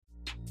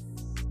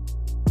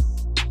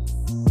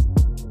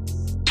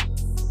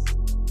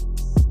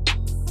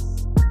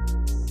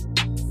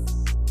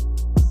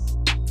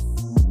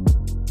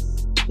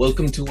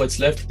Welcome to What's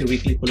Left, the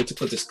weekly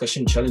political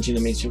discussion challenging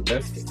the mainstream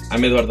left.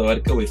 I'm Eduardo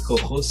Arca with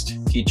co-host,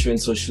 Kitchen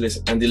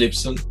socialist Andy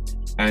Lipson,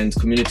 and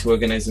community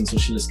organizer and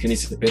socialist Kenny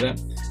Cepeda.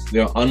 We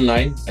are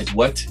online at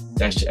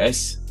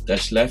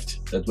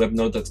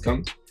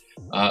what-s-left.webnode.com.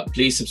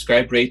 Please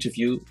subscribe, rate,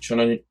 review,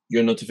 turn on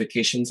your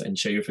notifications, and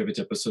share your favorite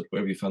episode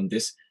wherever you found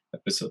this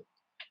episode.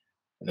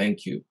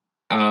 Thank you.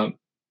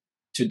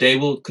 Today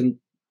we'll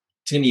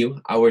continue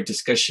our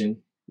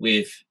discussion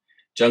with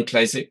John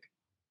Klizek.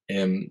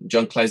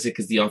 John Klizek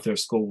is the author of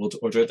School World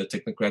Order, The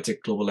Technocratic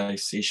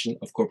Globalization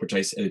of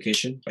Corporatized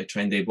Education by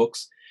TrineDay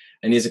Books,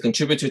 and he is a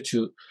contributor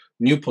to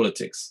New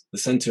Politics, the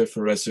Center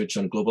for Research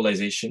on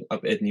Globalization,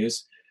 Up-Ed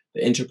News,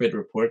 the Interpret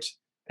Report,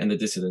 and the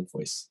Dissident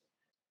Voice.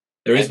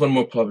 There is one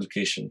more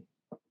publication.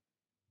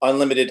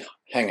 Unlimited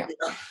Hangout.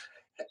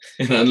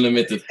 An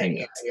unlimited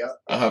Hangout. Yeah.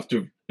 I'll have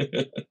to...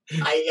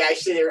 I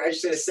should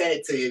have sent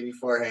it to you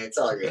beforehand. It's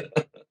all good.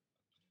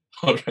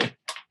 All right.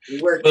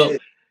 We worked Well,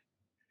 it.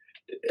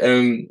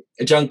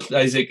 John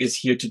Klizek is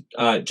here to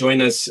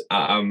join us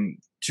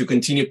to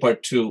continue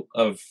part 2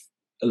 of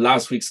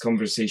last week's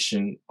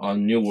conversation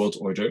on New World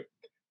Order,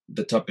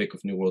 the topic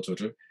of New World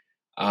Order.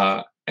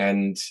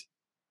 And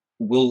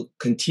we'll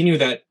continue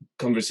that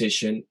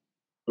conversation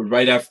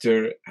right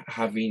after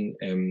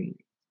having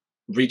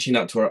reaching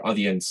out to our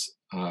audience.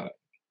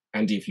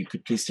 Andy, if you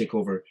could please take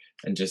over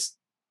and just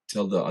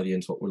tell the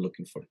audience what we're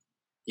looking for.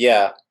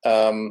 Yeah.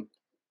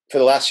 For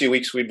the last few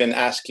weeks, we've been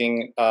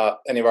asking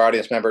any of our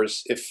audience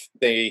members if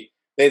they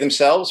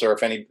themselves or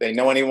if they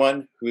know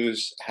anyone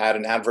who's had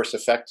an adverse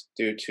effect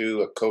due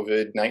to a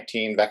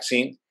COVID-19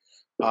 vaccine.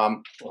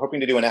 We're hoping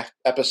to do an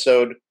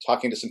episode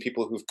talking to some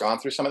people who've gone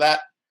through some of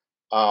that.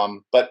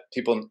 But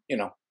people,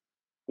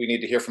 we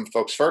need to hear from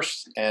folks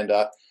first. And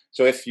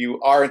so if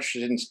you are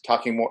interested in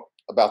talking more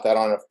about that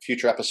on a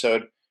future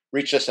episode,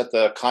 reach us at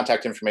the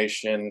contact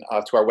information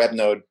to our web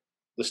node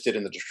listed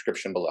in the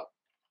description below.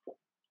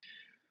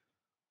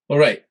 All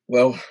right.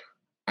 Well,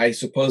 I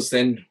suppose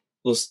then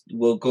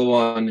we'll go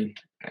on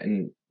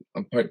and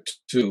on part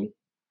 2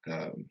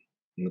 on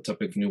the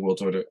topic of New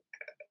World Order.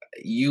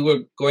 You were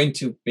going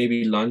to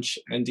maybe launch,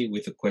 Andy,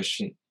 with a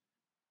question,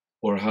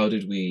 or how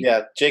did we?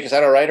 Yeah, Jake, is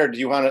that all right, or do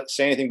you want to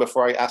say anything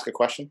before I ask a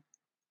question?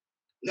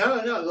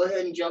 No. Go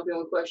ahead and jump in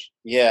with a question.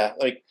 Yeah,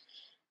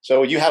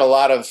 so you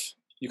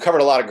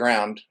covered a lot of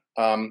ground.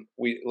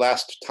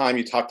 Last time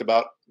you talked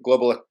about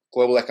global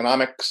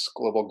economics,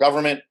 global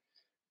government,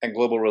 and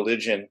global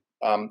religion.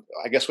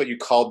 I guess what you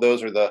called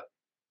those are the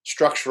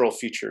structural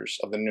features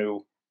of the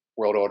New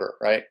World Order,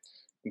 right?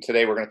 And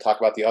today we're going to talk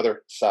about the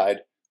other side,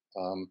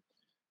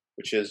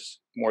 which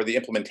is more the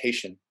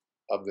implementation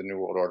of the New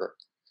World Order.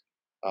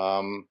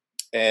 So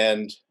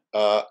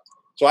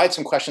I had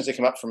some questions that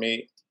came up for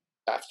me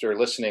after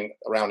listening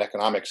around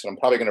economics, and I'm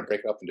probably going to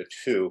break it up into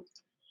 2.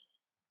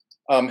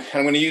 And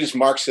I'm going to use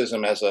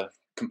Marxism as a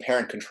compare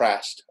and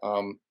contrast.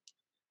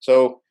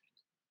 So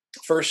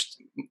first,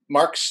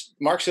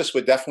 Marxists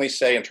would definitely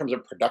say in terms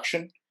of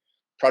production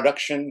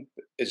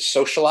is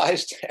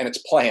socialized and it's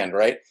planned,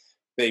 right?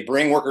 They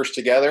bring workers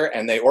together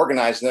and they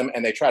organize them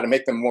and they try to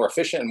make them more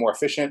efficient and more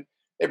efficient.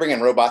 They bring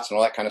in robots and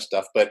all that kind of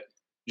stuff. But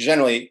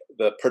generally,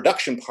 the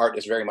production part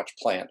is very much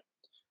planned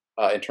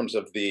in terms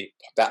of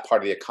that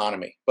part of the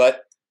economy.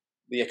 But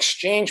the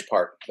exchange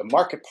part, the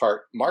market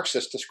part,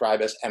 Marxists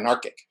describe as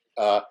anarchic.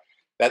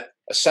 That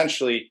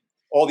essentially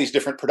all these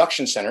different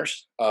production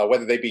centers,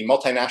 whether they be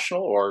multinational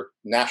or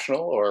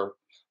national or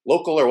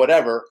local or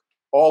whatever,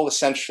 all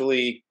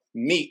essentially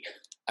meet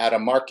at a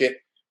market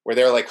where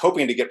they're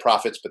hoping to get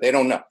profits, but they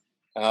don't know.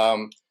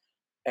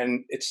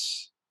 And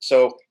it's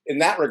so in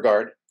that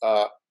regard,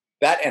 that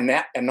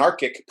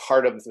anarchic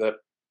part of the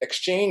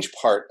exchange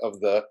part of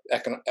the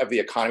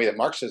economy that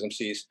Marxism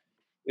sees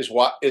is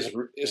what is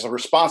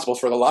responsible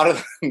for a lot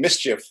of the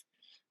mischief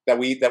that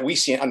we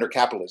see under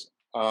capitalism.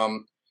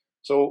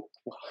 So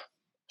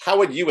how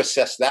would you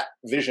assess that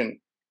vision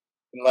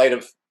in light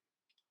of,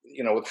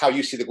 with how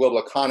you see the global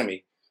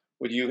economy?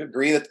 Would you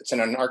agree that it's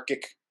an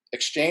anarchic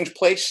exchange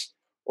place,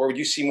 or would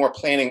you see more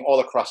planning all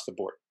across the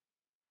board?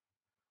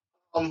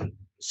 I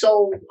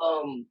don't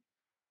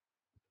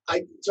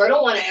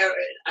want to.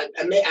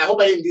 I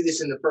hope I didn't do this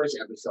in the first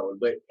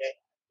episode, but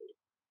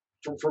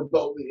for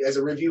both as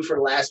a review for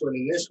the last one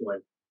and this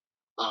one,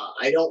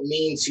 I don't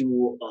mean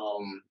to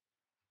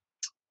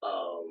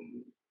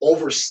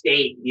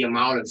overstate the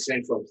amount of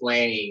central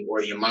planning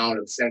or the amount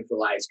of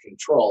centralized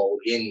control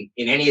in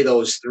any of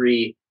those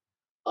 3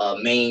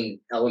 main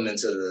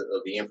elements of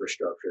the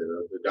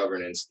infrastructure, the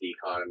governance, the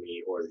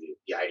economy, or the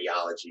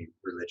ideology,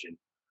 religion.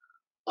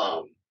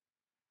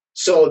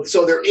 So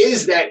there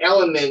is that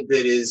element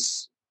that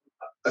is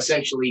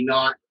essentially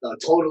not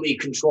totally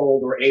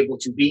controlled or able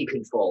to be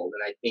controlled,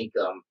 and I think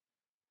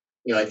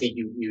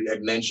you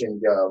had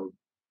mentioned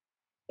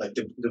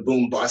the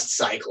boom bust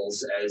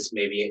cycles as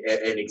maybe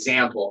an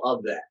example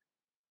of that.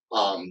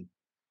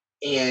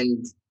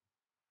 And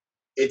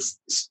it's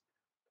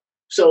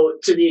so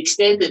to the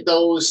extent that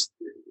those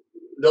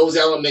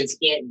elements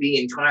can't be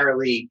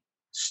entirely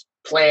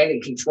planned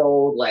and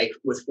controlled, like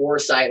with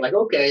foresight, like,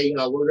 okay,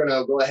 we're going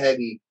to go ahead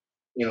and,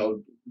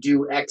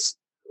 do X,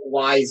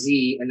 Y,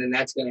 Z, and then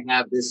that's going to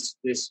have this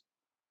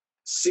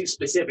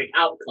specific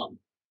outcome.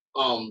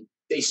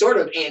 They sort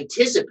of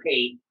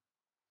anticipate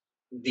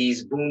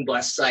these boom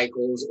bust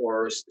cycles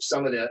or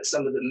some of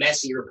the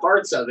messier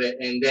parts of it,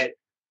 and that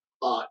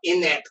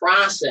in that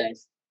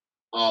process,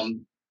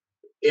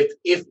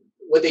 if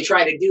what they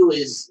try to do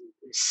is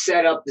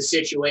set up the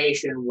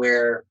situation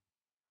where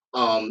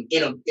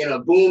in a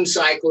boom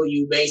cycle,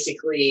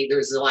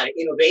 there's a lot of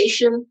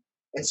innovation,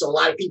 and so a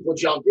lot of people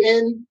jump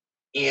in,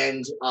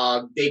 and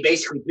they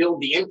basically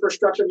build the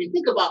infrastructure. I mean,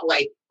 think about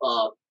like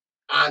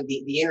on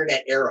the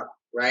internet era,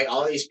 right?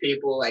 All these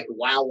people like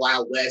Wild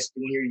Wild West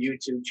doing your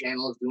YouTube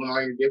channels, doing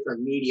all your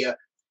different media,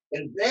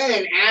 and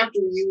then after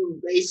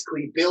you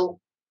basically built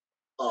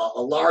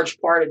a large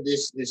part of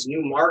this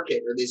new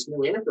market or this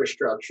new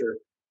infrastructure,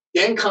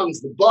 then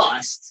comes the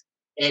bust.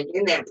 And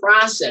in that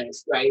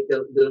process, right,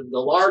 the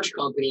large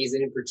companies,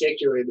 and in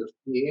particular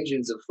the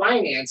engines of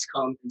finance,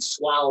 come and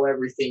swallow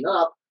everything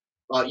up,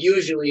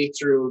 usually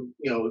through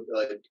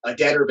a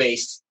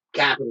debtor-based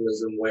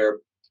capitalism, where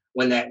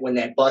when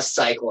that bust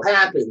cycle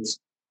happens,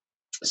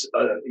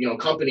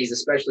 companies,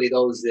 especially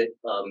those that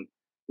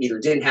either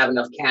didn't have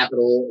enough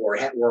capital or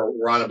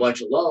were on a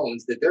bunch of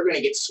loans, that they're going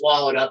to get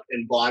swallowed up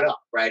and bought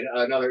up, right?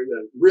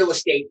 The real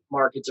estate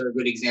markets are a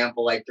good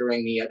example, like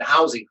during the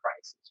housing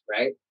crisis,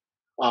 right?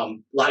 A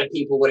lot of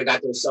people would have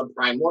got those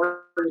subprime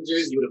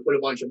mortgages. You would have put a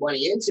bunch of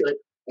money into it,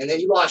 and then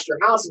you lost your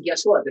house, and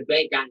guess what? The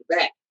bank got it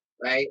back,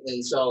 right?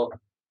 And so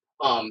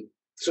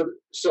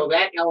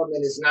that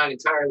element is not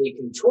entirely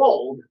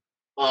controlled,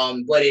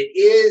 but it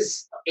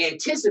is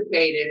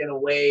anticipated in a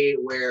way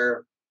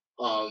where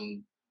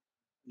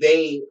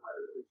they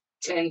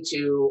tend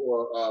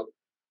to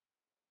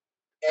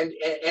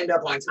end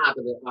up on top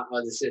of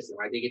the system,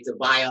 right? They get to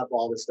buy up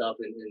all the stuff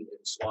and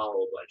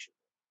swallow a bunch of it.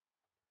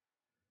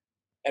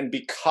 And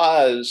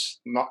because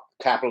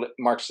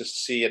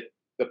Marxists see it,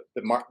 the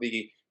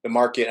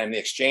market and the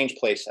exchange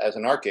place as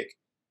anarchic,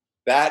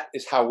 that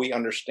is how we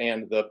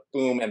understand the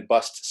boom and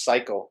bust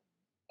cycle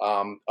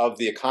of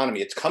the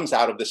economy. It comes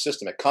out of the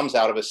system. It comes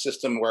out of a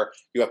system where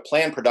you have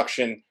planned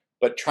production,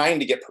 but trying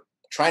to get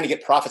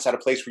profits at a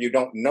place where you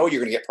don't know you're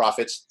going to get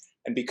profits.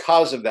 And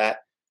because of that,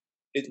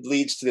 it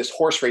leads to this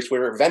horse race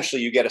where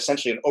eventually you get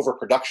essentially an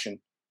overproduction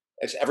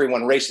as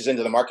everyone races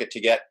into the market to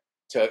get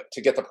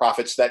the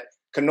profits that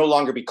can no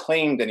longer be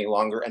claimed any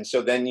longer. And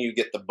so then you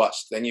get the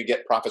bust. Then you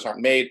get profits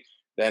aren't made.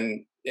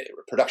 Then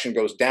production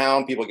goes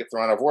down. People get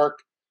thrown out of work.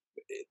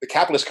 The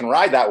capitalists can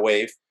ride that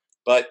wave,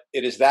 but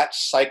it is that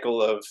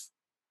cycle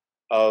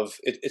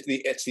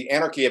it's the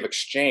anarchy of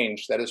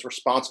exchange that is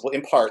responsible,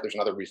 in part, there's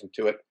another reason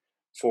to it,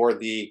 for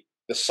the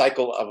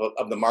cycle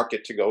of the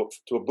market to go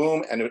to a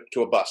boom and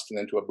to a bust, and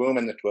then to a boom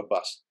and then to a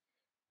bust.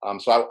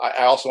 So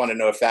I also want to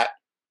know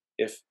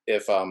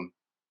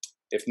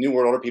if New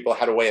World Order people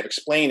had a way of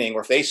explaining,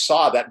 or if they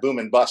saw that boom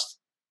and bust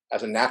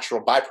as a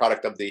natural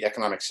byproduct of the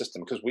economic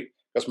system,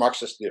 because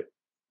Marxists do.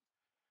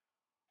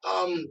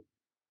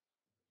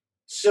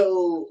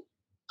 So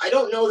I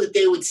don't know that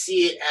they would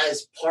see it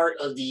as part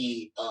of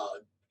the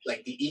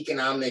the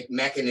economic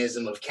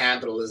mechanism of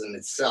capitalism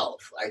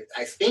itself.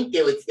 I think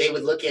they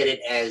would look at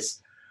it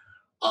as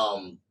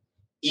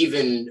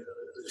even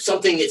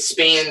something that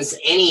spans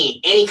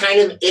any kind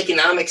of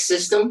economic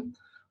system,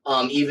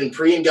 even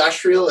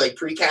pre-industrial, like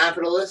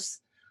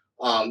pre-capitalist.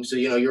 So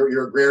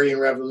your agrarian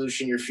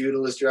revolution, your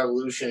feudalist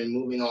revolution, and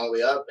moving all the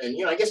way up. And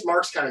I guess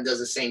Marx kind of does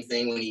the same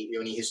thing when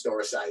he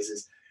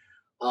historicizes.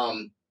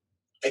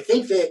 I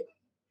think that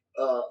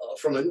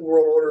from a New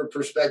World Order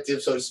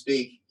perspective, so to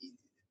speak,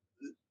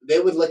 they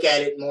would look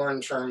at it more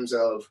in terms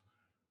of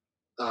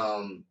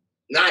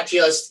not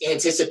just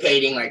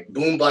anticipating like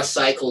boom bust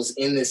cycles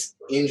in this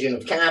engine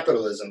of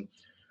capitalism,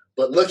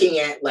 but looking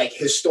at like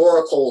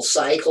historical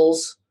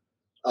cycles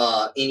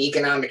in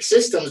economic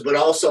systems, but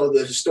also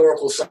the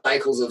historical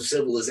cycles of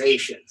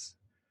civilizations,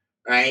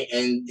 right?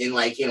 And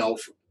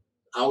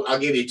I'll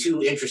give you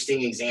two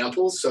interesting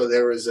examples. So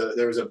there was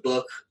a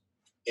book.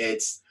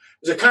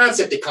 There's a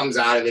concept that comes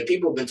out of it.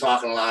 People have been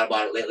talking a lot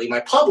about it lately.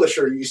 My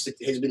publisher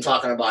has been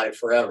talking about it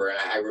forever, and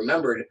I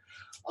remembered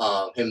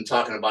him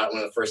talking about it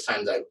one of the first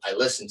times I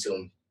listened to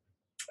him.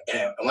 And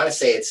I want to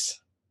say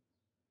it's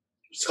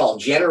called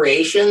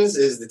Generations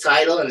is the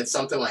title, and it's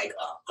something like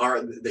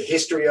the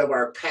history of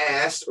our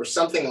past or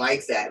something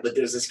like that. But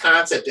there's this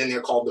concept in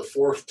there called the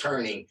fourth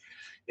turning,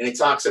 and it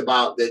talks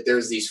about that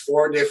there's these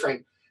four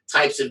different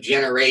types of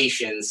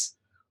generations,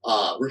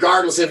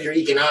 regardless of your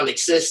economic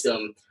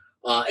system.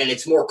 And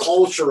it's more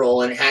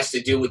cultural, and it has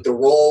to do with the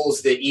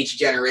roles that each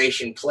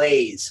generation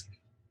plays.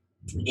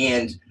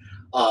 And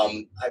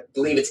I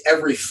believe it's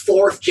every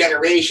fourth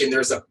generation,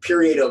 there's a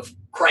period of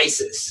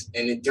crisis.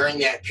 And during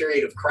that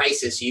period of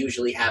crisis, you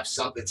usually have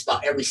something, it's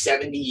about every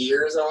 70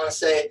 years, I want to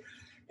say.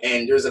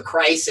 And there's a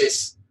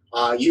crisis,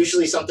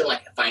 usually something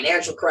like a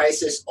financial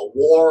crisis, a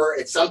war.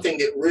 It's something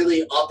that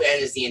really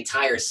upends the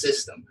entire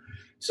system.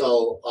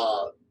 So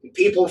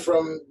people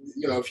from,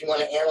 if you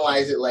want to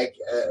analyze it like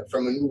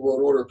from a New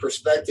World Order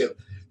perspective,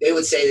 they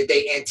would say that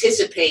they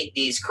anticipate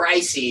these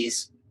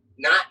crises,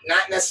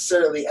 not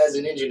necessarily as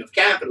an engine of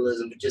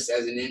capitalism, but just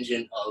as an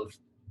engine of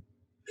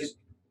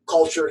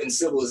culture and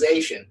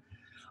civilization.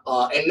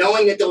 And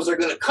knowing that those are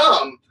going to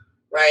come,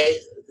 right,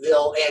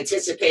 they'll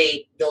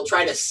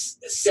try to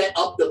set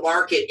up the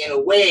market in a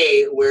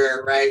way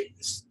where, right,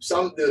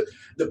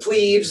 the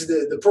plebes,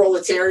 the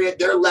proletariat,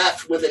 they're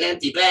left with an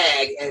empty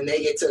bag and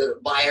they get to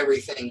buy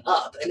everything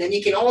up. And then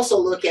you can also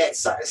look at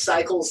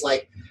cycles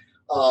like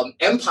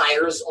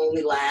empires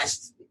only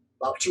last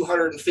about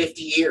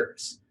 250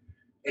 years.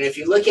 And if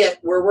you look at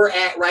where we're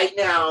at right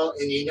now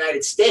in the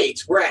United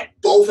States, we're at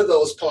both of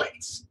those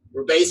points.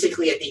 We're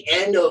basically at the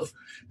end of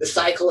the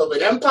cycle of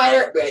an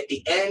empire. We're at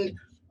the end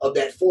of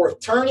that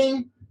fourth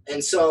turning.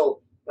 And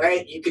so,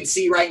 right, you can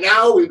see right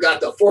now we've got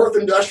the fourth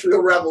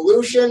industrial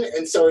revolution.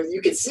 And so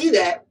you can see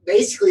that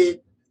basically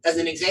as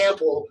an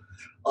example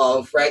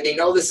of, right, they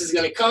know this is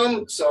going to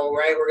come. So,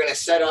 right, we're going to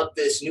set up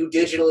this new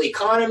digital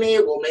economy.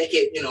 We'll make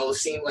it,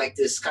 seem like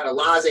this kind of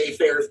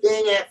laissez-faire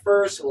thing at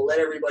first. We'll let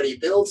everybody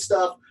build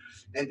stuff.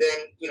 And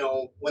then,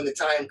 when the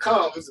time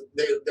comes,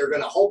 they're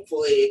going to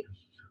hopefully,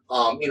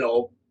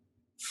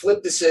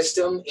 flip the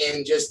system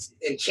and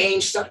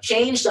change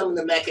some of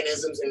the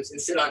mechanisms and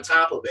sit on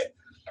top of it.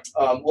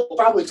 We'll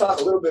probably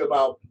talk a little bit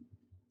about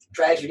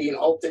Tragedy and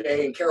Hope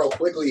today, and Carroll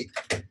Quigley.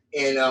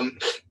 And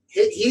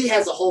he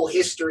has a whole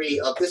history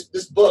of this.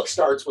 This book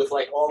starts with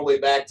like all the way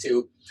back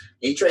to,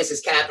 he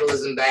traces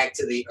capitalism back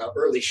to the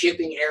early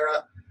shipping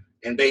era,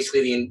 and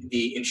basically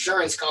the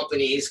insurance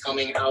companies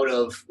coming out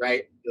of,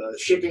 right,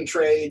 shipping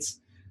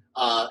trades,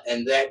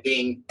 and that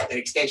being an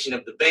extension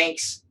of the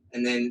banks.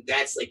 And then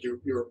that's like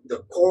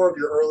the core of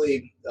your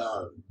early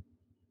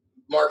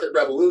market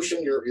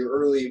revolution, your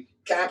early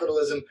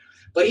capitalism.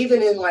 But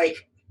even in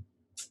like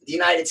the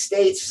United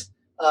States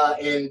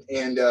and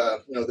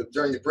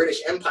during the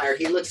British Empire,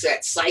 he looks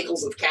at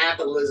cycles of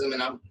capitalism,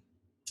 and I'm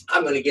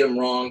going to get them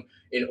wrong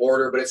in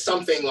order, but it's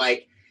something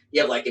like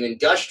you have like an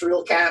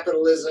industrial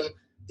capitalism,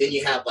 then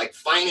you have like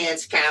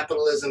finance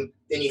capitalism,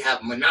 then you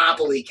have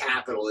monopoly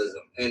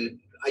capitalism. And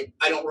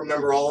I don't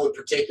remember all the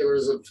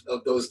particulars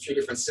of those two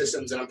different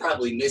systems, and I'm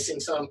probably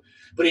missing some.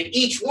 But in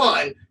each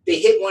one, they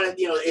hit one of,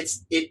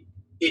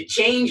 it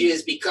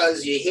changes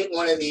because you hit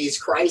one of these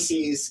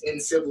crises in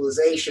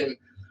civilization.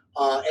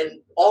 And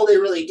all they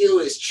really do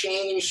is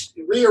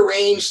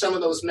rearrange some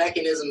of those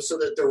mechanisms so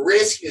that the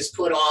risk is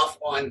put off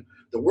on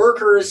the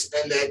workers,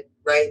 and that,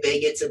 right, they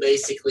get to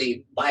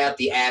basically buy up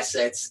the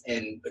assets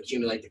and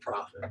accumulate the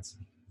profits.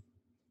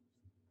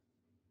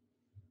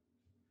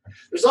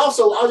 There's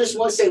also, I'll just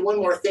want to say one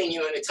more thing,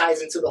 and it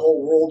ties into the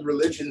whole world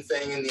religion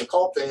thing and the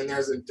occult thing. And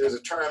there's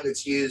a term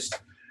that's used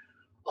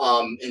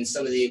in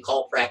some of the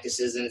occult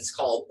practices, and it's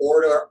called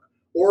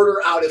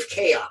order out of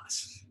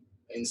chaos.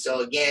 And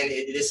so again,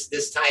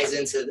 this ties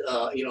into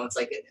it's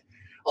like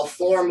a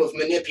form of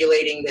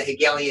manipulating the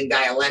Hegelian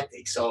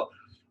dialectic. So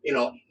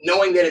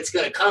knowing that it's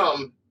going to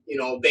come,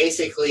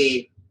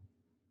 basically.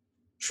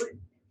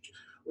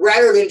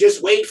 Rather than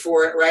just wait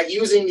for it, right?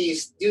 Using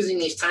these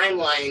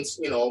timelines,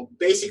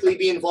 basically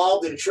be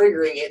involved in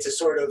triggering it to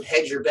sort of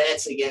hedge your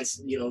bets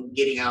against,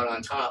 getting out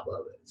on top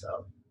of it.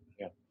 So,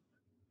 yeah.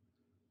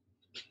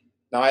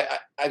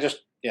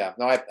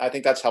 No, I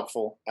think that's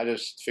helpful. I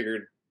just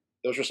figured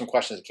those were some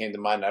questions that came to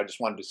mind. I just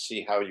wanted to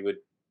see how you would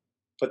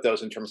put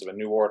those in terms of a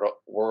new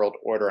world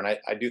order, and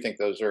I do think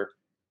those are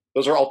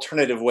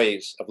alternative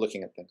ways of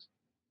looking at things.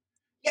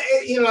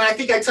 Yeah, I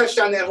think I touched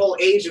on that whole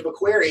Age of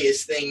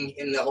Aquarius thing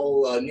in the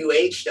whole New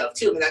Age stuff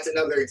too. I mean, that's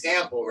another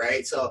example,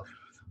 right? So,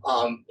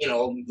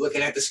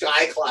 looking at the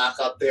sky clock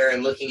up there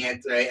and looking at,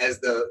 right, as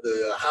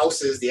the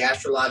houses, the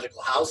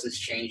astrological houses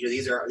change.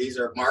 These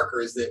are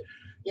markers that,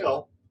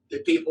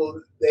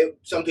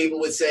 some people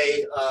would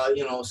say,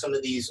 some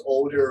of these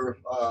older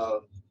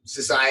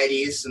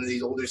societies, some of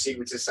these older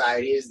secret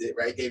societies that,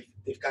 right,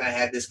 they've kind of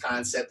had this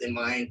concept in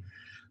mind.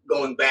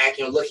 Going back,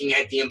 looking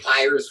at the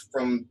empires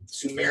from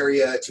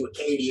Sumeria to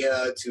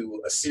Acadia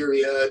to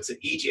Assyria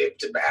to Egypt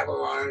to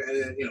Babylon,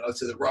 and then,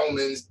 to the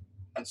Romans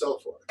and so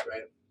forth,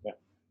 right? Yeah.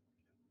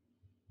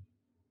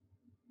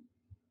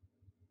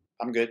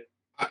 I'm good.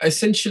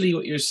 Essentially,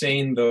 what you're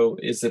saying, though,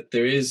 is that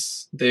there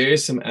is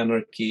some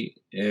anarchy,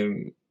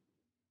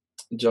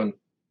 John,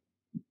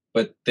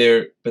 but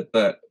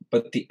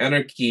the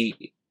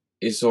anarchy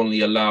is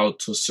only allowed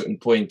to a certain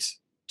point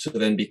to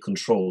then be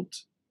controlled,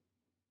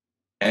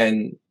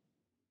 and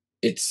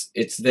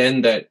it's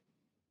then that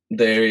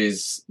there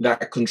is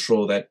that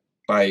control that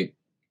by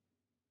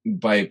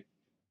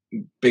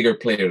bigger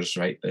players,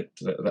 right,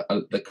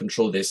 that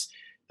control this,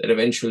 that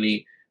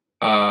eventually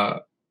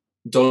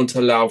don't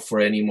allow for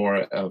any more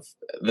of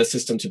the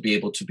system to be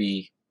able to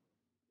be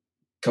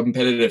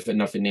competitive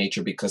enough in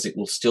nature, because it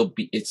still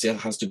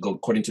has to go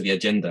according to the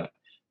agenda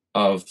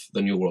of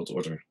the New World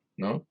Order.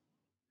 No?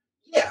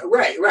 Yeah,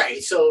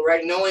 right. So,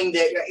 right, knowing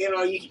that,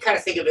 you can kind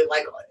of think of it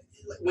like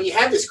when you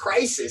have this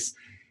crisis,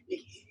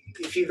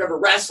 if you've ever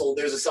wrestled,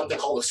 there's something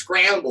called a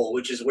scramble,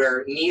 which is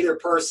where neither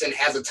person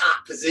has a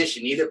top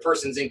position, neither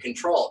person's in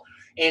control.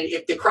 And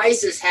if the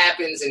crisis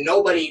happens and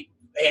nobody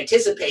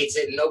anticipates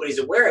it and nobody's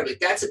aware of it,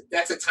 that's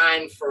a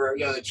time for,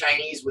 the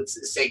Chinese would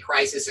say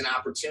crisis and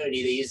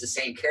opportunity. They use the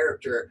same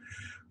character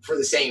for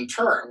the same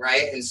term,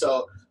 right? And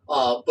so,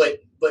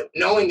 but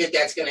knowing that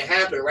that's going to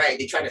happen, right?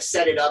 They try to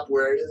set it up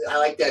where, I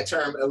like that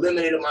term, a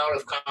limited amount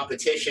of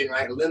competition,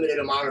 right? A limited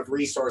amount of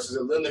resources,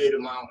 a limited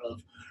amount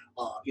of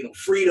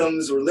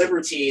freedoms or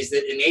liberties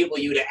that enable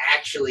you to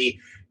actually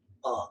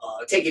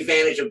take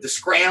advantage of the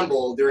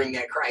scramble during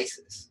that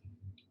crisis.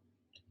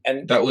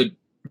 And that would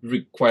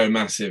require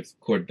massive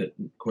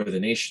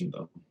coordination,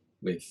 though,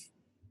 with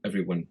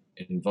everyone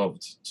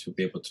involved to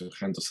be able to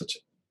handle such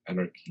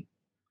anarchy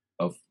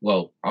of,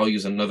 well, I'll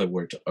use another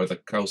word, or the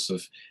chaos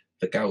of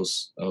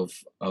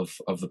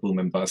the boom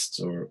and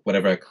bust, or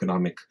whatever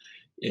economic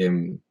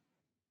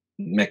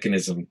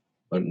mechanism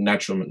or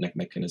natural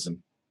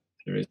mechanism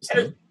there is.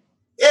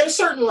 At a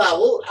certain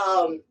level,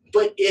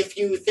 but if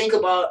you think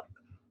about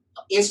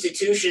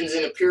institutions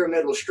in a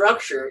pyramidal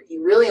structure,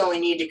 you really only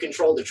need to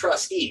control the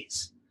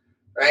trustees,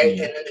 right? And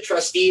then the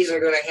trustees are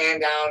going to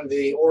hand down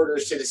the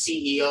orders to the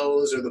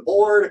CEOs or the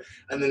board,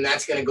 and then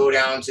that's going to go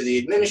down to the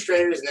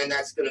administrators, and then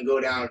that's going to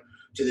go down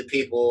to the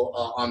people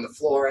on the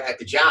floor at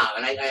the job.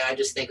 And I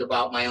just think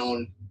about my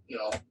own,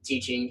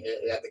 teaching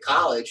at the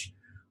college.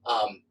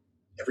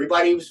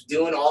 Everybody was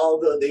doing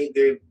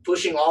they're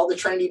pushing all the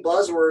trendy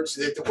buzzwords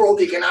that the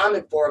World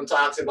Economic Forum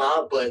talks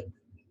about, but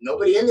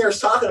nobody in there is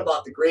talking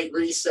about the Great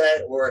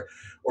Reset or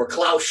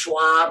Klaus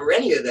Schwab or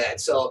any of that.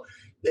 So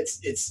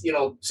it's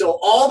so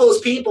all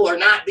those people are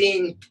not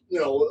being,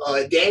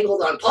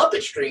 dangled on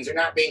puppet strings. They're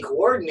not being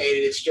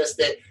coordinated. It's just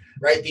that,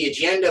 right, the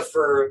agenda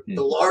for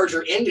the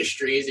larger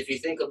industries, if you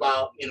think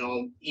about,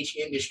 each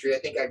industry, I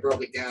think I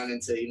broke it down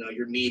into,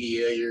 your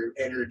media, your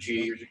energy,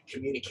 your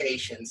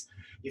communications.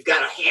 You've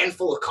got a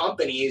handful of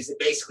companies that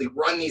basically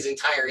run these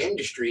entire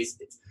industries.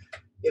 It's,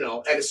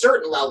 at a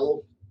certain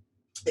level,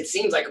 it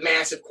seems like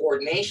massive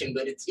coordination,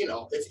 but it's,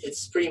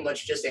 it's pretty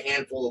much just a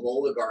handful of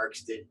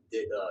oligarchs that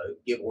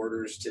give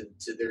orders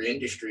to their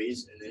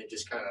industries, and then it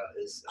just kind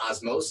of is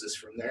osmosis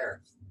from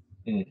there.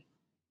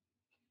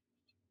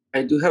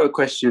 I do have a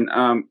question.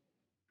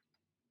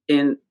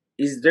 And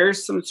is there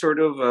some sort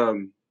of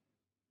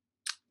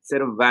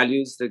set of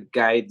values that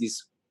guide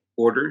this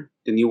order,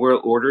 the New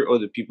World Order, or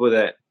the people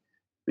that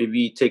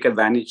maybe take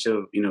advantage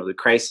of, the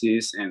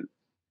crisis? And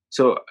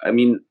so, I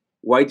mean,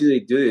 why do they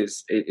do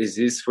this? Is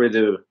this for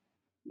the,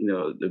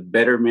 the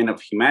betterment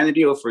of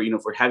humanity, or for,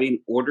 for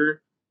having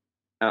order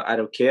out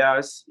of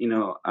chaos?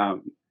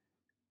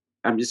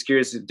 I'm just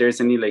curious if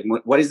there's any,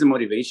 what is the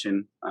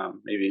motivation,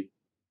 maybe?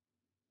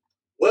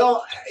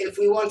 Well, if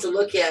we want to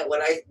look at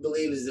what I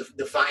believe is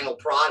the final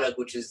product,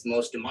 which is the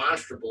most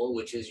demonstrable,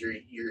 which is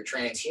your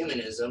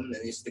transhumanism, and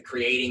it's the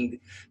creating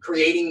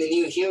the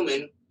new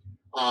human.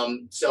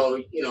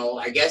 So,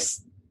 I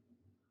guess,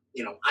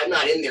 I'm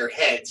not in their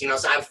heads,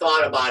 so I've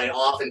thought about it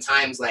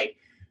oftentimes,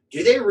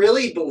 do they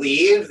really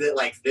believe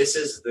that, this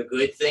is the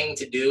good thing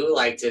to do,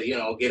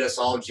 to, get us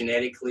all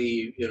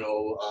genetically,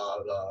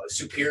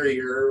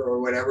 superior or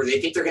whatever? They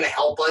think they're going to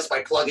help us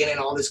by plugging in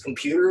all these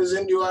computers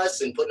into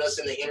us and putting us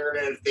in the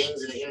Internet of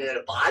Things and the Internet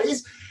of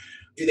Bodies?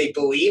 Do they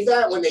believe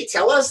that when they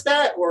tell us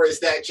that? Or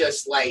is that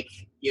just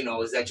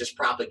is that just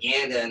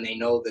propaganda, and they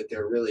know that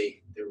they're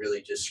really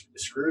just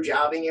screw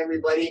jobbing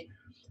everybody?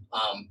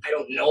 I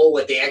don't know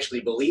what they actually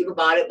believe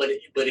about it,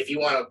 but if you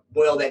want to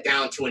boil that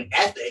down to an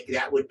ethic,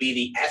 that would be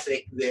the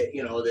ethic that,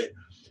 that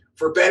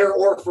for better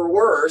or for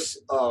worse,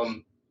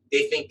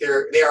 they think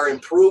they are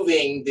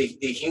improving the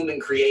human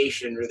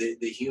creation or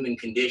the human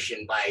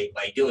condition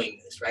by doing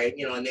this, right?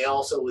 And they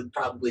also would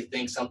probably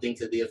think something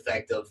to the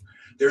effect of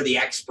they're the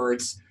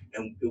experts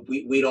and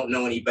we don't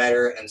know any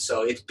better, and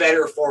so it's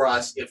better for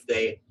us if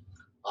they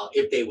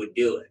would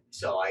do it.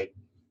 So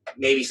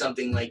maybe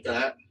something like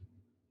that.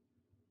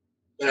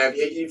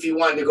 If you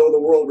wanted to go the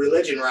world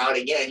religion route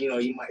again,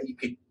 you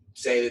could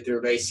say that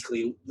they're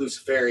basically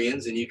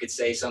Luciferians, and you could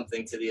say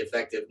something to the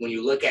effect of, when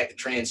you look at the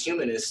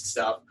transhumanist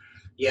stuff,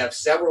 you have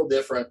several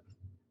different.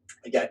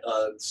 You got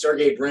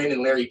Sergey Brin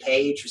and Larry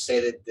Page, who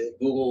say that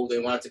Google, they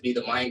want it to be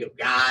the mind of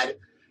God.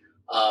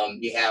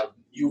 You have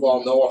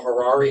Yuval Noah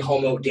Harari,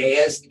 Homo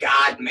Deus,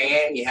 God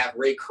man. You have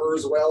Ray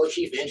Kurzweil,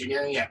 chief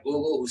engineering at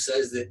Google, who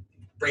says that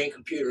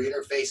brain-computer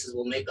interfaces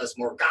will make us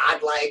more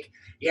godlike.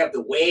 You have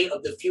the Way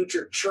of the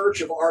Future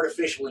Church of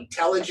Artificial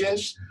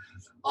Intelligence.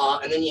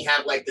 And then you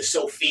have the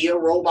Sophia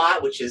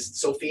robot, which is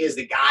Sophia is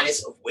the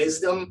goddess of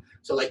wisdom.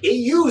 So they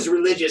use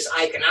religious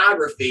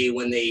iconography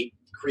when they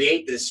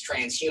create this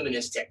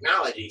transhumanist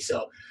technology.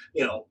 So,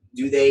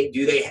 do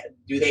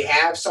they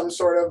have some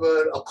sort of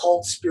a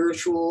occult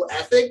spiritual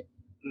ethic?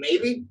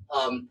 Maybe.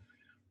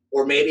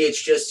 Or maybe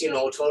it's just,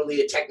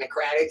 totally a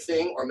technocratic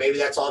thing, or maybe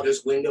that's all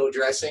just window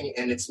dressing.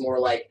 And it's more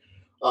like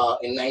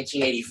in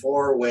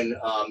 1984 when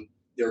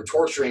they're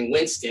torturing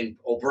Winston.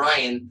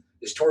 O'Brien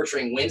is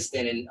torturing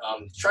Winston and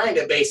trying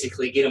to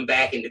basically get him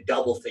back into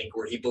doublethink,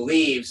 where he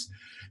believes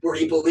where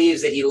he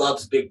believes that he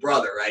loves Big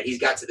Brother, right? He's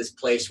got to this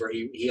place where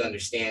he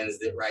understands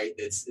that, right?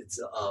 That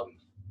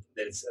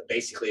it's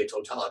basically a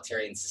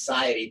totalitarian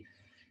society.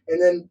 And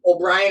then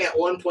O'Brien at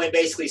one point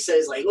basically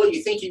says, like, "Oh,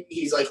 you think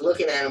he's like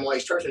looking at him while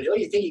he's torturing him. Oh,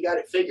 you think you got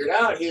it figured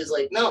out?" He was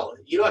like, "No,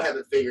 you don't have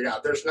it figured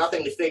out. There's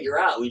nothing to figure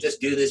out. We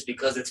just do this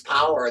because it's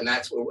power, and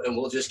and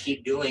we'll just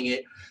keep doing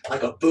it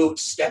like a boot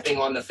stepping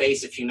on the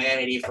face of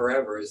humanity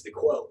forever," is the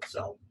quote.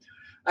 So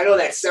I know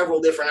that's several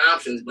different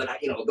options, but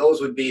that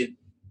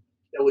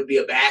would be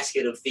a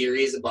basket of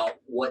theories about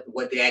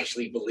what they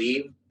actually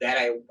believe. That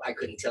I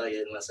couldn't tell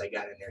you unless I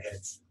got in their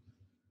heads.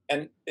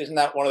 And isn't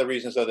that one of the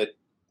reasons, though, that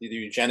the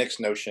eugenics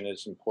notion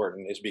is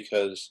important, is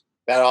because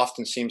that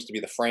often seems to be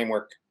the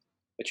framework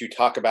that you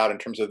talk about in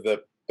terms of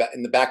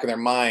in the back of their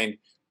mind,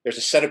 there's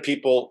a set of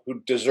people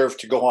who deserve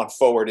to go on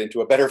forward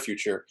into a better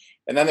future.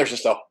 And then there's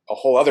just a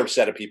whole other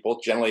set of people,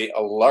 generally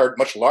a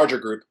much larger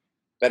group,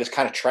 that is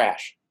kind of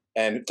trash.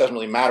 And it doesn't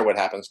really matter what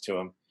happens to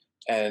them.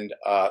 And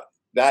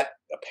that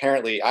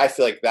apparently, I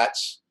feel like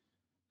that's,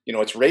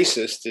 it's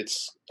racist,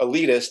 it's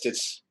elitist,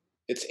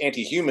 it's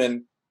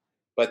anti-human.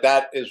 But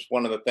that is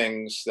one of the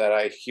things that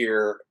I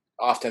hear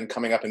often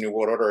coming up in New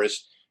World Order,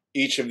 is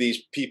each of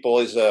these people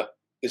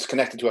is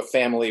connected to a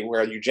family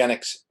where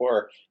eugenics,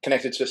 or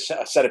connected to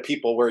a set of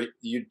people where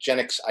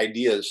eugenics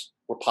ideas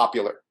were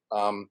popular.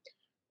 And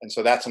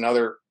so that's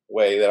another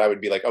way that I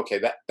would be like,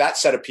 okay, that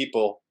set of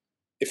people,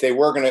 if they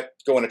were going to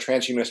go in a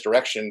transhumanist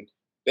direction,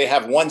 they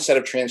have one set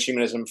of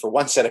transhumanism for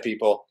one set of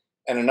people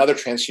and another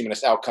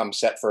transhumanist outcome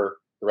set for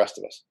the rest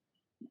of us.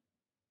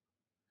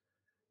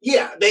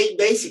 Yeah, they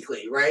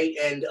basically, right?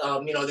 And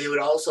they would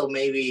also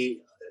maybe,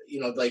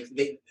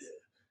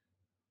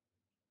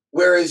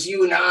 whereas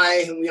you and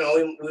I, we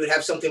would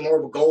have something more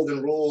of a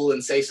golden rule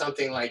and say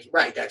something like,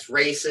 right, that's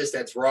racist,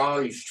 that's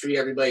wrong, you should treat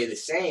everybody the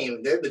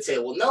same. They would say,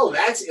 well, no,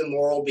 that's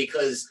immoral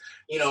because,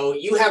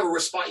 you have a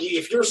response.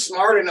 If you're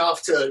smart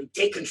enough to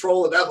take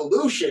control of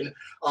evolution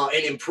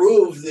and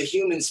improve the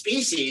human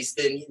species,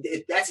 then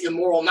that's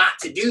immoral not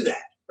to do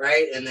that,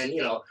 right? And then,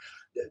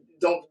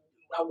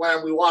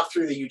 when we walk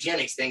through the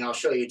eugenics thing, I'll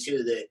show you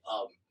too that,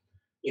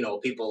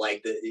 people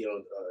like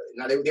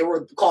now they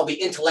were called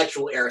the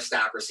intellectual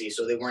aristocracy,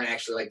 so they weren't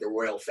actually like the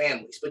royal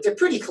families, but they're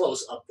pretty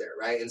close up there,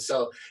 right? And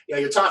so,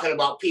 you're talking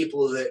about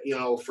people that,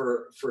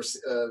 for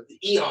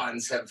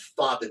eons have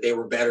thought that they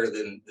were better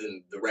than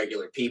the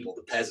regular people,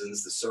 the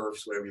peasants, the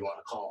serfs, whatever you want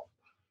to call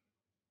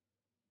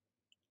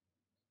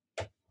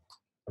them.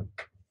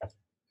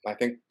 I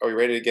think, are we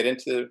ready to get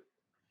into?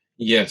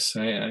 Yes,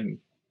 I'm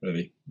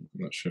ready.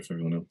 I'm not sure if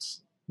everyone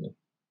else. Yeah.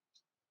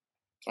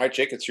 All right,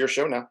 Jake, it's your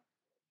show now.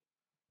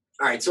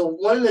 All right. So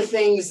one of the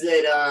things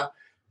that I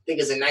think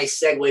is a nice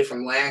segue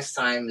from last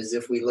time is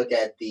if we look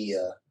at the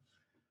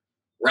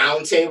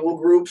roundtable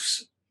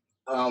groups,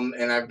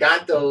 and I've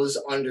got those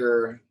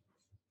under.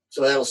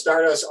 So that'll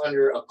start us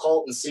under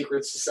occult and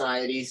secret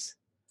societies,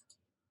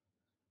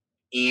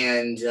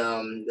 and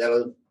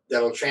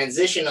that'll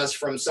transition us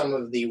from some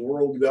of the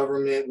world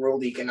government,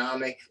 world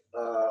economic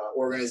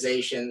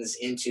organizations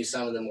into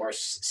some of the more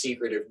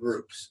secretive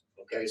groups.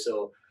 Okay,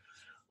 so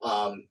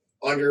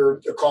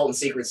under occult and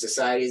secret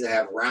societies, I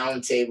have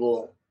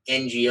roundtable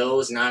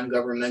NGOs,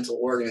 non-governmental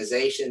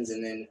organizations,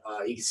 and then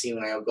you can see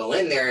when I go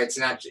in there, it's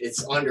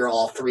under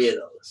all three of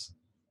those.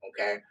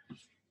 Okay,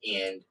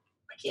 and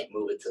I can't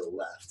move it to the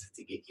left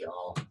to get you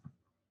all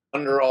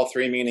under all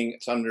three, meaning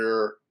it's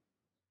under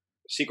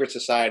secret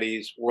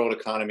societies, world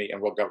economy,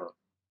 and world government.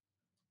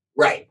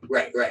 Right.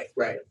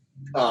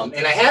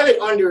 And I have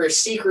it under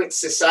secret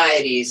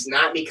societies,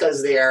 not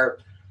because they're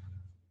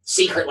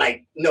secret,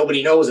 like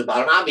nobody knows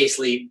about them.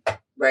 Obviously,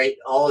 right,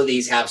 all of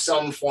these have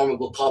some form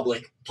of a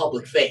public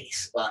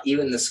face.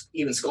 Even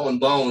Skull and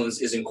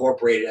Bones is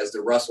incorporated as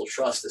the Russell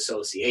Trust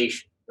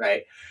Association,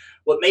 right?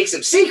 What makes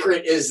them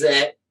secret is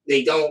that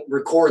they don't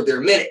record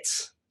their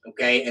minutes,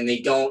 okay? And they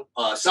don't,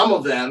 some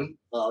of them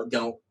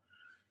don't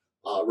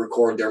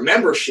record their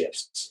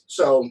memberships.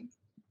 So,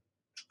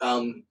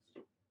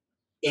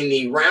 in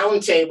the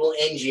roundtable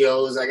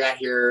NGOs, I got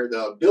here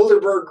the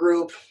Bilderberg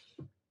Group,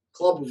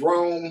 Club of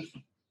Rome,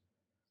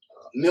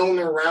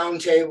 Milner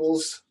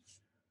Roundtables,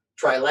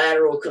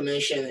 Trilateral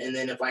Commission, and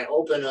then if I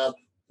open up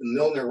the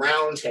Milner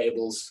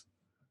Roundtables,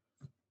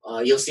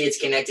 you'll see it's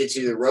connected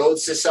to the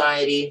Rhodes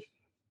Society,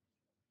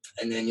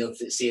 and then you'll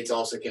see it's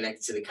also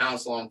connected to the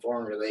Council on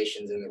Foreign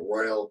Relations and the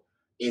Royal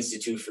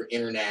Institute for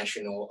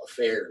International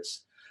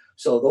Affairs.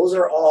 So those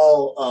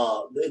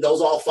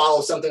all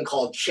follow something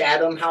called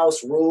Chatham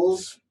House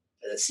Rules,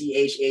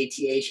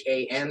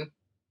 CHATHAM.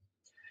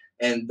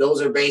 And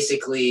those are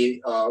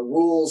basically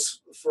rules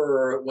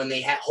for when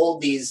they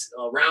hold these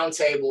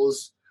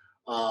roundtables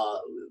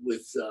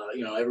with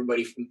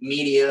everybody from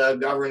media,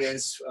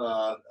 governance,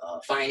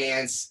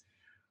 finance,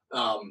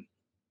 and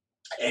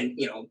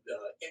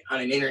on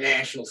an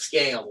international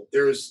scale.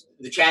 There's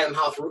the Chatham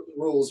House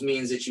Rules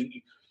means that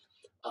you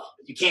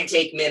can't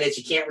take minutes,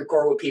 you can't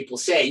record what people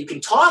say. You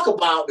can talk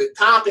about the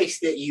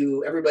topics that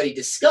everybody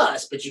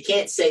discussed, but you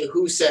can't say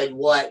who said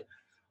what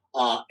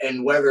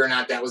and whether or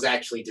not that was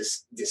actually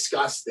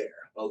discussed there.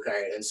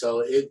 Okay, and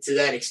so to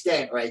that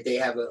extent, right, they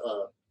have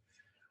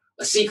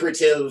a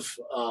secretive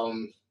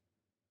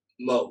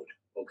mode.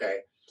 Okay,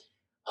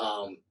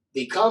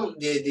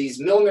 these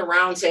Milner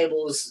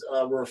roundtables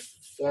were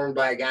formed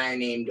by a guy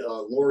named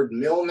Lord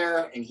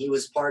Milner, and he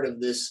was part of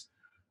this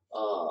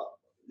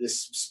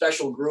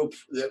special group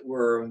that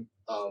were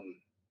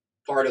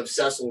part of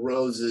Cecil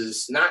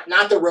Rhodes's,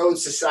 not the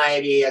Rhodes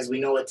Society as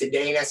we know it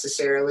today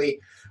necessarily.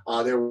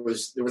 There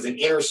was an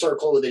inner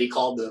circle that he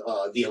called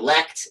the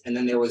Elect, and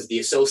then there was the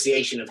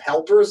Association of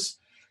Helpers.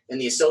 And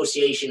the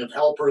Association of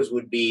Helpers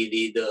would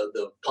be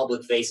the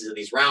public faces of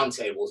these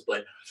roundtables,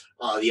 but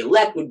the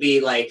Elect would be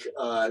like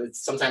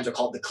sometimes they're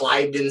called the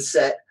Cliveden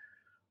set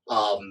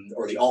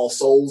or the All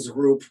Souls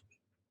group,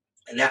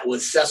 and that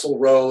was Cecil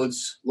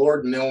Rhodes,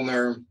 Lord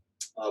Milner,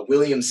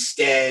 William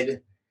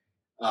Stead,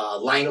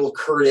 Lionel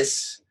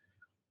Curtis,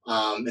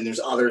 and there's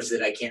others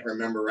that I can't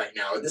remember right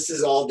now. This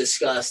is all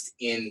discussed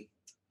in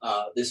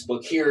this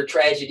book here,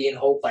 Tragedy and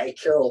Hope by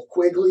Carroll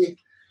Quigley.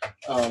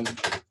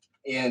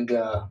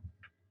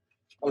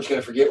 I'm just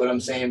going to forget what I'm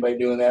saying by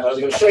doing that. I was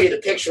going to show you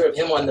the picture of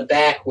him on the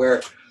back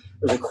where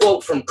there's a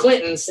quote from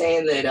Clinton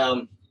saying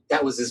that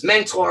that was his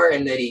mentor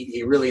and that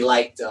he really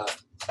liked,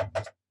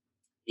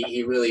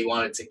 he really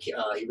wanted to,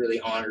 he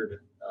really honored.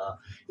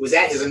 It was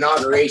at his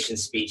inauguration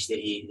speech that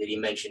he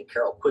mentioned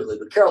Carroll Quigley.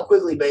 But Carroll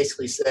Quigley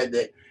basically said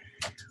that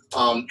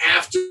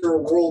after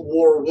World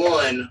War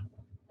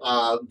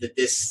I, that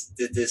this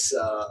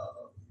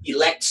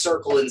elect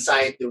circle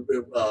inside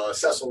the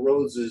Cecil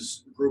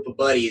Rhodes's group of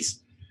buddies,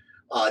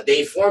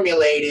 they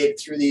formulated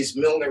through these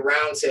Milner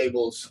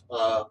roundtables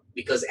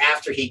because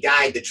after he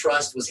died, the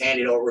trust was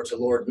handed over to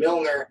Lord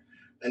Milner,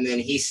 and then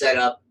he set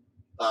up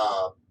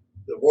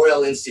the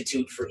Royal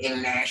Institute for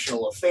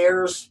International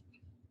Affairs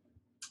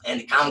and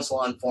the Council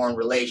on Foreign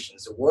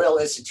Relations. The Royal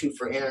Institute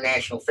for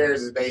International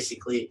Affairs is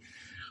basically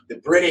the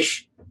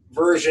British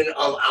version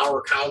of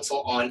our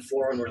Council on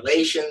Foreign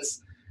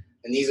Relations,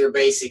 and these are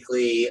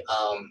basically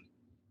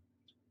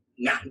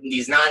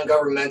these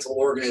non-governmental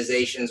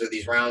organizations or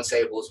these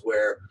roundtables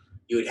where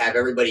you would have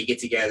everybody get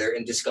together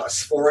and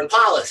discuss foreign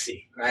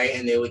policy, right?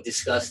 And they would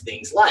discuss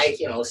things like,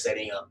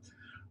 setting up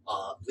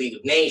League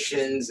of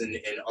Nations and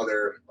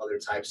other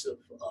types of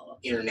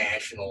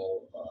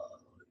international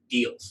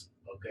deals,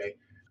 okay?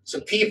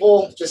 Some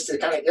people, just to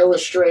kind of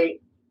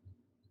illustrate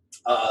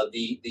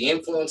the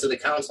influence of the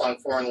Council on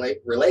Foreign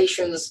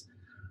Relations.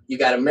 You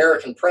got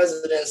American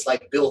presidents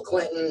like Bill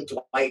Clinton,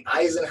 Dwight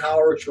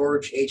Eisenhower,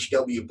 George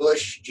H.W.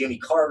 Bush, Jimmy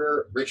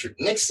Carter, Richard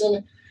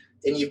Nixon.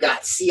 Then you've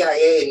got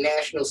CIA and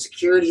national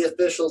security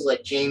officials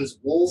like James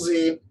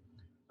Woolsey,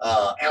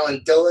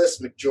 Allen Dulles,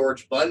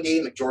 McGeorge Bundy.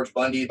 McGeorge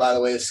Bundy, by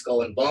the way, is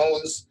Skull and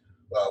Bones.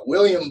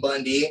 William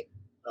Bundy,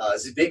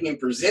 Zbigniew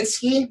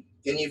Brzezinski.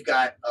 Then you've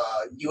got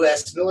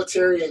U.S.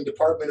 military and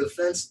Department of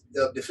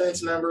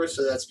Defense members.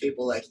 So that's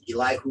people like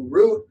Elihu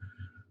Root,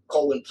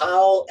 Colin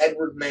Powell,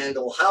 Edward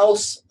Mandell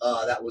House.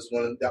 That was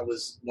one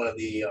of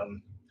the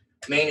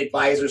main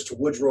advisors to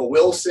Woodrow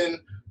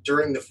Wilson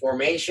during the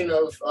formation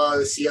of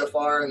the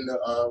CFR and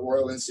the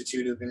Royal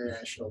Institute of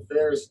International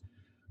Affairs.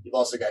 You've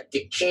also got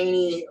Dick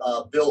Cheney,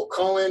 Bill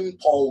Cohen,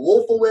 Paul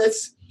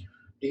Wolfowitz.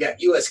 You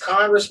got U.S.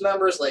 Congress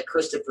members like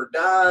Christopher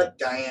Dodd,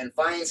 Dianne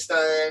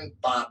Feinstein,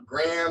 Bob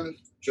Graham,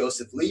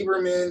 Joseph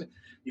Lieberman.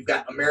 You've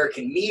got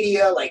American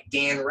media like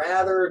Dan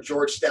Rather,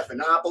 George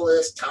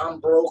Stephanopoulos, Tom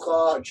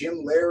Brokaw,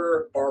 Jim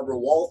Lehrer, Barbara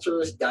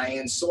Walters,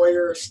 Diane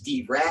Sawyer,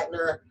 Steve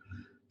Ratner,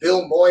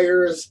 Bill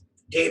Moyers,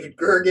 David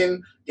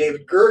Gergen.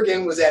 David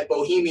Gergen was at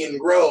Bohemian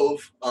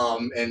Grove,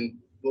 and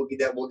we'll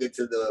get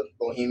to the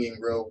Bohemian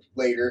Grove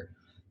later.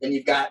 Then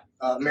you've got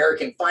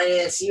American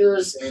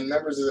financiers and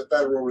members of the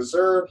Federal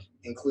Reserve,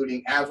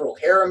 including Averell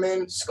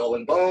Harriman, Skull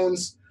and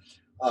Bones.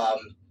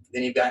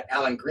 Then you've got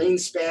Alan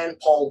Greenspan,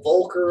 Paul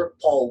Volcker,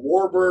 Paul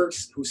Warburg,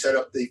 who set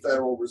up the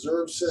Federal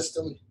Reserve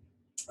System,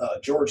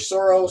 George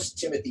Soros,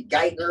 Timothy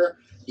Geithner.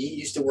 He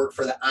used to work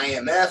for the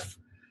IMF.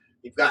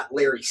 You've got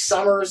Larry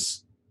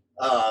Summers,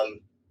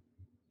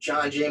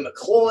 John J.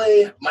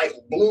 McCloy,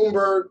 Michael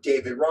Bloomberg,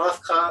 David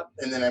Rothkopf,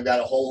 and then I've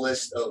got a whole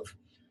list of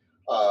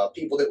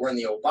people that were in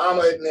the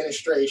Obama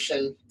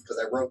administration, because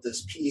I wrote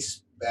this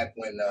piece back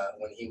when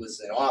he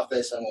was in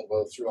office. I won't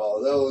go through all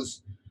of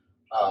those.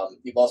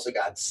 You've also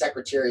got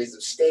secretaries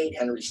of state,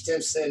 Henry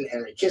Stimson,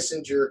 Henry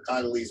Kissinger,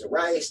 Condoleezza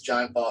Rice,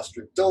 John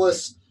Foster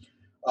Dulles.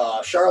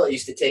 Charlotte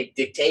used to take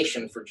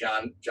dictation for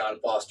John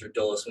Foster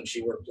Dulles when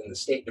she worked in the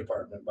State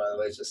Department, by the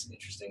way. It's just an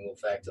interesting little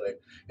factoid.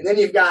 And then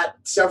you've got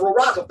several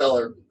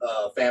Rockefeller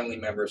family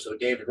members. So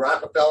David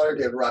Rockefeller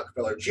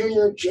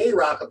Jr., Jay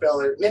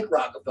Rockefeller, Nick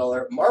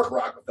Rockefeller, Mark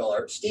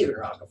Rockefeller, Stephen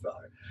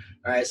Rockefeller.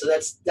 All right, so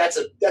that's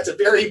a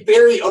very,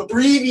 very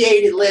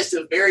abbreviated list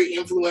of very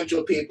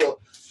influential people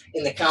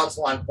in the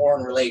Council on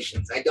Foreign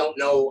Relations. I don't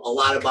know a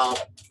lot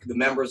about the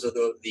members of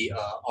the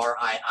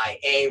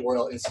RIIA,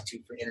 Royal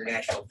Institute for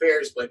International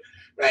Affairs, but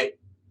right,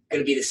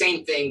 going to be the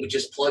same thing, but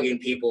just plug in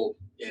people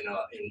in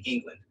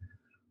England.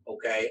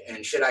 Okay,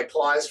 and should I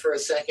pause for a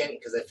second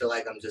because I feel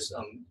like I'm just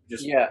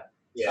yeah.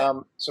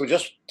 So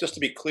just to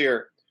be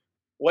clear,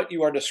 what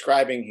you are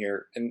describing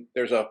here, and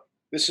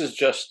this is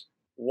just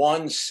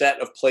one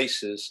set of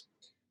places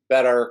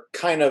that are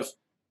kind of,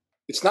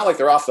 it's not like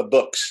they're off the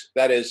books.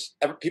 That is,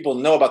 people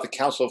know about the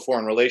Council of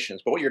Foreign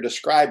Relations, but what you're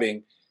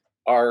describing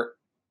are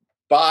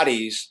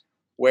bodies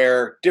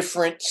where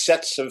different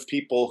sets of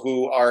people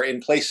who are in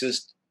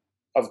places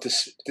of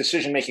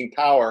decision-making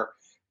power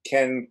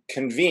can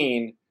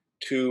convene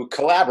to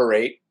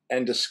collaborate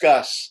and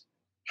discuss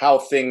how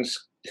things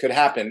could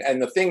happen.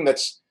 And the thing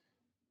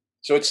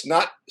you're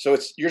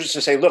just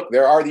to say, look,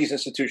 there are these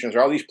institutions,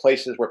 there are these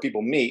places where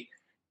people meet.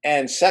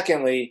 And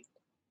secondly,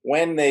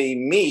 when they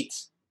meet,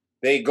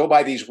 they go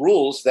by these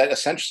rules that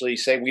essentially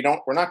say we're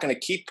not going to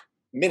keep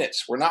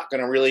minutes. We're not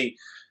going to really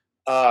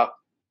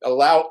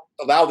allow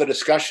the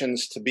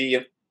discussions to be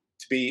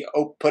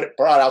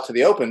brought out to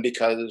the open,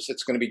 because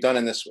it's going to be done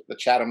in the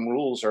Chatham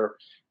rules, or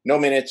no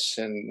minutes.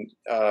 And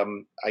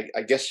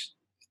I guess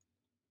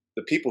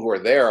the people who are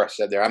there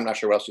said there. I'm not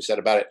sure what else you said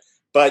about it,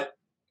 but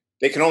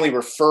they can only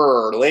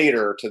refer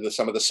later to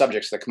some of the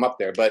subjects that come up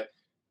there. But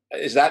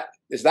is that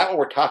what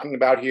we're talking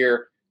about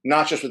here?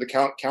 Not just with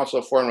the Council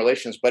of Foreign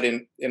Relations, but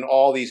in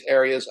all these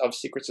areas of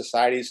secret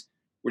societies,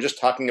 we're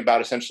just talking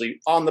about essentially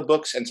on the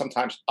books and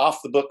sometimes off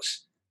the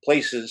books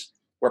places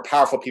where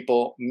powerful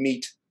people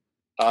meet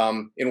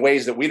in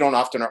ways that we are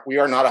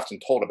not often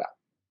told about.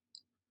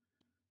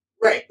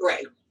 Right.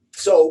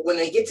 So when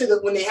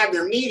they have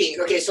their meetings,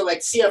 okay, so like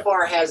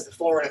CFR has the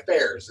Foreign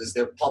Affairs as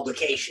their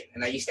publication,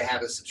 and I used to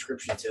have a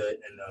subscription to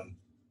it, and I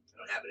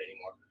don't have it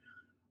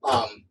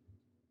anymore.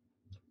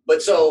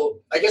 But so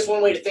I guess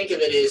one way to think of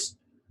it is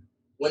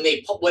when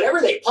whatever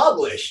they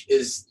publish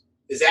is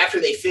after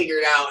they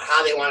figured out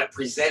how they want to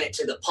present it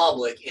to the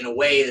public in a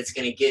way that's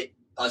going to get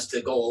us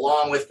to go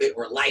along with it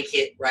or like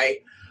it, right?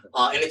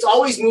 And it's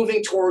always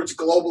moving towards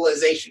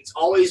globalization. It's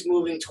always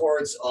moving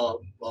towards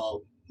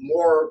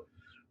more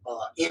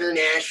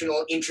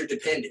international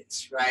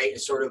interdependence, right?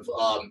 It's sort of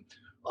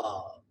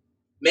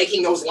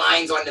making those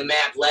lines on the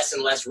map less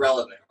and less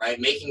relevant, right?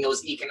 Making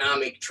those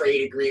economic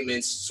trade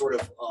agreements sort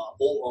of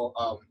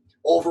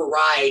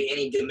override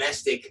any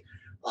domestic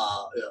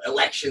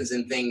elections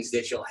and things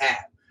that you'll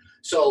have.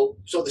 So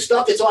the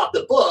stuff that's off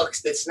the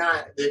books,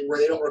 where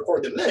they don't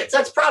record the minutes,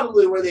 that's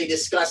probably where they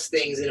discuss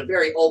things in a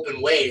very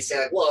open way to say,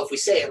 like, well, if we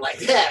say it like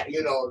that,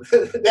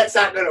 that's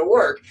not going to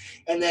work.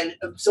 And then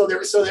so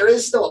there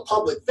is still a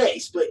public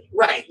face, but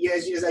right,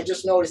 as I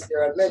just noticed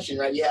there, I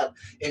mentioned, right, you have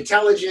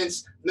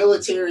intelligence,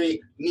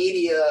 military,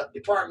 media,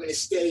 Department of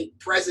State,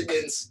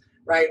 presidents,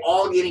 right,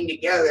 all getting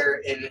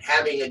together and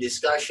having a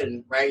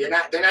discussion, right?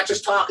 They're not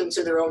just talking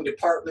to their own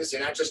departments,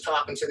 they're not just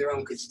talking to their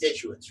own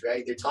constituents,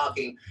 right? They're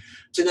talking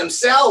to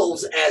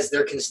themselves as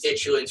their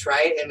constituents,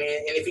 right? I mean,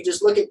 and if you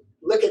just look at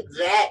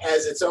that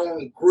as its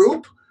own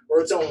group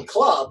or its own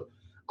club,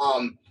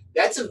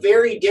 that's a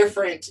very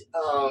different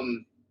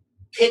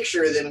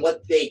picture than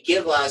what they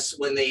give us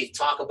when they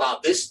talk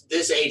about this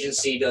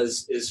agency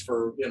is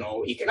for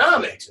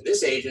economics, and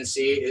this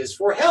agency is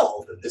for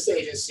health, and this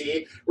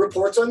agency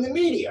reports on the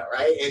media,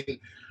 right?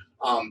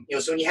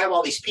 And so when you have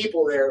all these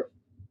people there,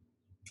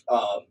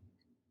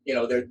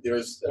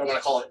 there's, I don't want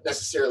to call it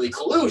necessarily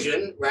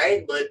collusion,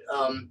 right? But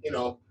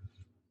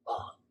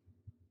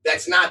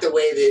that's not the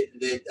way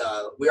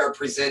that we are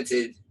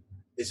presented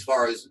as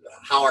far as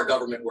how our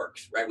government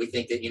works, right? We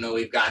think that,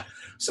 we've got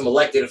some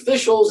elected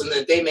officials and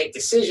that they make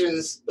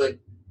decisions, but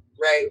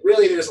right,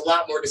 really there's a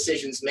lot more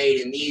decisions made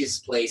in these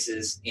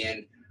places,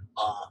 and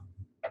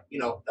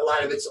a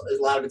lot of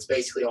it's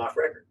basically off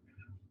record.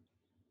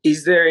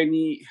 Is there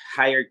any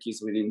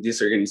hierarchies within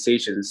these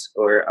organizations,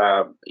 or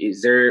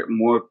is there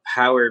more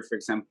power, for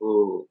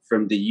example,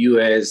 from the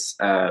U.S.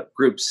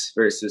 Groups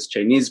versus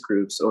Chinese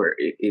groups, or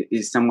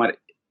is somewhat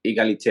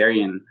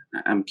egalitarian?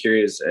 I'm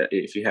curious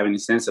if you have any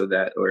sense of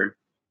that, or.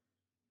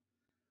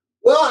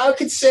 Well, I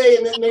could say,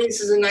 and then maybe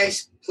this is a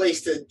nice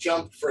place to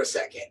jump for a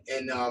second.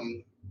 And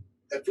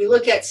if we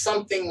look at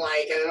something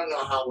like, I don't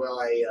know how well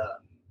how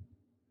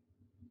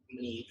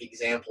many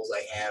examples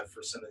I have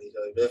for some of these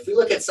other, but if we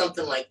look at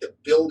something like the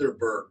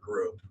Bilderberg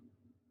Group,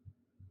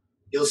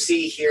 you'll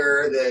see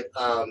here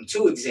that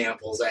two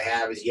examples I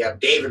have is you have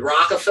David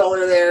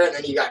Rockefeller there, and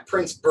then you got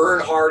Prince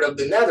Bernhard of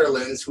the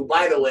Netherlands, who,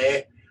 by the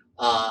way,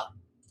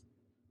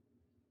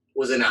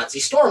 was a Nazi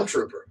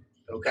stormtrooper.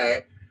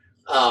 Okay.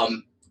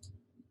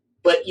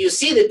 But you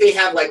see that they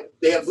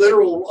have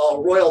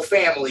literal royal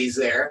families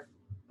there,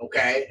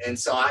 okay? And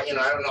so I don't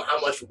know how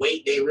much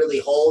weight they really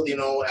hold.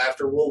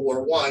 After World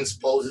War I,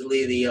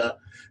 supposedly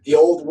the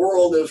old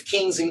world of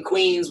kings and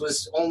queens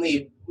was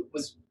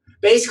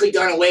basically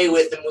done away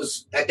with, and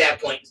was at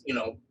that point,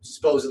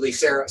 supposedly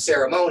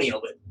ceremonial.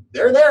 But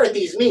they're there at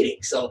these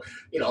meetings, so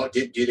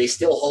do they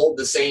still hold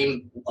the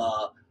same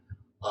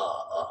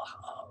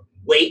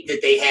weight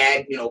that they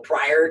had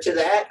prior to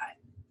that?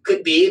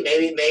 Could be.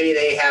 Maybe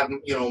they have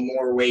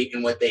more weight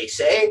in what they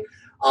say,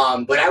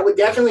 but I would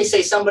definitely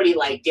say somebody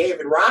like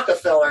David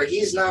Rockefeller,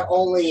 he's not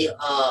only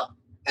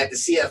at the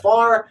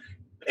CFR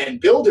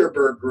and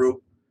Bilderberg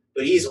Group,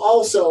 but he's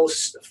also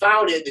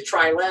founded the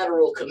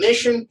Trilateral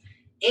Commission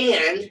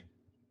and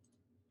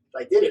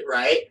I did it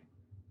right.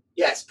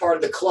 Yes, part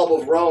of the Club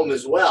of Rome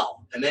as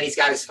well. And then he's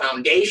got his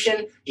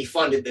foundation. He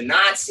funded the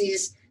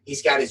Nazis.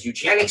 He's got his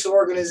eugenics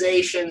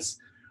organizations.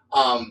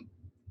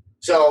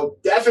 So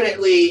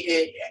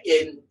definitely,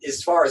 in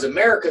as far as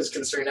America is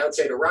concerned, I would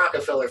say the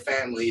Rockefeller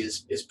family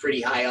is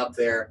pretty high up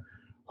there.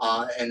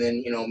 And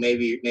then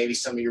maybe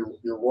some of your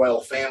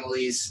royal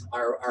families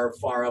are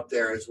far up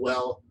there as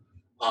well.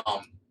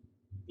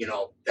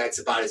 That's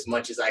about as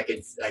much as I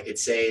could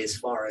say as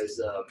far as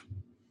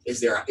is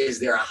there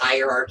a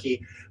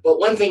hierarchy. But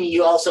one thing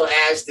you also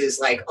asked is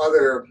like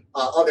other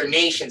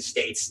nation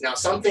states. Now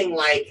something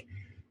like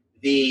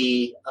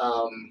the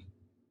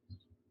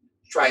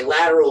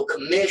Trilateral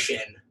Commission,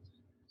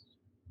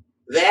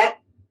 that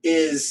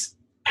is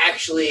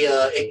actually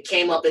it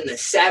came up in the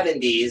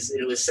 70s.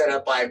 It was set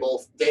up by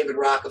both David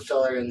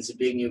Rockefeller and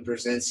Zbigniew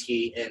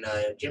Brzezinski, and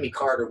Jimmy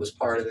Carter was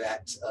part of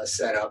that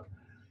setup.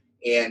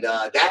 And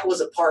that was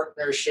a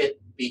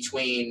partnership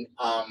between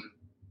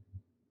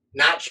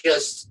not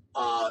just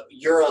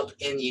Europe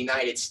and the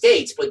United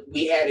States, but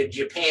we added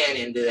Japan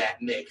into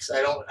that mix.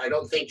 I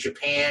don't think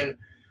Japan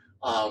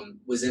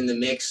was in the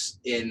mix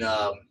in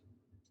the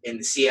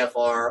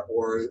CFR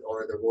or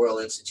the Royal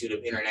Institute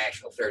of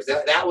International Affairs.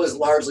 That was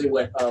largely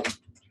what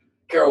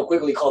Carroll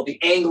Quigley called the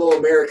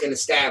Anglo-American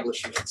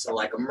establishment. So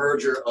like a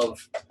merger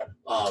of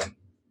the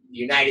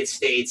United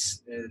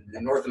States, and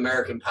the North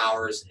American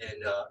powers,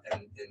 and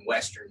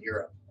Western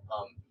Europe.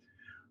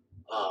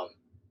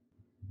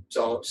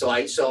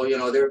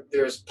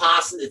 It's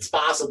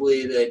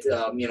possibly that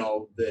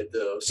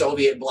the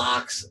Soviet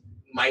blocs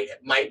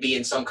might be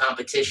in some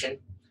competition,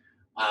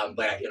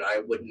 but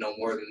I wouldn't know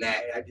more than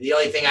that. The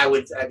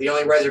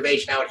only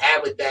reservation I would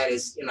have with that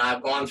is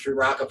I've gone through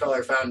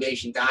Rockefeller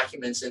Foundation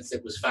documents since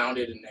it was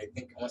founded in I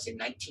want to say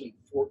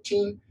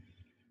 1914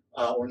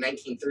 or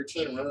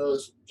 1913, one of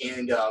those,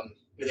 and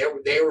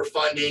they were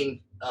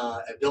funding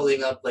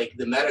building up like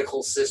the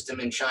medical system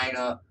in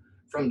China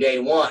from day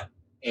one.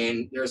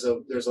 And there's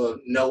a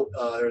note,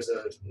 there's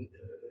a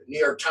New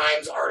York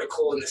Times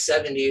article in the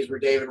 70s where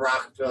David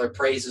Rockefeller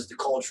praises the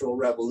Cultural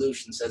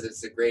Revolution, says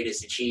it's the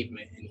greatest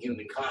achievement in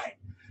humankind.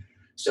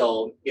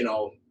 So,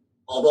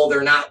 although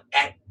they're not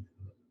at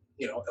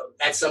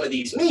some of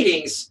these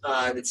meetings,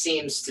 it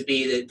seems to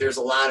be that there's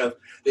a lot of,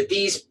 that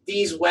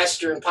these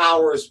Western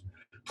powers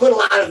put a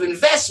lot of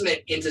investment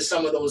into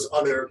some of those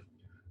other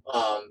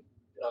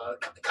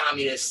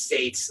communist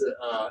states.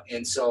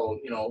 And so,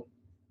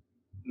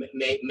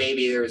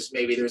 maybe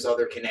there's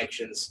other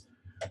connections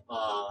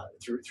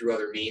through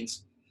other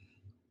means.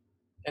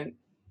 And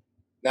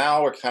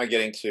now we're kind of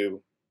getting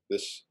to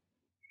this,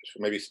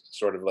 maybe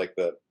sort of like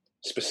the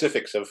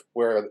specifics of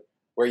where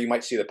you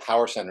might see the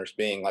power centers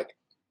being. Like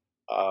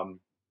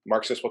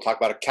Marxists will talk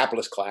about a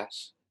capitalist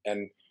class,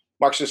 and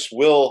Marxists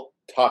will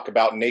talk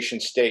about nation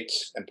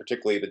states, and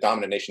particularly the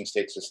dominant nation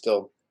states, as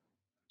still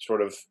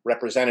sort of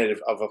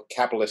representative of a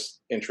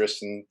capitalist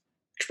interest in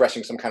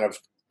expressing some kind of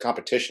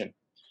competition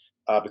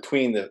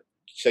between the,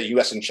 say,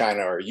 U.S. and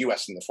China, or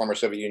U.S. and the former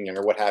Soviet Union,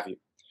 or what have you,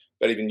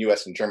 but even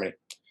U.S. and Germany.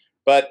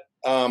 But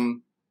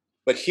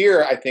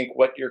here, I think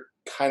what you're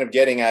kind of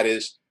getting at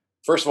is,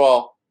 first of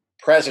all,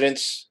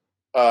 presidents,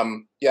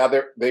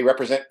 they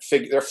represent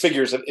they're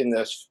figures in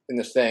this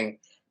thing,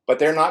 but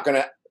they're not going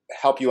to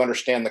help you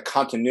understand the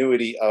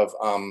continuity of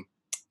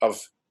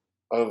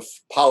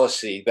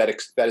policy that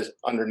is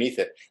underneath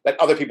it, that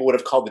other people would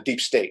have called the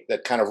deep state,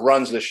 that kind of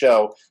runs the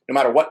show. No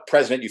matter what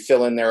president you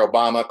fill in there,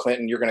 Obama,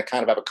 Clinton, you're going to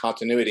kind of have a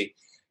continuity.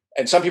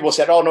 And some people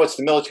said, oh, no, it's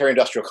the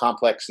military-industrial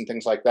complex and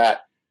things like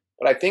that.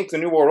 But I think the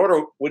New World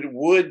Order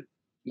would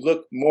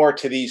look more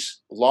to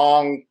these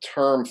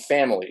long-term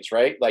families,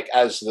 right? Like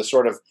as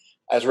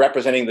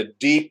representing the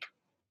deep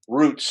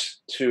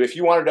roots to, if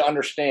you wanted to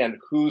understand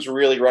who's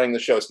really running the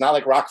show. It's not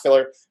like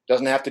Rockefeller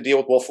doesn't have to deal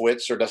with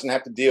Wolfowitz, or doesn't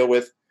have to deal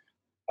with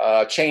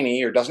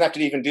Cheney, or doesn't have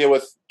to even deal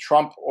with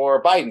Trump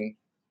or Biden,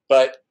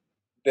 but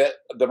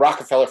the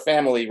Rockefeller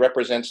family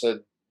represents a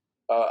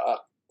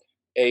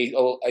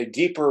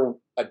deeper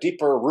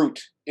root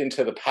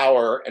into the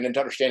power and into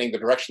understanding the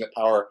direction that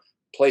power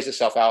plays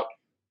itself out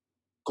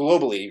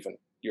globally. Even,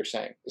 you're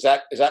saying, is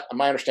that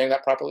am I understanding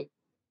that properly?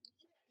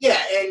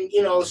 Yeah, and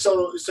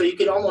so you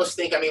could almost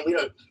think. I mean, we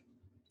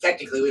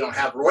don't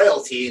have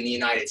royalty in the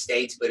United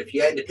States, but if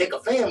you had to pick a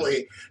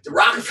family, the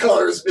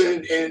Rockefellers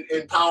been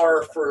in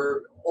power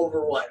for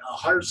over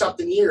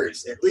 100-something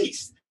years at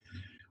least.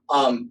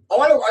 And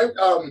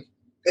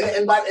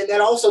that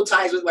also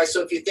ties with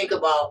so if you think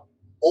about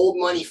old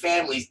money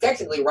families,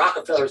 technically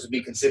Rockefellers would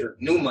be considered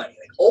new money.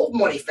 Like old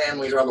money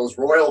families are those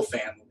royal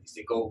families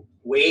that go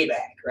way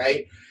back,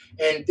 right?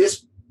 And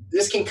this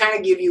can kind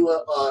of give you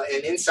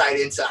an insight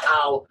into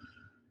how.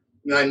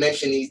 I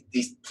mentioned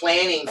these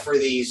planning for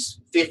these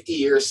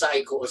 50-year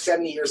cycles,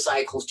 70-year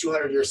cycles,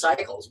 200-year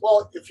cycles.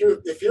 Well, if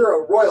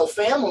you're a royal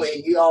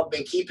family, you all have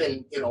been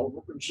keeping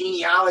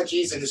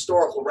genealogies and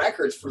historical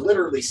records for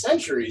literally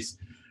centuries,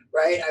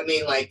 right? I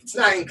mean, like, it's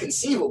not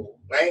inconceivable,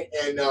 right?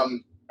 And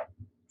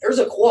there's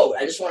a quote.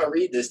 I just want to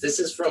read this. This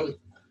is from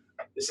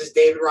This is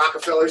David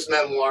Rockefeller's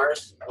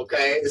memoirs.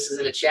 Okay, this is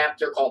in a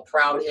chapter called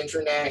Proud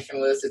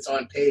Internationalist. It's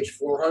on page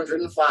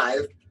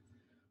 405.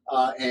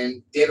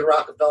 And David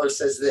Rockefeller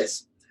says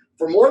this: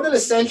 for more than a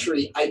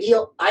century,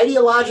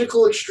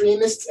 ideological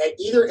extremists at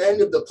either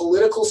end of the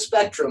political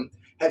spectrum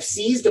have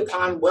seized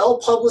upon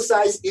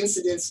well-publicized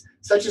incidents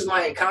such as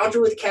my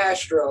encounter with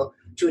Castro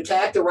to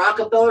attack the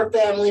Rockefeller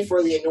family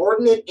for the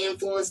inordinate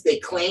influence they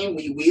claim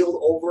we wield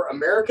over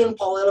American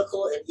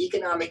political and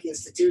economic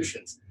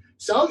institutions.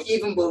 Some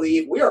even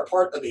believe we are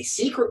part of a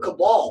secret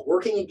cabal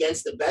working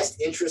against the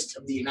best interests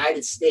of the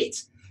United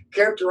States,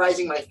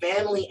 characterizing my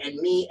family and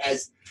me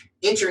as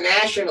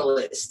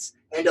internationalists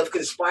and of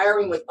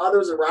conspiring with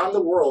others around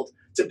the world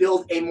to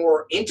build a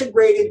more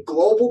integrated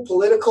global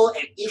political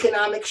and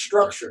economic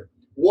structure.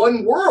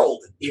 One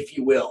world, if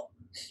you will.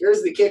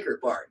 Here's the kicker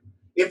part.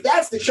 If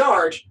that's the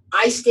charge,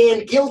 I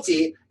stand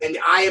guilty and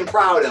I am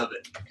proud of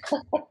it.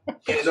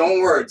 In his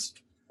own words.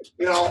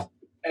 You know,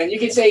 and you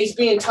can say he's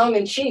being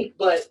tongue-in-cheek,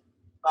 but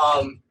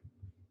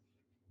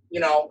you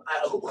know,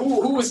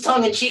 who was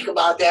tongue-in-cheek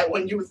about that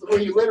when you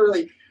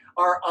literally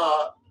are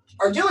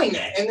doing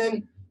that? And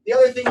then the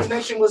other thing you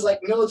mentioned was like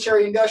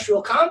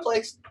military-industrial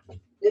complex.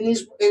 In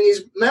these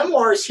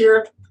memoirs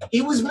here,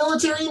 he was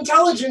military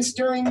intelligence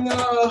during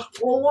World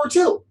War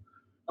II.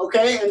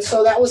 Okay, and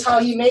so that was how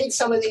he made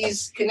some of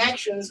these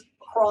connections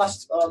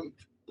across,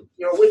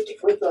 you know, with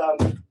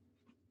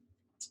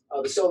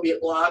the Soviet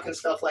bloc and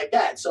stuff like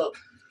that. So,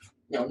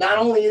 you know, not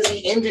only is he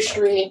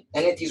industry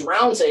and at these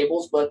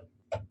roundtables, but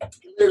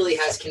he literally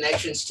has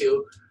connections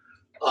to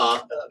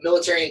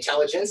military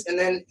intelligence. And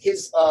then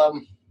his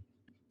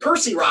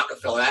Percy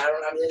Rockefeller, I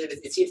don't know,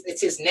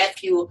 it's his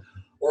nephew,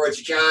 or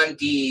it's John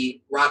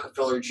D.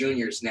 Rockefeller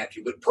Jr.'s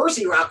nephew. But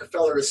Percy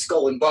Rockefeller is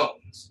Skull and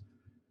Bones.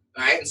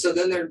 All right, and so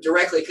then they're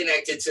directly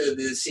connected to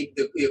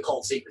the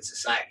occult secret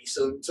society.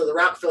 So the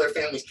Rockefeller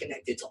family is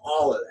connected to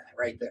all of that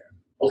right there.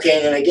 Okay,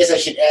 and then I guess I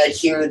should add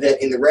here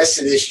that in the rest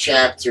of this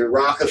chapter,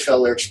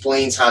 Rockefeller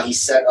explains how he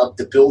set up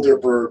the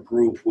Bilderberg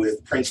Group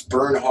with Prince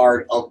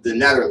Bernhard of the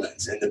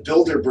Netherlands. And the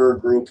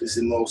Bilderberg Group is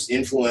the most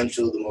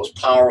influential, the most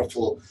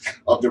powerful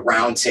of the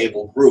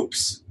roundtable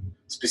groups,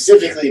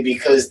 specifically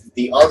because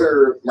the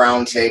other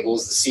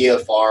roundtables, the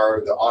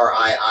CFR, the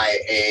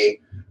RIIA,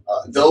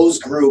 those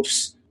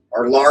groups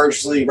are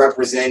largely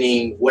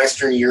representing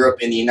Western Europe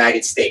and the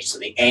United States, so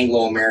the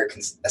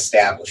Anglo-American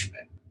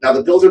establishment. Now,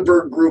 the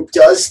Bilderberg Group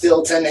does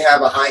still tend to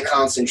have a high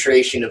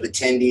concentration of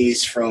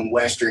attendees from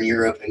Western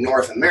Europe and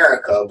North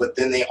America, but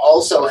then they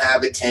also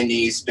have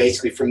attendees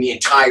basically from the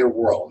entire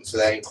world. So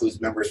that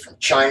includes members from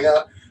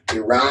China,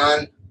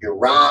 Iran,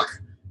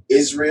 Iraq,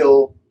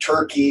 Israel,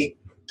 Turkey,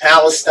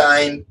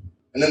 Palestine,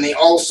 and then they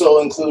also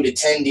include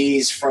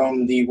attendees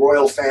from the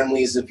royal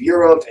families of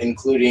Europe,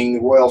 including the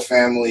royal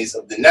families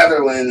of the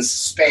Netherlands,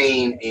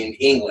 Spain, and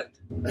England.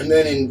 And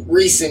then in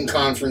recent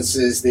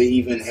conferences, they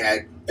even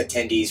had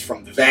attendees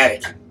from the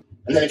Vatican.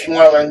 And then if you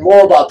want to learn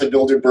more about the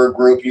Bilderberg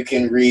Group, you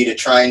can read a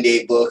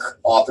Trine-Day book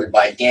authored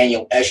by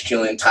Daniel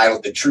Eschelin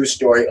titled The True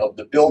Story of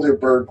the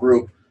Bilderberg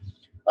Group.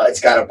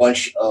 It's got a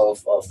bunch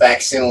of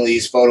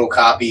facsimiles,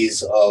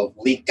 photocopies of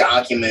leaked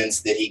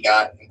documents that he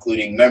got,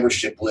 including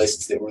membership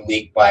lists that were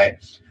leaked by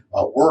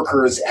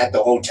workers at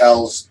the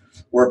hotels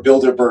where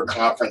Bilderberg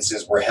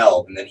conferences were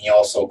held. And then he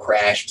also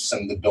crashed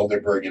some of the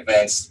Bilderberg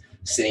events,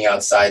 sitting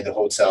outside the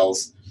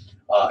hotels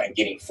and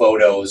getting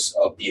photos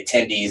of the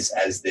attendees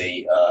as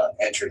they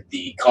entered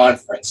the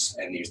conference.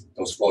 And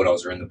those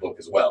photos are in the book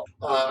as well.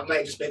 I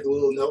might just make a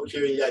little note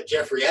here. You got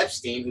Jeffrey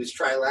Epstein, who's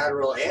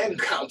trilateral and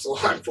counsel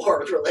on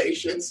foreign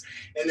relations.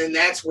 And then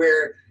that's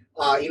where,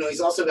 he's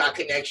also got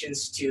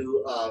connections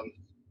to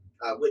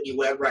Whitney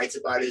Webb writes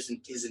about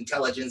his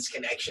intelligence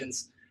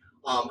connections.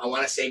 I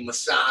want to say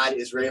Mossad,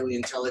 Israeli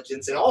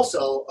intelligence, and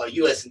also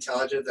U.S.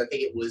 intelligence. I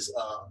think it was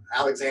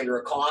Alexander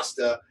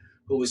Acosta,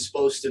 who was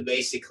supposed to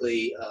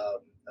basically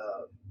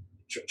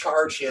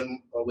charge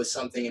him with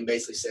something, and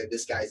basically said,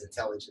 "This guy's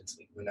intelligence.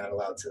 We're not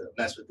allowed to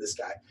mess with this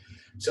guy."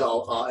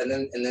 So, and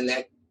then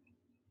that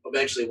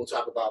eventually we'll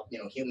talk about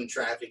human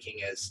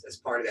trafficking as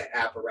part of that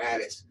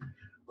apparatus.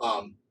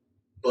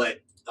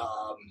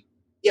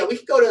 Yeah, we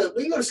could go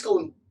to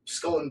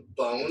Skull and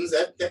Bones.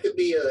 That could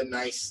be a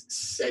nice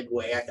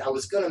segue. I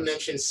was going to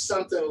mention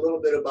something a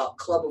little bit about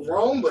Club of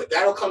Rome, but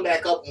that'll come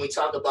back up when we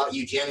talk about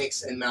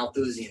eugenics and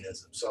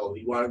Malthusianism. So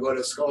you want to go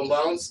to Skull and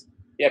Bones?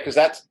 Yeah, because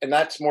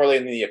that's more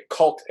in the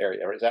occult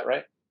area, is that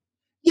right?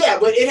 Yeah,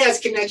 but it has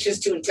connections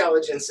to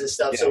intelligence and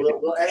stuff. Yeah,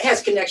 so it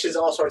has connections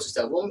to all sorts of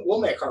stuff.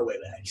 We'll make our way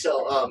back.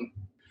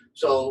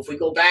 So if we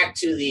go back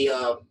to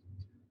the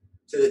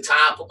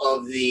top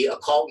of the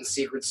Occult and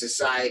Secret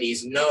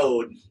Societies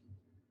node,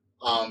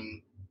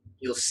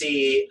 you'll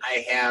see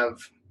I have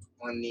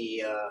on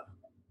the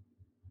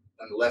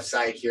left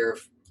side here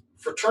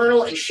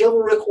fraternal and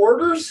chivalric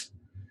orders,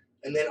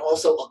 and then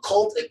also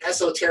occult and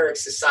esoteric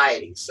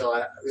societies. So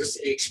I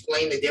just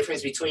explain the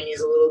difference between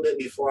these a little bit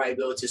before I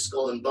go to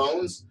Skull and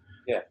Bones.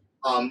 Yeah.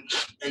 And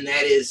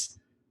that is,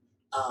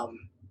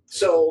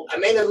 so I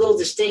made a little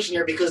distinction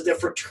here because the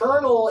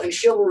fraternal and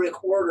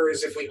chivalric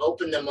orders, if we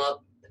open them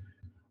up,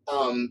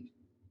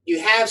 you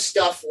have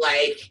stuff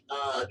like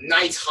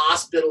Knights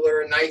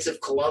Hospitaller, Knights of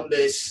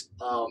Columbus,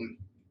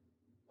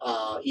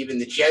 even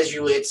the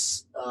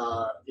Jesuits,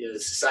 the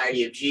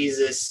Society of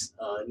Jesus,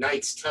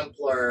 Knights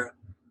Templar,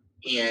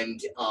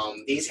 and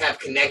these have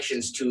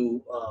connections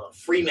to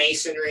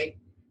Freemasonry,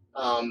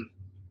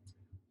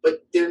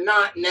 but they're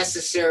not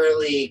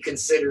necessarily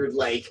considered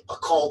like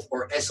occult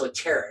or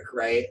esoteric,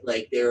 right?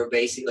 Like they're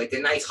basically like the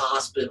Knights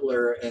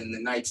Hospitaller and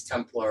the Knights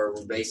Templar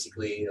were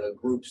basically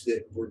groups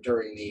that were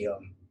during the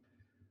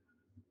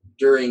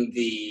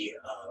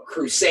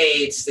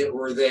Crusades that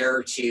were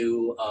there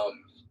to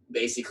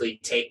basically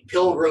take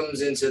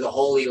pilgrims into the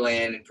Holy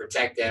Land and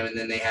protect them, and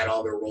then they had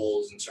all their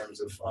roles in terms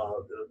of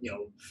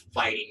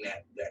fighting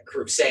that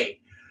crusade.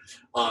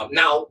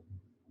 Now,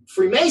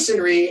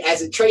 Freemasonry,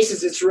 as it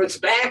traces its roots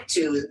back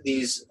to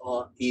these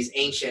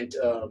ancient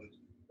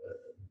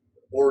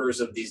orders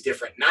of these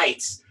different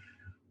knights,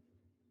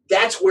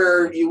 that's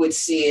where you would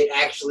see it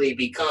actually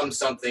become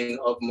something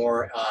of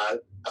more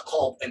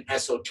occult and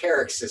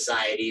esoteric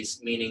societies,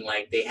 meaning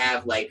like they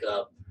have like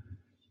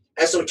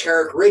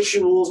esoteric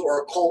rituals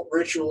or occult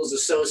rituals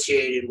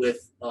associated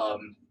with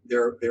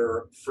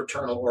their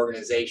fraternal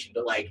organization.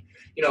 But like,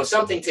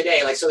 something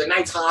today, like, so the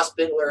Knights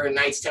Hospitaller and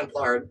Knights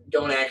Templar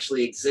don't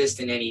actually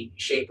exist in any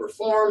shape or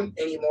form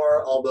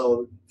anymore,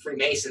 although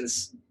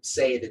Freemasons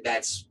say that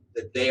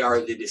they are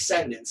the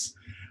descendants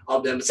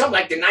of them. But something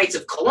like the Knights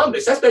of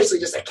Columbus, that's basically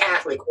just a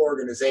Catholic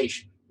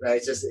organization,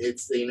 right? It's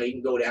you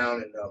can go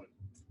down and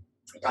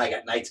probably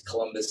got Knights of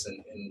Columbus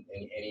in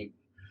any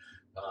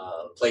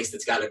place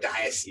that's got a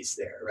diocese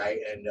there, right?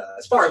 And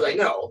as far as I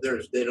know,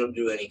 they don't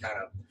do any kind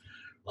of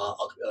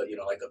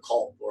like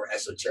occult or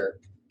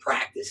esoteric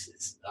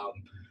practices.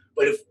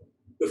 But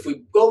if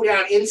we go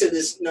down into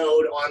this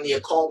node on the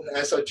occult and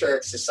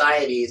esoteric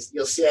societies,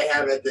 you'll see I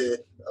have at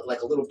the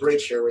like a little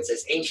bridge here where it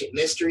says ancient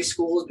mystery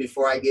schools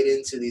before I get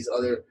into these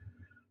other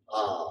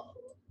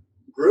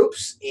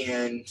groups.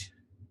 And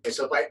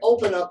so if I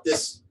open up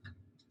this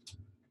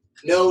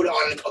node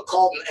on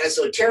occult and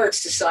esoteric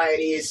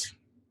societies,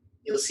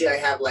 you'll see I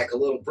have like a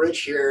little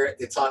bridge here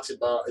that talks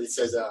about, it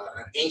says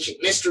ancient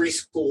mystery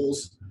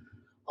schools.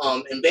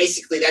 And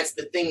basically that's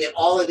the thing that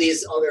all of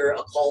these other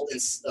occult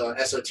and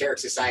esoteric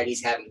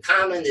societies have in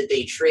common, that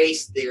they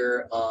trace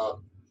their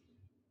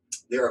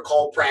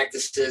occult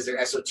practices, their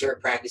esoteric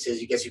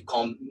practices, you guess you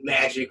call them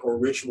magic or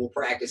ritual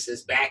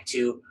practices, back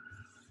to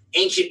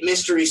ancient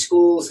mystery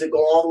schools that go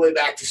all the way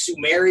back to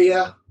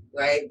Sumeria,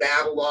 right?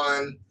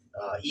 Babylon,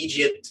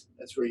 Egypt.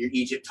 That's where your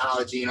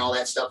Egyptology and all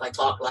that stuff I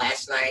talked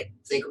last night.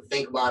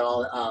 Think about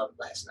all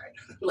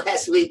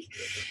last week,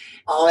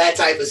 all that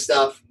type of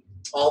stuff.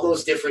 All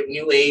those different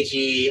New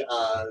Agey,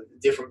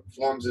 different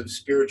forms of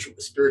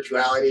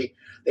spirituality.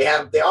 They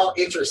all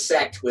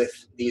intersect with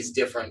these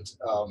different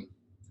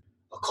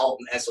occult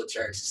and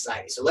esoteric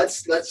societies. So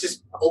let's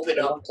just open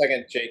up. 1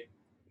 second, Jake.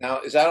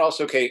 Now, is that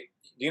also okay?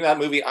 Do you know that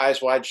movie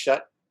Eyes Wide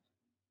Shut?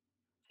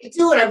 I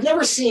do, and I've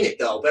never seen it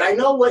though. But I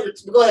know what.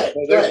 Go ahead.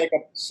 Well, there's like a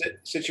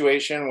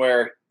situation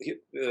where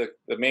the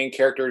main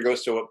character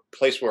goes to a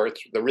place where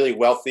the really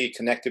wealthy,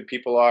 connected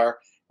people are,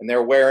 and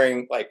they're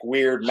wearing like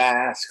weird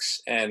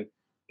masks, and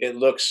it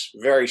looks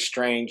very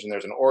strange. And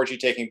there's an orgy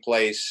taking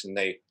place, and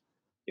they,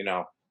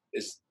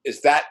 is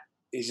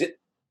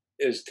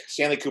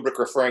Stanley Kubrick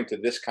referring to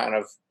this kind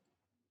of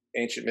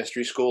ancient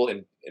mystery school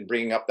and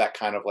bringing up that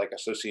kind of like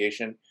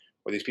association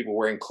where these people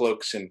wearing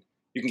cloaks and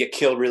you can get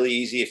killed really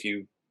easy if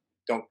you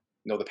don't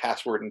know the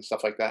password and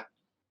stuff like that?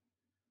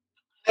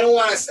 I don't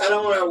want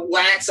to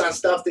wax on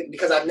stuff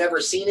because I've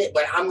never seen it,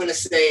 but I'm going to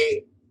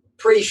say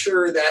pretty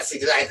sure that's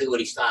exactly what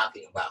he's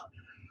talking about.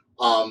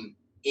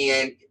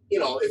 And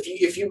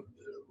if you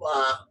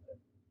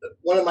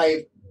one of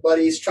my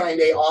buddies, Trying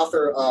Day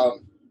author,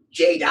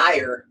 Jay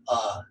Dyer,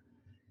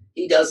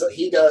 he does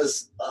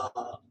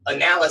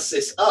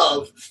analysis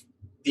of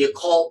the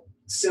occult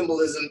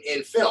symbolism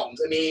in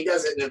films. I mean, he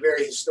does it in a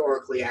very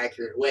historically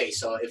accurate way.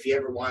 So if you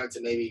ever wanted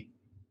to maybe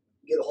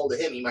get a hold of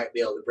him, he might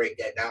be able to break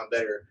that down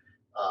better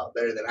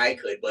than I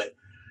could. But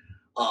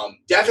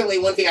definitely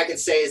one thing I can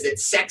say is that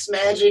sex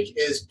magic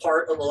is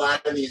part of a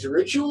lot of these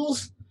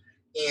rituals.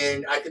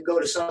 And I could go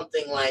to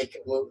something like,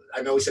 well,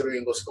 I know we said we were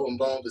going to go Skull and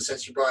Bones, but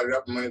since you brought it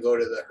up, I'm going to go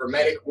to the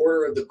Hermetic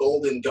Order of the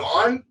Golden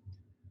Dawn.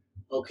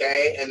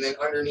 Okay, and then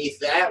underneath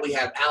that, we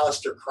have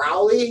Aleister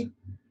Crowley,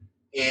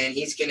 and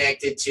he's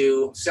connected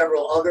to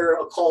several other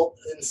occult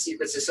and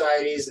secret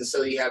societies. And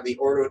so you have the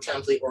Ordo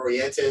Templi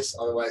Orientis,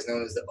 otherwise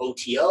known as the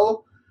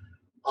OTO.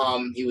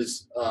 He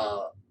was,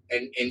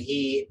 and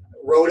he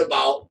wrote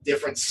about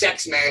different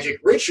sex magic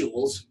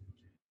rituals.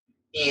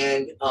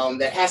 And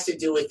that has to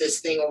do with this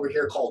thing over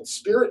here called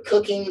spirit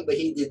cooking. But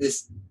he had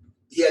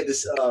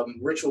this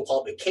ritual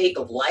called the Cake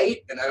of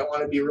Light. And I don't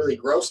want to be really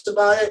gross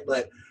about it,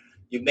 but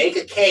you make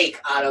a cake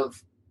out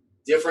of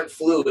different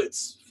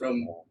fluids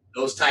from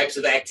those types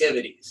of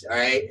activities, all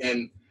right?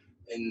 And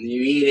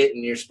you eat it,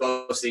 and you're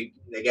supposed to,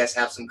 I guess,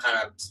 have some kind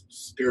of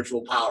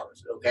spiritual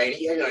powers, okay?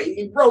 And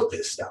he wrote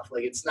this stuff.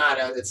 Like, it's not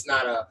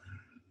a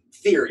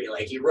theory.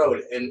 Like, he wrote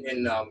it.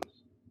 And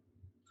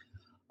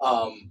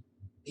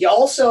He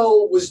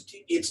also was.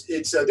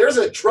 There's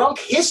a drunk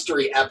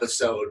history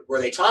episode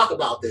where they talk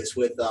about this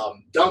with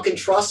Duncan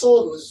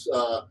Trussell, who's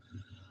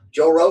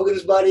Joe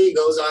Rogan's buddy,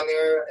 goes on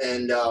there,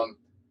 and I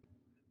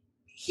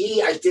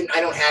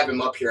don't have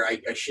him up here.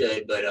 I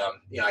should, but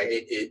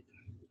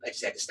I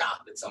just had to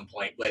stop at some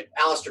point. But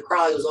Aleister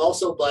Crowley was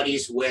also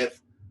buddies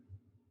with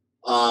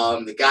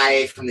the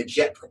guy from the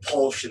Jet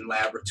Propulsion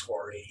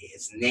Laboratory.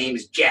 His name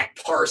is Jack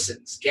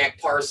Parsons.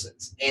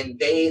 And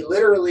they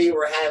literally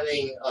were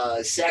having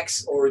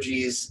sex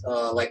orgies,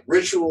 like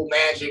ritual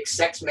magic,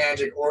 sex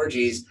magic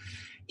orgies,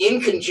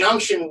 in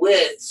conjunction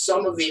with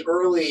some of the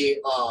early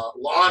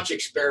launch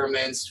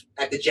experiments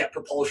at the Jet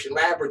Propulsion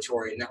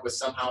Laboratory. And that was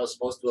somehow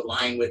supposed to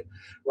align with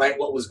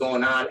what was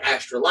going on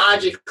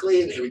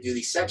astrologically. And they would do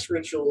these sex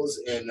rituals.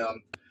 And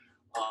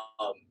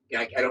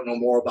I don't know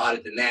more about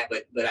it than that,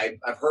 but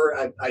I've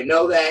heard, I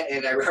know that,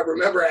 and I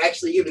remember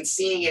actually even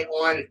seeing it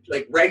on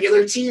like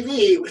regular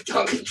TV with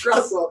Duncan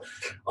Trussell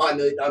on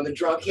the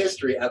drunk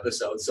history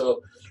episode.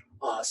 So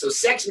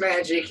sex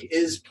magic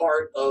is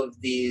part of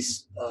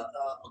these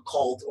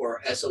occult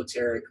or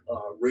esoteric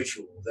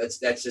ritual.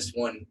 That's just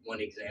one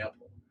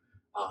example.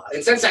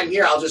 And since I'm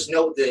here, I'll just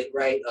note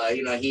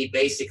that he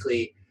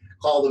basically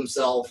called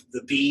himself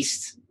the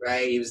Beast,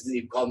 right?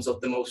 He called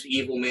himself the most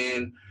evil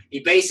man. He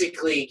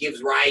basically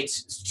gives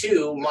rides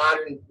to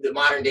the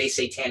modern day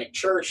Satanic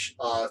Church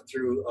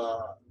through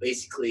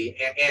basically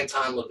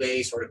Anton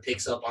LaVey sort of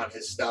picks up on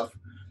his stuff.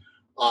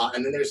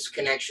 And then there's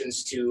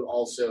connections to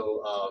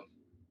also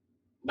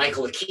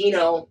Michael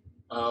Aquino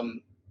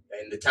and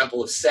the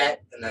Temple of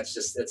Set. And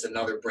that's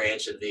another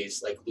branch of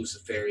these like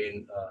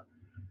Luciferian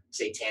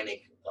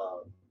Satanic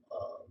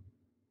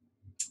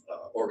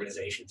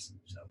organizations.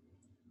 So.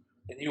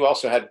 And you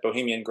also had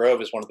Bohemian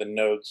Grove as one of the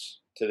nodes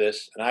to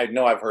this. And I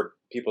know I've heard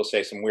people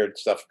say some weird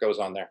stuff goes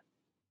on there.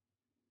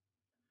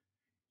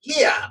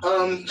 Yeah,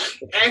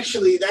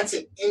 actually, that's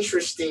an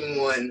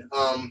interesting one.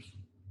 How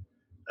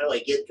do I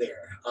get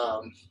there?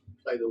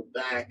 If I go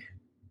back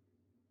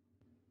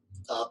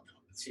up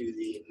to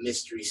the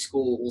mystery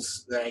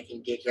schools that I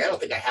can get here, I don't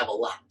think I have a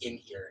lot in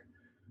here,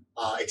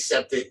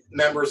 except that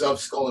members of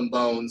Skull and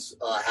Bones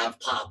have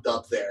popped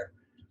up there.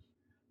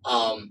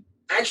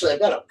 Actually,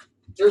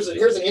 here's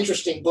an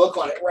interesting book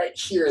on it right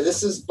here.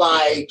 This is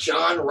by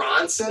John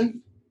Ronson.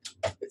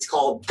 It's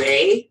called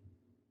Bay.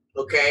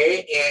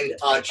 Okay,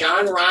 and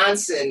John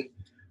Ronson,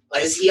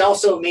 he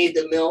also made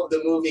the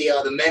movie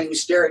The Men Who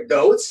Stare at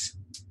Goats,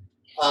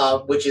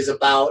 which is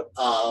about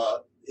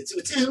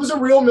it was a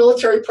real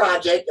military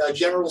project.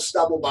 General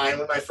Stubblebine,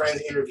 one of my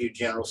friends interviewed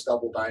General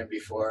Stubblebine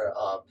before,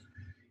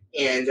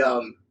 and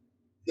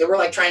they were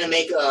like trying to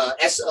make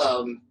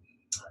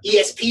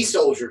ESP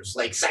soldiers,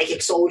 like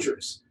psychic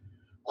soldiers.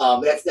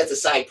 That's a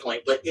side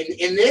point, but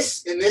in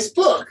this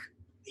book,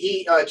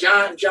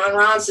 John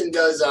Ronson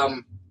does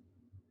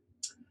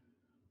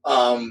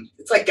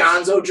it's like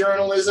gonzo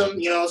journalism,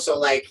 so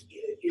like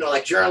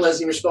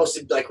journalism, you're supposed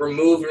to like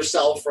remove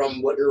yourself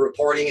from what you're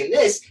reporting. In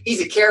this,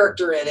 he's a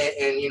character in it,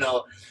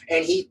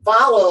 and he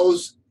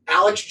follows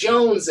Alex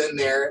Jones in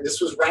there.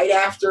 This was right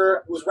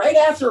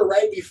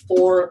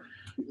before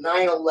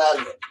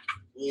 9/11,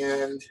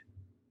 and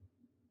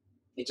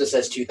it just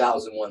says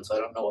 2001, so I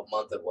don't know what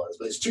month it was,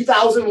 but it's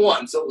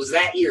 2001, so it was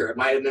that year. It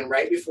might have been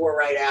right before,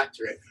 right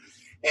after it.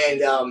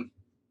 And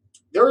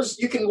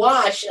you can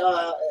watch,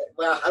 well,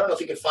 I don't know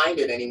if you can find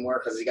it anymore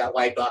because it got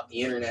wiped off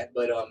the internet,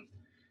 but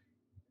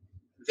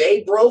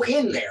they broke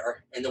in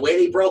there, and the way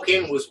they broke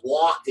in was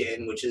walked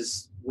in, which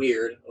is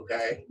weird,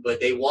 okay? But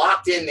they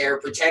walked in there,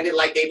 pretended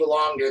like they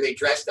belonged there, they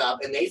dressed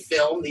up, and they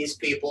filmed these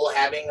people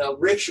having a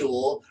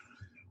ritual.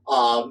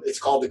 It's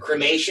called the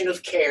Cremation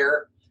of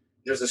Care.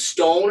 There's a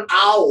stone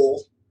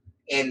owl,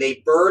 and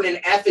they burn an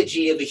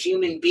effigy of a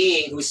human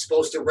being who's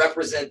supposed to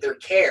represent their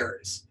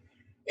cares.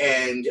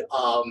 And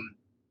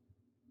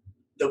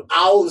the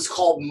owl is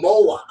called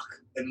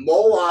Moloch. And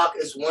Moloch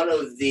is one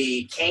of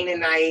the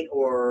Canaanite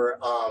or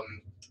I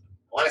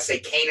want to say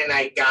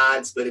Canaanite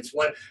gods, but it's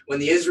when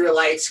the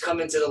Israelites come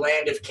into the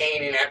land of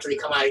Canaan after they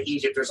come out of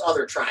Egypt, there's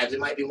other tribes. It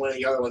might be one of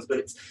the other ones, but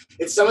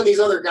it's some of these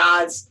other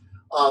gods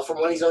from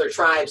one of these other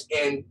tribes,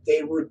 and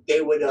they would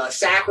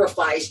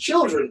sacrifice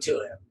children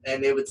to him,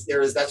 and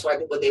that's why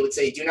what they would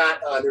say. Do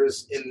not.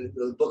 There's in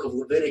the book of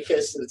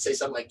Leviticus, it would say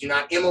something like, "Do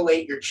not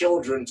immolate your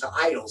children to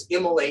idols."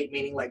 Immolate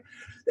meaning like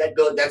that.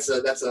 That's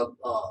a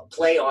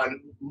play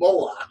on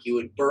Moloch. You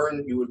would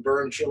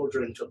burn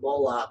children to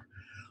Moloch.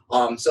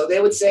 So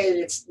they would say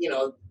that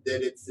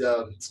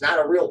it's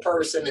not a real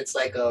person. It's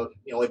like a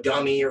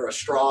dummy or a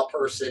straw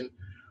person.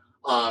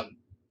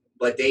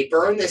 But they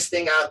burn this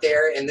thing out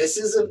there, and this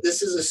is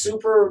a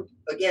super,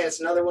 again, it's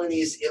another one of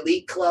these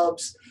elite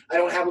clubs. I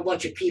don't have a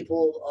bunch of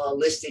people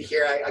listed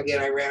here. I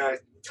ran out of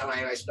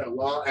time. I spent a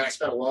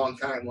long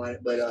time on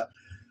it, but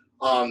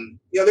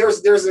there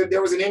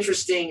was an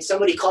interesting,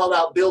 somebody called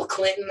out Bill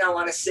Clinton. I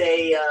want to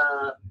say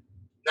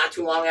not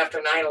too long after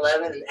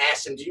 9/11 and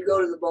asked him, "Do you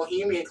go to the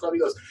Bohemian Club?" He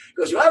goes,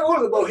 "I go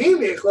to the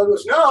Bohemian Club." He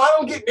goes, "No, I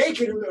don't get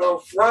naked and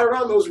fly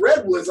around those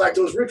redwoods like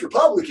those rich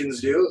Republicans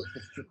do."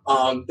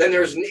 Then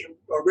there's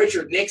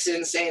Richard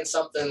Nixon saying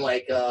something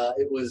like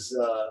it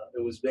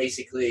was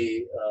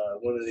basically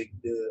one of the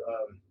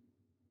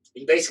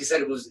he basically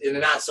said it was, in a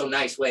not so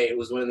nice way, it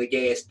was one of the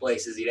gayest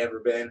places he'd ever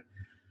been.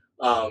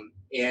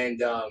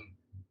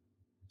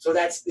 So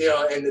that's,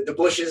 and the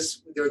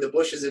Bushes, the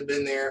Bushes have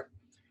been there.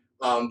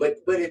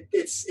 But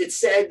it's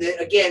said that,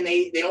 again,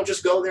 they don't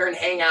just go there and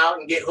hang out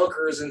and get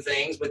hookers and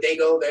things, but they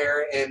go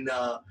there and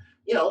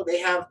they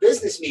have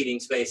business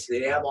meetings. Basically,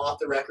 they have off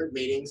the record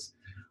meetings.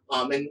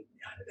 And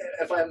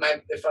if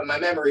my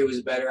memory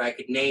was better, I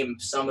could name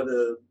some of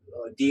the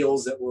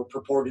deals that were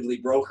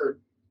purportedly brokered,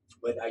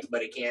 but I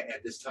can't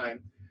at this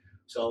time.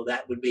 So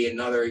that would be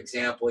another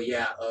example,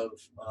 of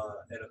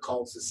an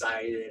occult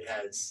society that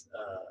has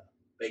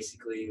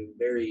basically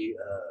very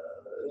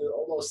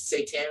almost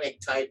satanic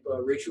type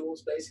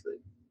rituals, basically.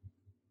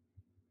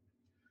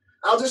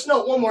 I'll just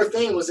note one more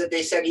thing, was that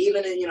they said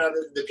even,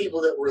 the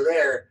people that were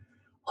there,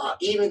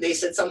 even they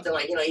said something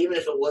like, even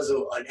if it was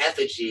an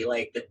effigy,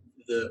 like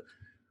the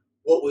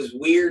what was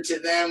weird to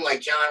them,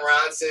 like John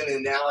Ronson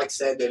and Alex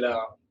said that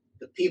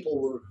the people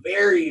were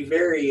very,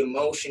 very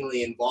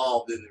emotionally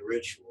involved in the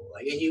ritual.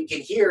 Like, and you can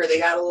hear, they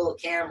got a little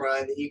camera,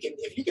 and you can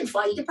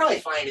probably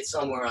find it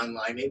somewhere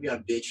online, maybe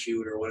on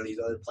BitChute or one of these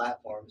other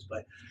platforms,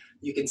 but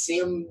you can see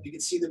them, you can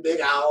see the big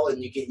owl,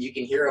 and you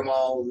can hear them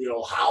all,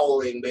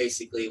 howling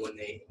basically when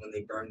they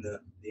burn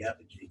the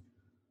effigy.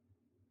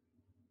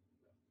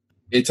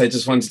 I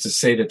just wanted to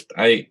say that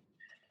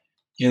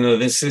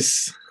this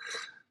is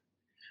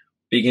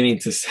beginning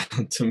to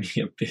sound to me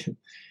a bit,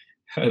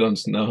 I don't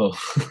know.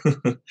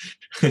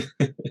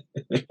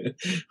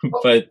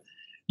 But,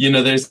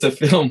 there's the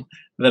film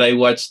that I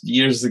watched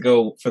years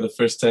ago for the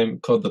first time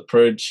called The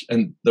Purge,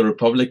 and the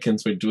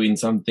Republicans were doing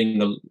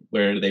something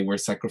where they were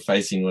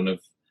sacrificing one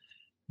of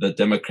the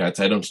Democrats.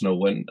 I don't know,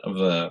 one of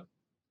the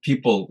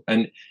people.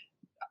 And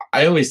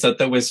I always thought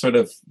that was sort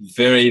of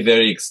very,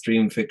 very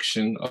extreme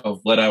fiction of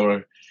what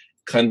our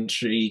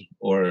country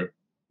or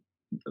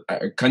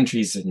our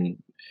countries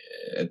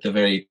at the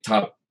very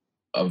top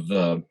of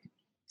the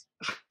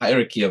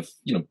hierarchy of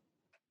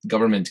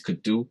government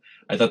could do.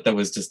 I thought that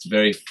was just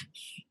very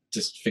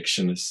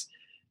fictitious,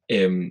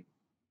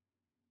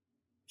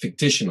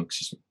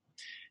 excuse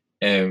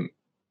me.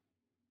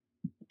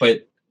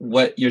 But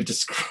what you're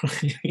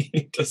describing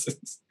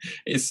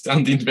is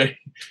sounding very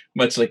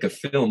much like a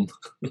film.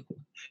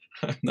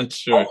 I'm not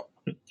sure.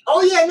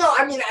 Oh yeah, no.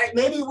 I mean,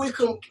 maybe we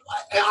can.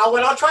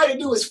 What I'll try to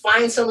do is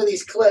find some of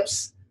these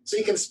clips so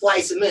you can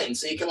splice them in,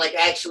 so you can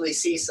actually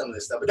see some of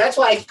this stuff. But that's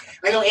why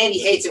I know Andy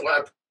hates it when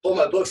I pull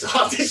my books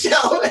off the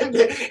shelf and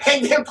then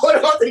put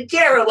them onto the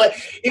camera. But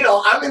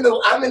I'm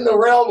in the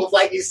realm of,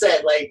 like you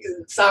said,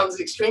 it sounds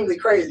extremely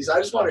crazy. So I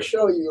just want to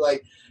show you,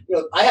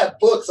 I have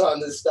books on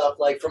this stuff,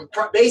 from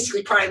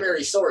basically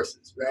primary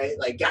sources, right?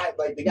 The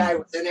guy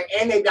was in there,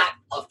 and they got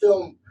a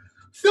film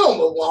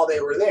of while they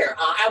were there.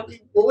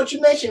 Well, what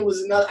you mentioned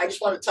was another. I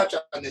just want to touch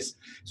on this.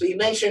 So you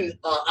mentioned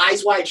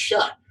Eyes Wide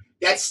Shut.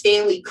 That's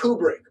Stanley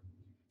Kubrick.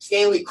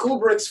 Stanley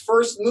Kubrick's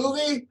first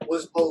movie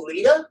was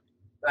Lolita,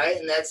 right?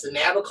 And that's the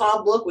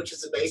Nabokov book, which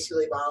is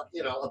basically about,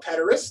 a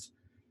pederast.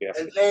 Yeah.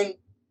 And then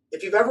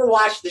if you've ever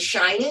watched The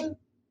Shining,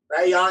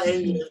 right,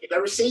 and if you've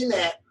ever seen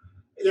that,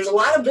 there's a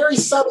lot of very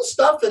subtle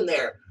stuff in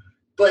there.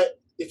 But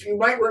if you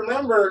might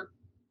remember,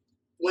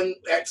 when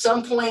at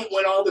some point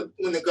when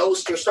the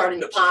ghosts are starting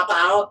to pop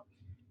out,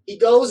 he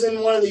goes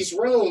in one of these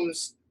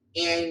rooms,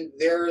 and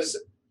he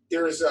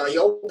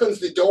opens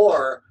the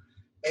door,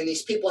 and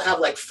these people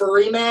have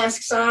furry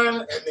masks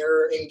on, and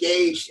they're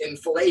engaged in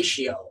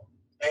fellatio.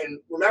 And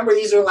remember,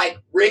 these are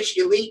rich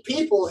elite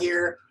people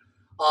here,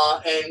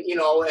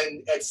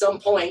 and at some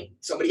point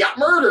somebody got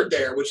murdered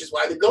there, which is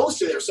why the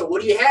ghosts are there. So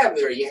what do you have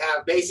there? You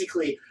have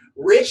basically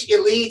rich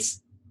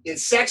elites in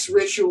sex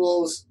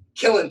rituals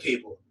killing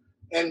people,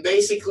 and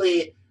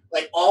basically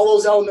all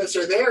those elements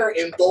are there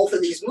in both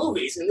of these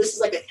movies. And this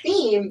is a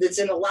theme that's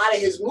in a lot of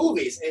his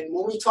movies. And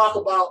when we talk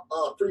about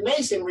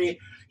Freemasonry,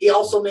 he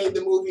also made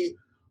the movie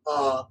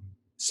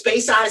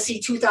Space Odyssey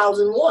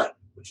 2001,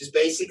 which is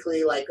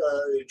basically a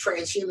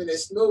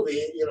transhumanist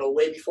movie,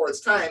 way before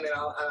its time, and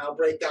I'll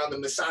break down the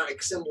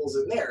Masonic symbols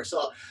in there.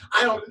 So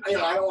I don't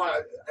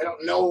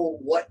know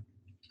what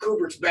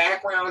Kubrick's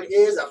background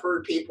is. I've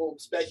heard people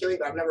speculate,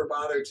 but I've never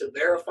bothered to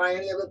verify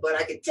any of it. But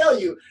I can tell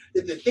you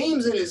that the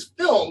themes in his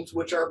films,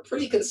 which are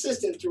pretty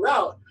consistent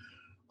throughout,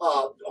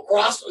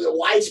 across the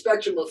wide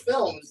spectrum of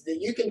films,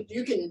 that you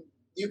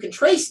can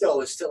trace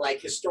those to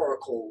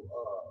historical,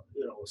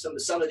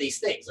 some of these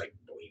things, like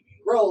Bohemian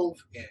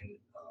Grove, and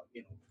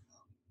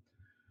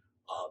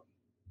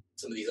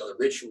some of these other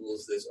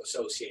rituals that's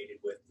associated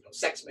with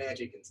sex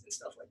magic and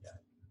stuff like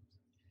that.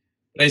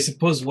 I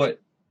suppose what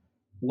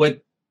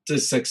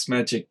does sex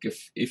magic,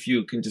 if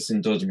you can just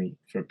indulge me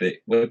for a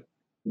bit,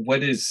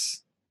 what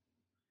is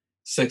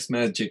sex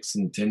magic's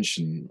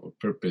intention or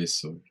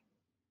purpose, or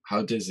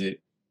how does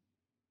it?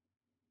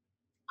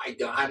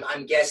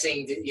 I'm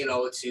guessing that,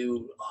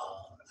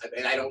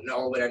 and I don't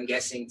know, but I'm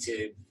guessing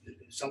to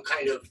some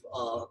kind of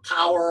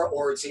power,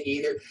 or to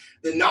either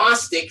the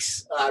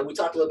Gnostics. We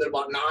talked a little bit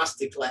about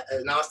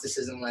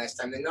Gnosticism last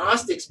time. The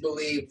Gnostics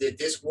believe that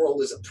this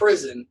world is a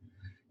prison,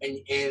 and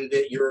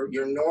that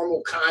your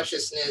normal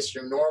consciousness,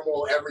 your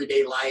normal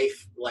everyday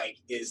life, like,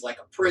 is like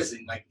a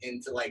prison, like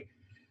into like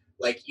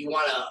you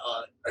want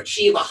to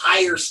achieve a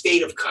higher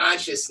state of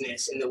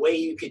consciousness, and the way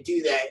you could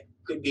do that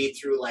could be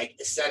through like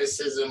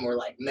asceticism or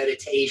like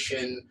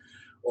meditation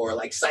or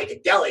like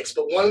psychedelics.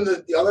 But one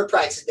of the other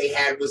practices they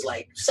had was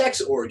like sex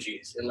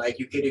orgies, and like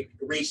you could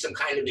reach some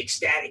kind of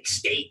ecstatic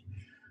state,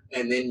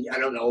 and then I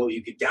don't know,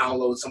 you could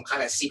download some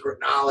kind of secret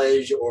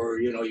knowledge, or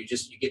you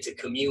get to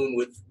commune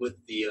with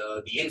the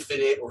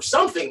infinite or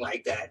something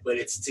like that. But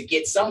it's to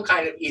get some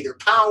kind of either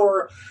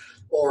power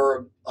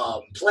or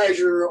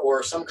pleasure,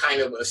 or some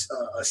kind of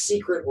a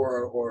secret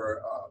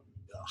or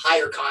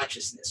higher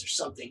consciousness, or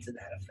something to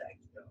that effect.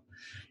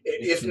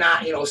 If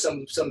not,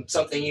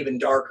 something even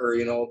darker,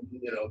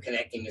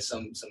 connecting to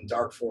some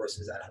dark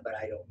forces. But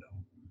I don't know.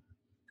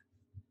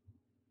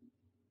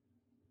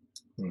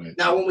 Right.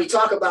 Now, when we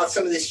talk about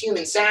some of this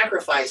human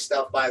sacrifice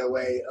stuff, by the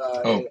way,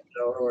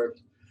 or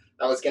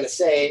I was going to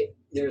say,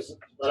 I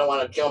don't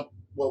want to jump.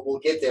 Well, we'll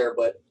get there,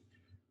 but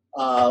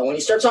when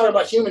you start talking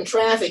about human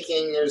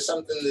trafficking, there's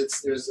something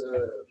it's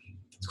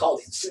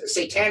called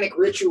satanic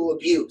ritual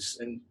abuse.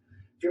 And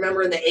if you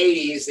remember in the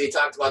 80s, they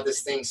talked about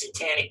this thing,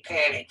 satanic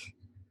panic.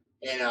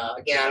 And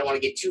again, I don't want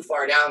to get too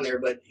far down there,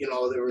 but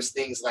there was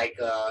things like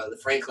the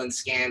Franklin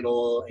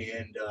scandal,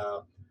 and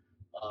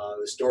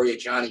the story of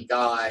Johnny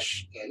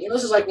Gosch. And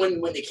this is like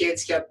when the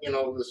kids kept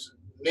was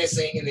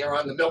missing, and they were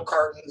on the milk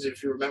cartons,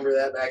 if you remember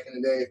that back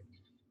in the day.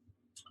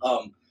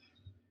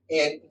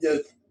 And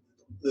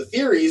the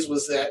theories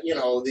was that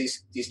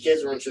these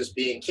kids weren't just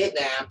being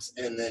kidnapped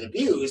and then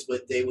abused,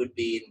 but they would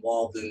be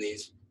involved in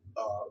these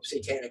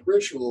satanic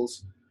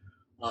rituals.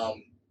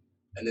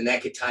 And then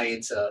that could tie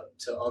into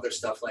other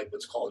stuff like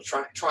what's called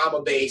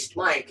trauma-based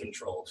mind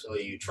control. So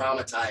you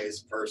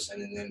traumatize a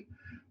person, and then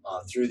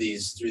through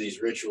these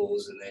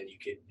rituals, and then you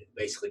could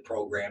basically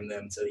program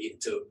them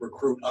to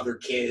recruit other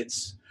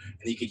kids,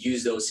 and you could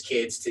use those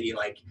kids to you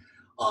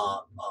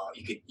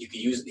could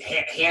use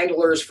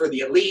handlers for the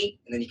elite,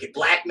 and then you could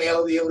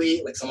blackmail the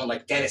elite, like someone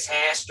like Dennis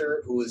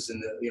Hastert, who was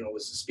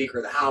was the Speaker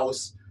of the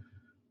House.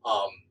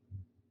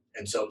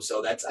 And so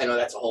that's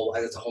a whole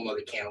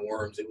other can of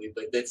worms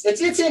but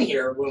it's in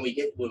here when we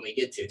get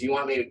to. Do you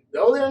want me to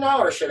go there now,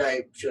 or should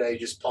I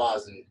just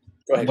pause and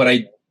go ahead? What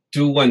I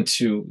do want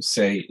to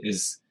say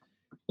is,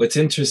 what's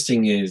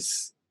interesting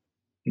is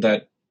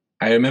that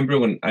I remember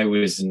when I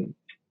was in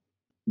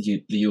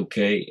the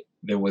UK,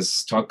 there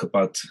was talk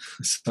about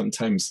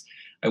sometimes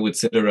I would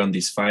sit around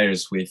these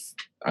fires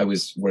I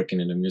was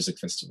working in a music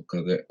festival,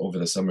 because over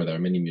the summer there are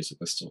many music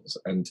festivals,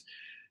 and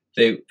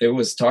there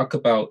was talk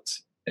about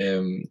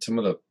some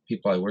of the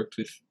people I worked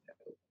with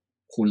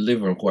who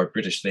live or who are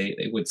British.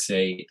 They would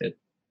say that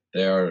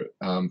there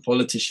are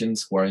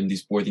politicians who are in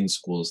these boarding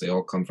schools. They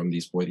all come from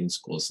these boarding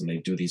schools, and they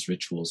do these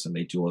rituals, and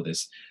they do all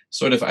this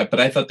sort of. But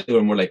I thought they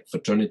were more like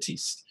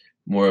fraternities,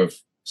 more of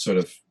sort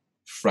of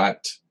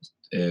frat.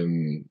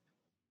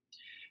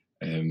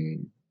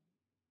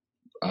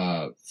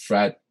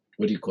 Frat,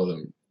 what do you call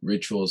them?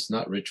 Rituals,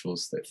 not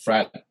rituals, that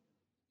frat,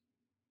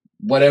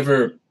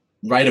 whatever,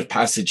 rite of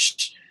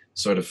passage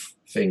sort of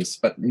things,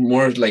 but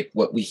more like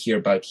what we hear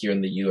about here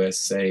in the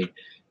USA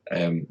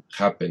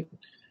happen.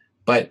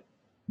 But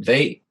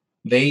they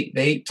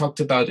talked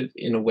about it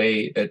in a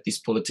way that these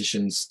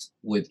politicians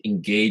would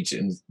engage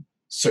in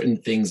certain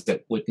things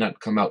that would not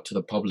come out to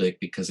the public,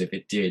 because if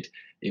it did,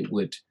 it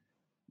would.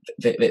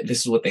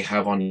 This is what they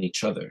have on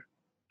each other,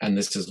 and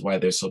this is why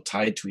they're so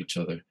tied to each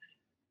other.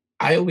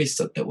 I always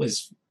thought that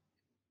was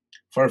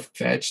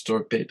far-fetched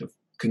or a bit of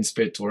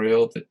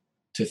conspiratorial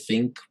to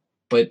think,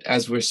 but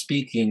as we're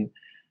speaking,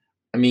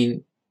 I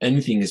mean,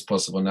 anything is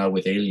possible now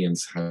with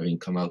aliens having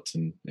come out,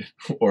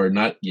 or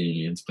not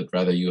aliens, but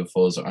rather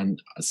UFOs or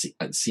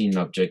unseen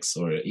objects,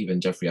 or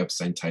even Jeffrey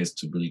Epstein ties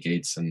to Bill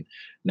Gates, and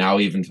now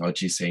even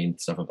Fauci saying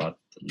stuff about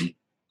the leak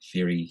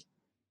theory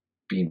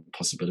being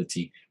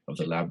possibility of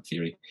the lab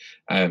theory.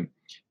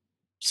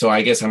 So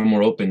I guess I'm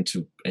more open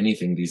to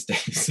anything these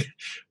days.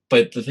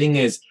 But the thing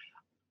is,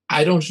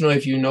 I don't know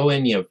if you know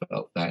any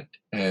about that,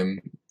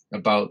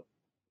 about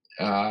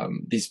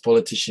these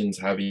politicians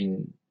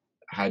having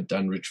had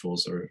done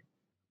rituals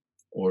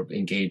or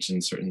engaged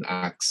in certain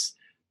acts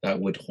that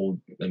would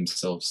hold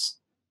themselves.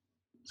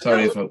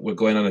 Sorry if we're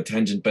going on a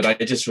tangent, but I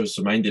just was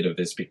reminded of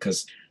this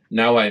because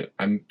now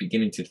I'm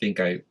beginning to think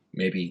I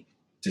maybe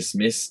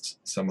dismissed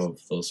some of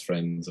those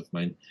friends of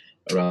mine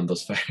around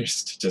those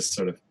fires to just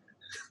sort of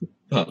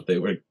thought they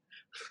were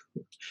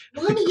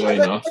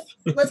going off.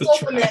 Let's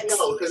open that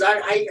note, because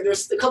I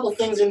there's a couple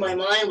things in my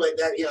mind like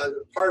that. You know,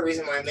 part of the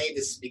reason why I made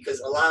this is because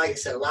like I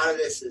said, a lot of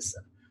this is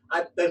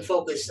I've been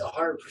focused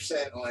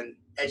 100% on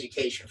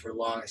education for the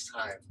longest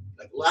time.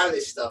 Like a lot of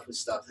this stuff is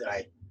stuff that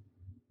I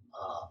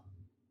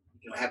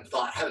haven't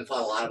thought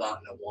a lot about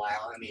in a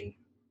while. I mean,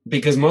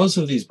 Because most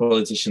of these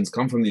politicians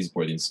come from these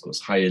boarding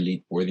schools, high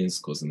elite boarding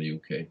schools in the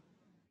UK.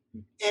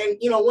 And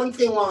one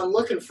thing while I'm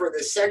looking for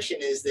this section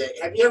is that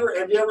have you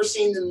ever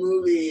seen the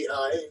movie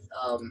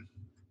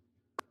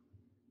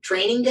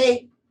Training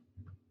Day?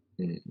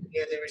 Mm.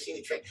 You guys ever seen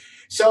the train?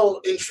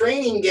 So in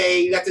Training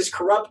Day, you got this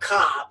corrupt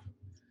cop,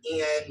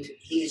 and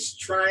he's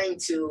trying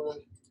to.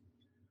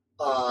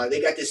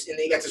 They got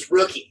this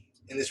rookie,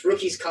 and this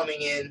rookie's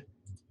coming in,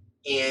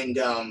 and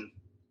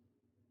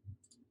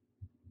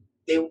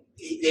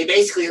they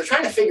basically are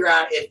trying to figure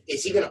out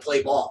is he going to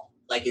play ball?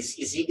 Like is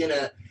he going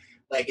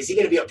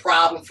to be a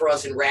problem for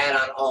us and rat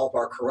on all of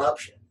our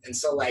corruption? And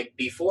so like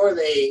before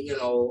they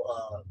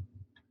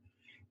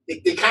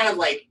they kind of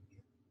like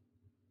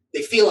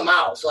they feel him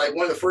out. So like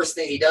one of the first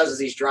things he does is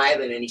he's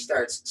driving and he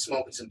starts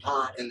smoking some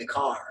pot in the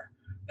car,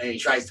 and he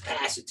tries to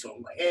pass it to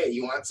him like, hey,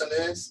 you want some of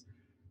this?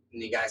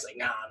 And the guy's like,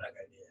 nah, I'm not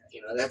gonna do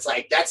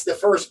that. That's the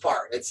first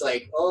part. It's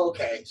like, oh,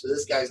 okay, so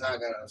this guy's not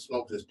gonna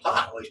smoke this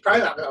pot. Well, he's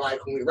probably not gonna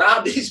like when we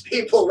rob these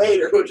people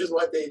later, which is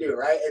what they do,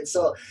 right? And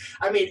so,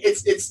 I mean,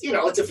 it's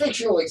a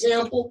fictional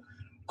example,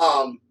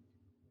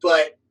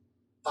 but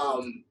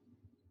I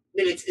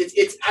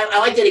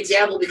like that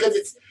example because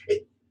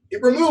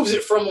it removes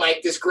it from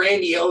like this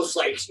grandiose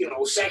like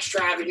sex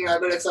trafficking,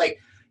 but it's like.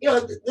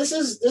 This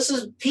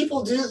is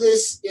people do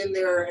this in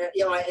their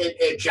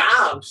at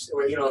jobs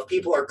where if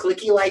people are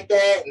cliquey like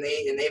that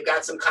and they've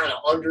got some kind of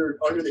under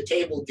the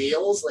table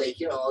deals, like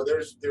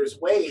there's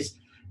ways,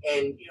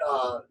 and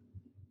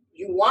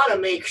you want to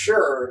make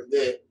sure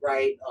that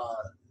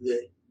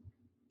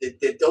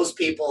that those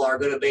people are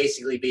going to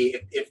basically be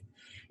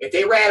if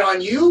they rat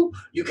on you,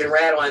 you can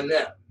rat on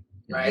them,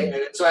 right? Mm-hmm.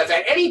 And so if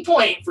at any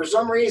point for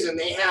some reason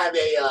they have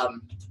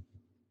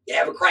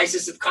a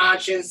crisis of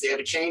conscience, they have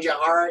a change of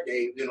heart,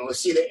 they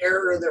see the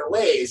error of their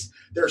ways,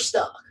 they're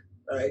stuck,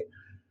 right?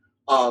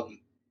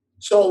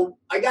 So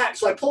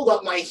I pulled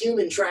up my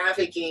human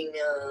trafficking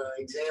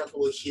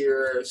example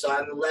here. So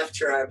on the left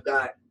here I've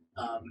got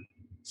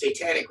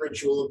satanic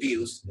ritual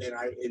abuse,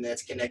 and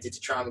that's connected to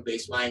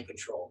trauma-based mind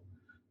control.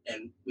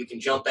 And we can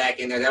jump back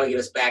in there. That'll get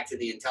us back to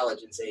the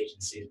intelligence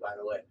agencies, by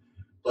the way.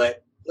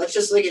 But let's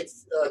just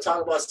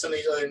talk about some of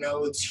these other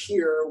nodes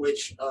here,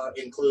 which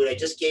include, I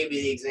just gave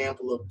you the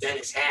example of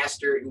Dennis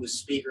Hastert, who was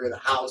Speaker of the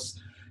House.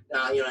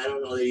 I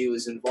don't know that he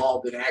was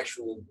involved in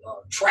actual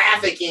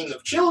trafficking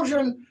of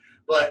children,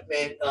 but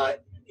man,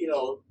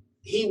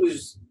 he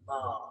was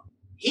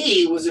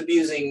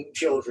abusing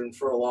children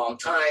for a long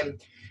time.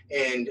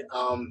 And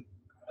I want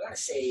to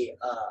say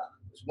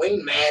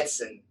Wayne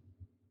Madsen,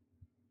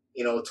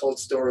 told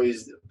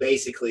stories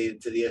basically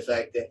to the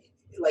effect that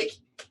like,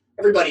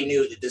 everybody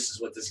knew that this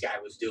is what this guy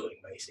was doing,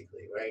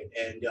 basically, right?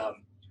 And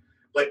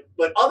but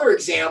other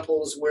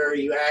examples where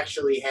you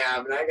actually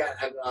have,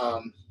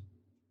 and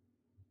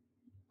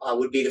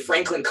would be the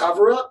Franklin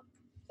cover-up,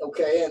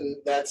 okay? And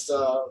that's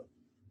I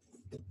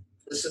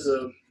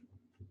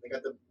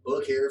got the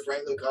book here,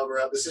 Franklin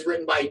cover-up. This is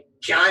written by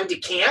John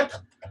DeCamp,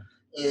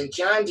 and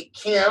John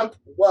DeCamp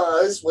he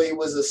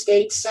was a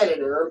state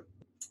senator,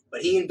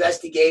 but he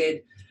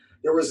investigated.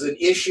 There was an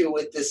issue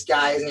with this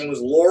guy. His name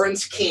was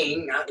Lawrence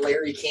King, not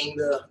Larry King,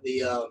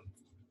 the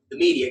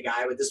media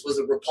guy, but this was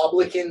a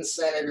Republican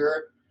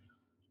senator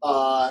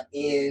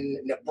in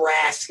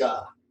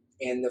Nebraska.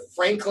 And the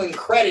Franklin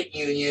Credit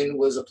Union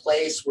was a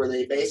place where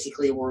they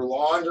basically were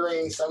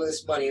laundering some of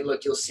this money. And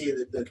look, you'll see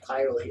that the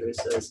title here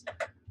says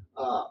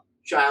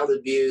child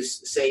abuse,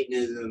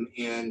 Satanism,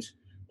 and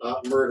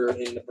murder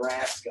in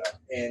Nebraska.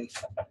 And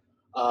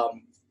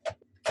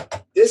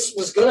this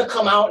was going to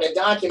come out in a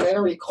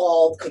documentary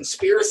called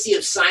Conspiracy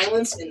of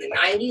Silence in the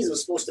 90s. It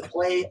was supposed to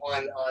play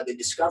on the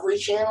Discovery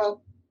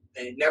Channel,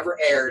 and it never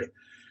aired.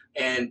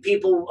 And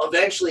people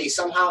eventually,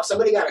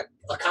 somebody got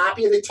a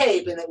copy of the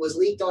tape, and it was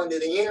leaked onto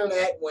the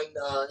internet when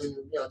in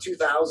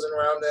 2000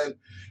 around then.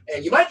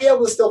 And you might be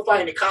able to still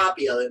find a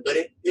copy of it, but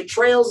it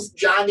trails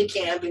John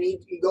DeCamp, and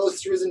he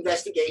goes through his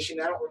investigation.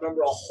 I don't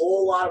remember a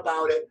whole lot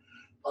about it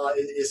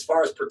as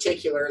far as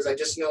particulars. I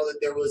just know that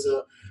there was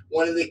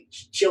one of the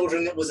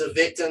children that was a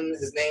victim.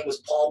 His name was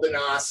Paul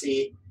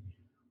Benassi.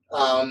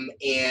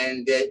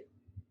 And that,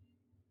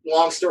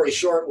 long story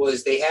short,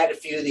 was they had a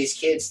few of these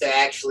kids to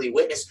actually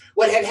witness.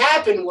 What had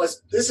happened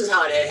was, this is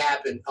how it had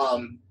happened.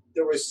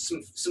 There was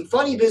some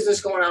funny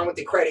business going on with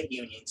the credit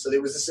union. So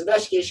there was this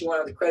investigation going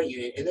on with the credit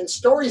union. And then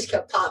stories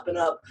kept popping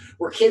up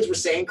where kids were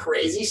saying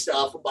crazy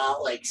stuff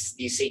about like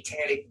these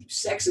satanic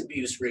sex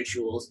abuse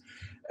rituals.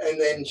 And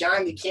then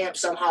John DeCamp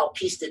somehow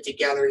pieced it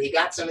together. He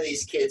got some of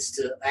these kids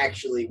to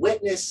actually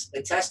witness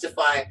and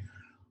testify.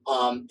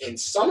 And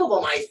some of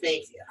them, I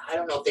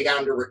don't know if they got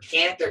them to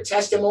recant their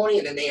testimony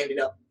and then they ended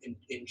up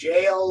in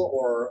jail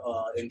or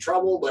in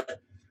trouble. But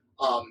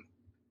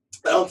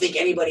I don't think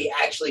anybody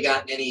actually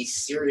got in any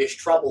serious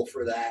trouble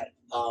for that.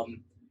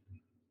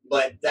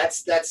 But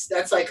that's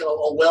like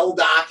a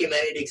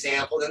well-documented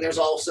example. Then there's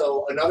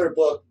also another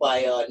book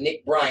by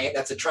Nick Bryant.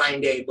 That's a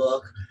Trine Day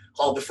book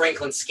called The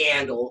Franklin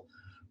Scandal,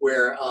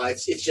 where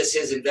it's just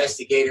his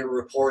investigative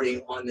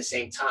reporting on the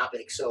same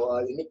topic.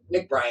 So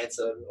Nick Bryant's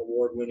an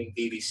award-winning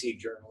BBC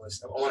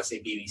journalist. I want to say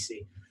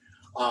BBC.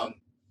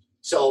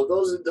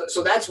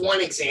 So that's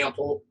one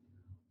example.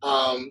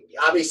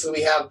 Obviously,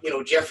 we have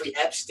Jeffrey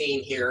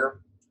Epstein here,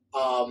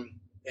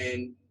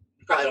 and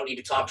we probably don't need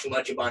to talk too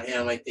much about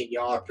him. I think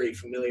y'all are pretty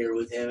familiar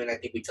with him, and I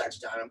think we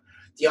touched on him.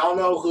 Do y'all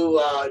know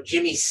who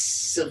Jimmy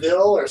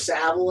Savile or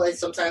Savile?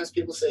 Sometimes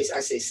people say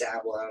I say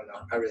Savile. I don't know.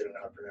 I really don't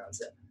know how to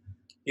pronounce it.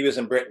 He was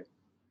in Britain.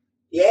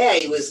 Yeah,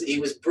 he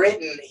was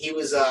Britain. He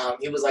was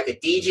like a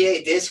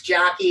DJ, disc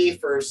jockey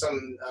for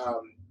some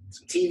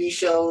TV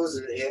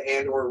shows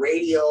and or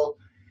radio,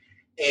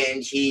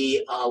 and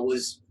he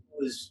was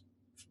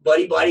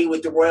buddy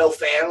with the royal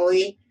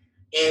family.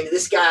 And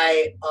this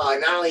guy,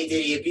 not only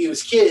did he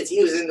abuse kids,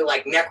 he was into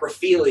like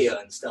necrophilia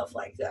and stuff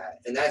like that,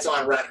 and that's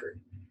on record.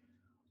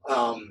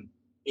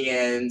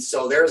 And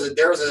so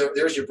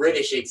there's your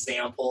British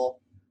example.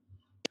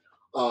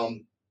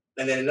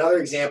 And then another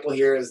example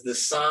here is the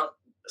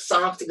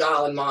Sankt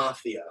Gallen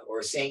Mafia,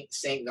 or Saint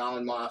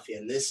Gallen Mafia,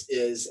 and this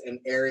is an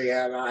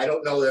area I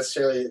don't know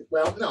necessarily.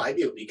 Well, no, I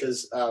do,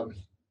 because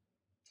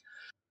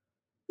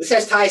this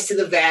has ties to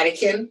the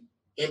Vatican.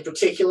 In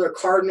particular,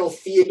 Cardinal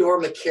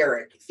Theodore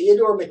McCarrick.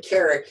 Theodore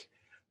McCarrick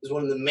was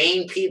one of the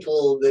main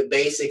people that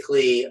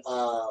basically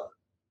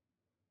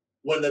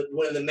one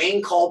of the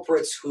main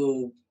culprits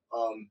who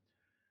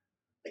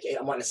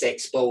I want to say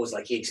exposed,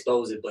 like he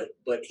exposed it,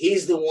 but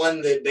he's the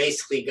one that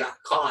basically got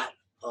caught,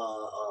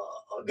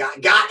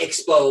 got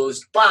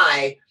exposed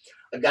by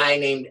a guy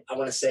named I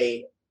want to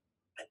say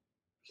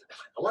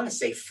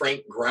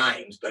Frank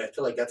Grimes, but I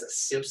feel like that's a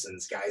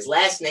Simpsons guy. His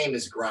last name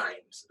is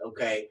Grimes,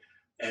 okay,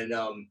 and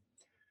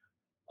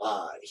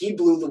he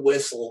blew the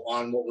whistle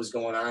on what was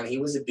going on. He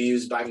was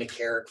abused by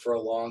McCarrick for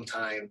a long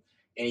time,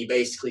 and he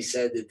basically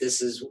said that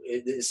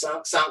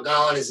St.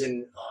 Gallen is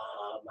in,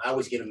 I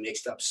always get them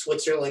mixed up,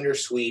 Switzerland or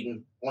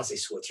Sweden. I want to say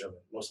Switzerland.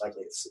 Most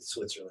likely it's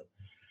Switzerland.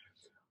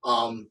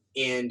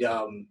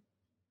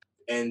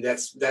 And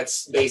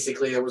that's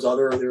basically, there was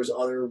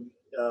other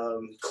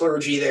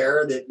clergy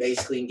there that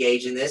basically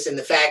engaged in this, and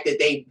the fact that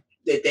they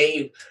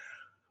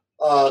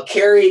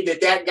carried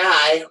that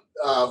guy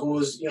who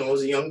was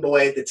was a young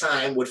boy at the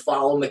time would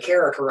follow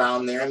McCarrick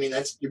around there. I mean,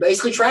 you're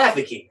basically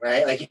trafficking,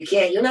 right? Like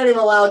you're not even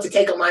allowed to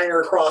take a minor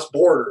across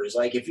borders.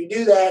 Like if you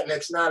do that and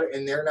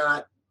they're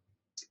not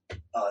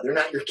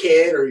your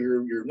kid or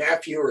your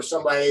nephew or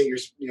somebody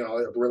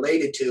you're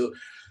related to,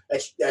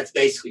 that's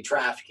basically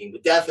trafficking.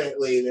 But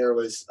definitely there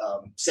was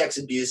sex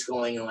abuse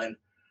going on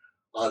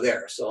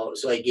there. So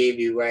I gave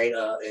you a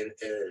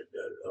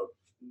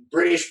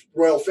British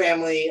royal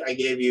family. I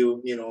gave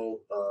you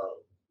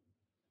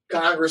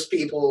Congress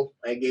people.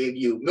 I gave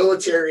you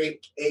military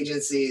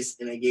agencies,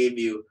 and I gave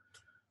you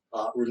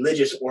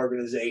religious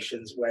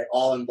organizations, right?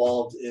 All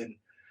involved in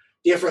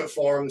different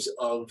forms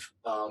of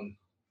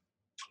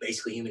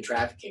basically human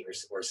trafficking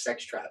or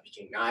sex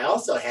trafficking. Now, I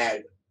also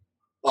had,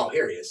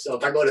 here he is. So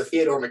if I go to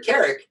Theodore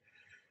McCarrick,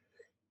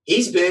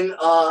 he's been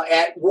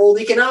at World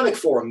Economic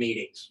Forum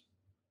meetings.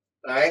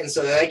 All right, and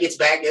so that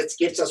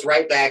gets us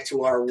right back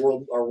to our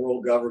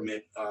world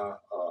government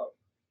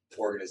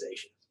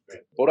organization.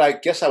 Right? What I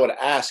guess I would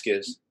ask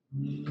is,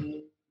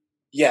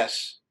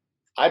 yes,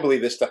 I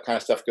believe this kind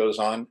of stuff goes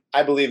on.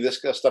 I believe this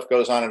stuff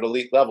goes on at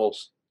elite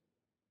levels.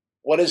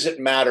 What does it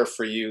matter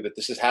for you that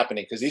this is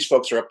happening? Because these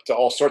folks are up to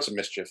all sorts of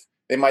mischief.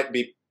 They might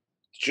be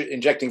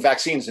injecting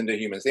vaccines into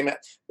humans.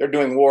 They're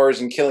doing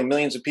wars and killing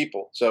millions of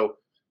people. So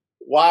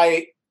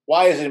why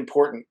is it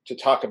important to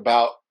talk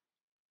about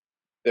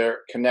their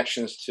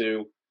connections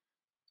to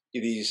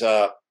these,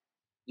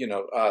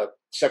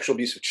 sexual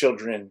abuse of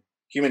children,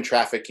 human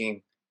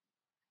trafficking?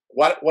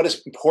 What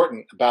is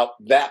important about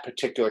that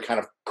particular kind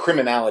of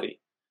criminality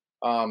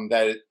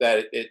that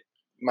it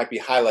might be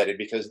highlighted?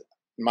 Because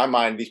in my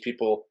mind, these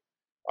people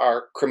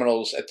are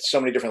criminals at so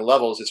many different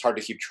levels. It's hard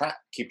to keep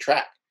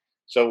track.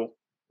 So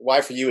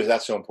why for you is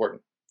that so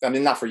important? I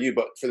mean, not for you,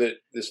 but for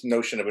this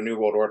notion of a new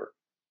world order.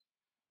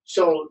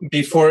 So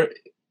before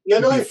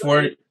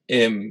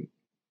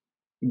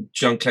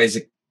John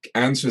Kleisik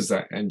answers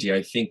that, Andy,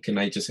 I think, can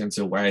I just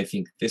answer why I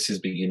think this is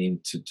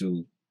beginning to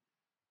do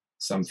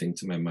something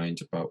to my mind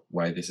about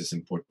why this is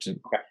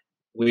important? Okay.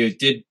 We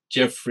did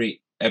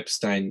Jeffrey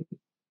Epstein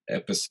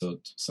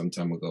episode some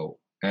time ago,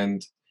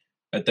 and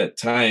at that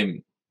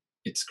time,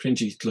 it's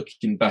cringy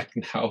looking back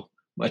and how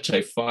much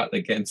I fought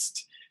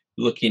against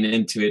looking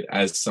into it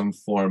as some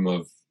form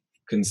of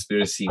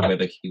conspiracy,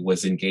 whether he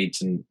was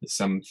engaged in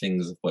some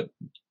things of what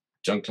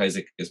John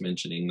Kleisik is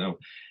mentioning now.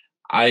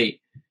 I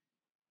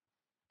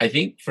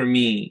think for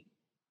me,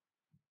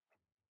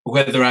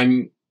 whether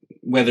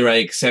I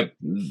accept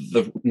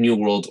the New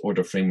World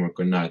Order framework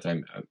or not,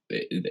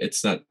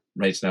 it's not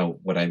right now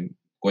what I'm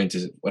going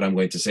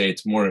to say.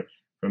 It's more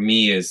for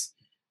me is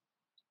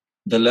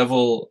the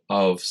level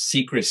of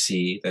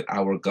secrecy that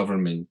our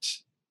government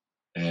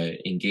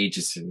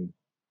engages in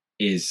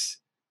is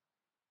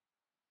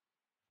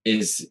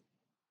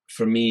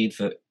for me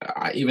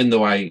even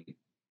though I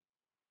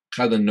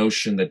had the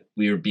notion that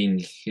we are being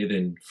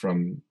hidden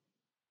from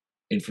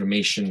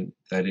information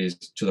that is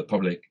to the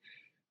public.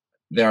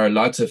 There are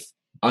lots of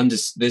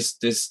this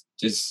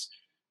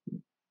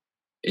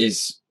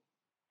is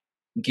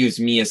gives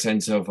me a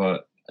sense of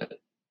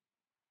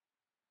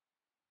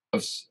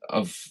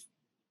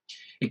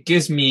it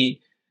gives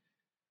me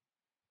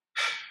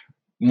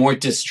more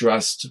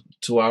distrust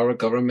to our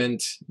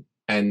government,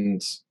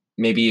 and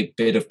maybe a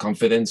bit of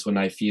confidence when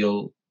I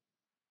feel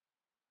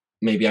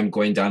maybe I'm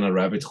going down a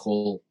rabbit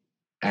hole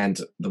and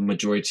the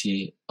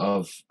majority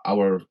of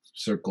our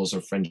circles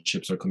or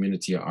friendships or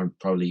community aren't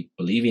probably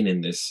believing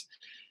in this.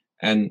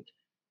 And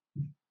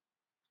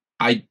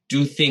I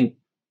do think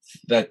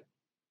that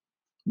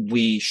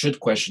we should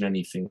question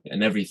anything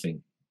and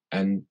everything.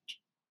 And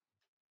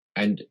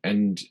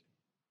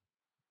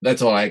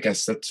that's all. I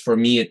guess that's, for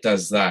me, it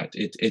does that.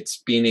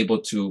 It's being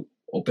able to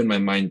open my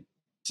mind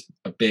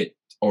a bit,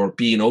 or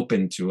being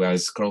open to,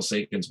 as Carl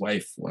Sagan's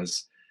wife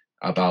was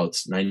about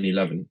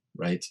 9/11,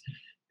 right?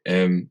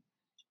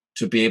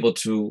 To be able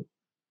to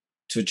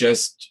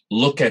just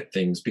look at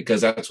things,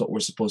 because that's what we're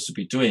supposed to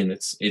be doing.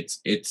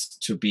 It's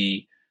to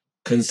be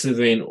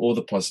considering all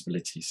the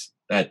possibilities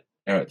that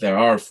there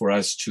are for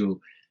us to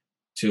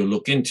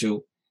look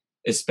into,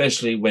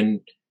 especially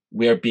when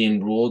we are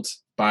being ruled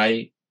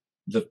by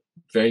the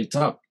very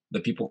top, the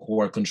people who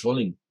are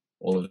controlling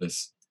all of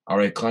this,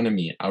 our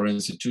economy, our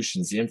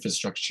institutions, the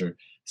infrastructure,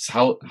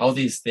 how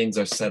these things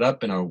are set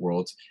up in our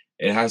world.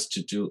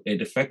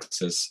 It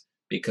affects us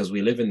because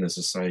we live in this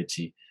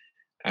society.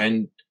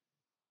 And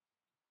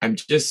I'm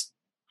just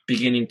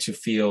beginning to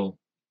feel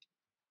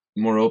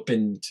more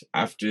open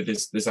after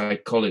this I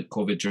call it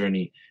COVID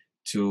journey,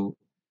 to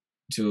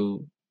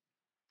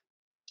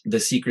the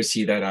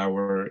secrecy that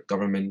our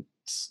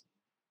governments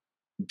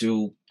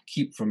do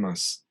keep from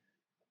us,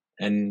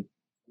 and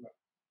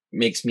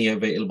makes me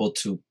available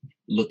to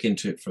look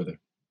into it further.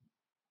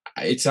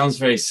 It sounds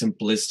very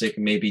simplistic,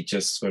 maybe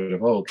just sort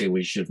of, okay,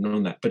 we should have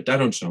known that. But I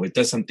don't know. It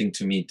does something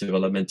to me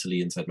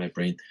developmentally inside my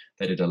brain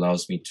that it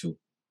allows me to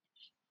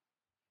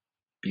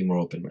be more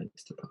open-minded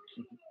about.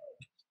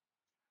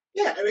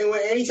 Yeah, I mean,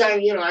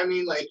 anytime,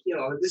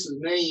 this is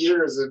many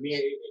years of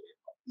being,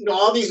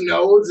 all these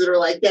nodes that are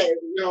like that, it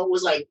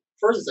was like,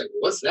 first it's like,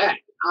 what's that?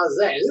 How's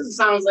that? This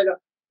sounds like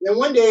then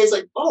one day it's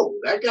like, oh,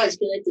 that guy's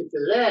connected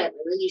to that. And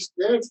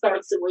then it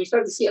starts to, when you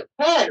start to see a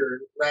pattern,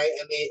 right?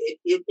 I mean,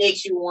 it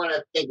makes you want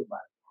to think about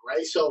it,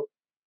 right? So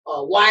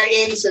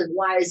Andy says,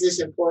 why is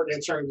this important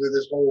in terms of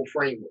this whole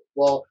framework?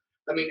 Well,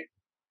 I mean,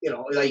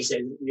 like you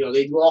said,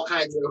 they do all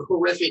kinds of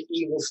horrific,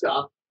 evil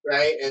stuff,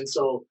 right? And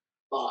so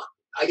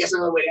I guess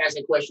another way to ask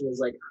the question is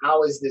like,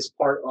 how is this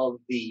part of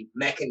the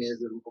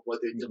mechanism of what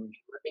they're doing?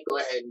 I think go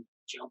ahead and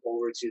jump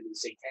over to the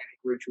satanic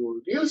ritual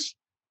abuse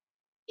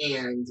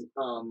and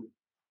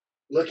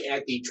look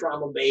at the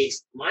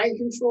trauma-based mind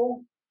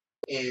control,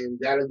 and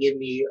that'll give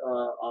me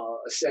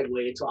a segue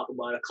to talk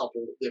about a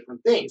couple of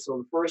different things. So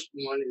the first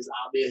one is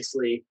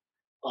obviously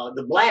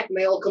the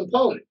blackmail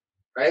component,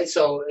 right?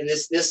 So, and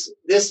this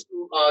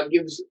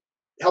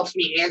helps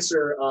me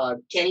answer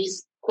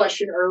Kenny's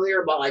question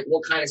earlier about like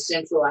what kind of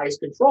centralized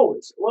control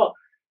is. Well,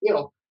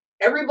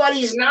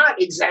 everybody's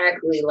not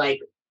exactly like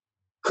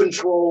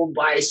controlled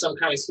by some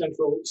kind of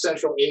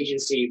central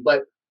agency,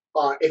 but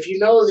if you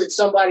know that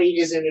somebody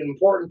is in an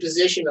important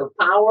position of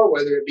power,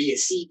 whether it be a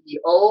CEO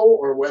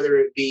or whether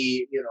it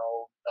be,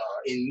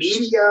 in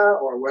media,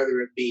 or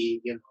whether it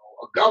be,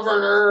 a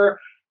governor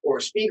or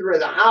a speaker of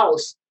the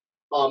House,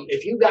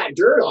 if you got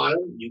dirt on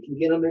them, you can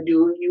get them to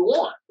do what you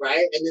want,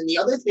 right? And then the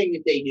other thing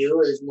that they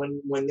do is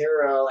when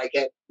they're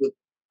with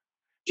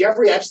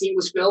Jeffrey Epstein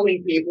was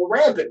filming people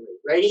rampantly,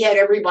 right? He had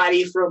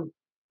everybody from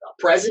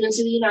presidents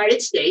of the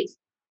United States.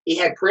 He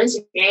had Prince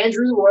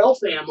Andrew royal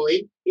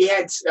family. He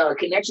had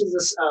connections to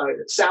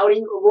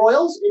Saudi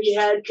royals, and he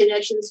had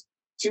connections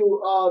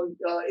to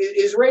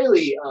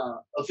Israeli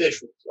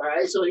officials. All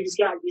right, so he's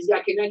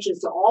got connections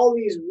to all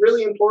these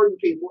really important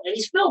people, and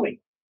he's filming.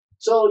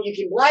 So you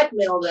can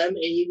blackmail them, and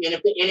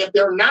if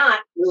they're not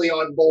really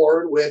on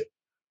board with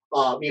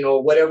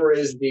whatever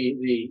is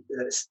the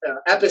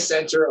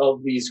epicenter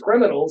of these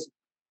criminals,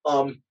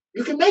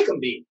 you can make them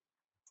be.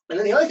 And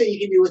then the other thing you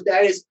can do with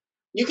that is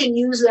you can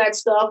use that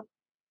stuff.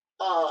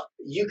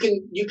 You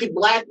could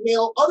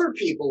blackmail other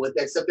people with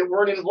that stuff that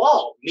weren't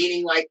involved.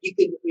 Meaning, like you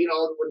could,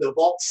 with the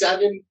Vault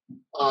 7,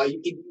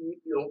 you could,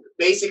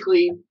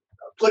 basically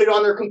put it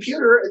on their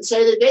computer and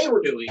say that they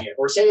were doing it,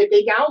 or say that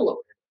they downloaded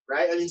it,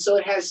 right? I mean, so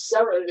it has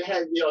several. It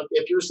has,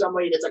 if you're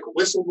somebody that's like a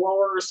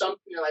whistleblower or something,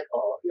 you're like,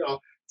 oh,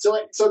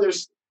 so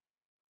there's,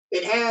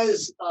 it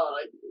has,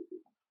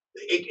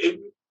 it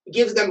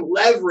gives them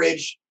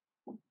leverage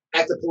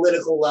at the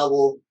political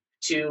level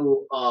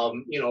to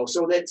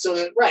so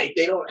that right,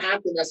 they don't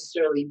have to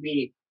necessarily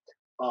be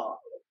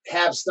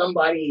have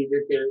somebody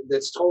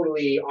that's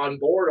totally on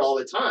board all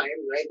the time,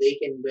 right? They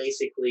can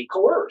basically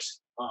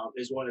coerce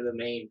is one of the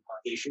main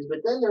issues. But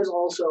then there's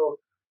also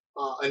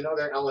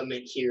another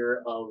element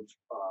here of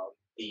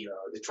the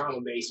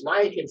trauma-based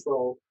mind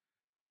control,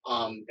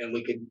 and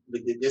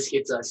this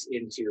gets us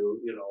into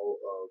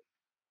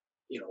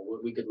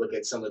we could look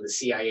at some of the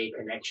CIA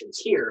connections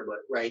here, but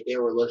right, they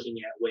were looking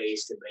at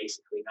ways to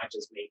basically not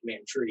just make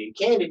Manchurian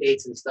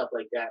candidates and stuff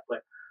like that,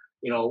 but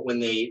when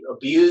they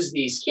abuse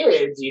these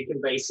kids, you can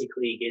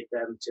basically get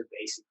them to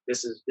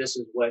this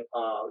is what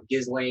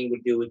Ghislaine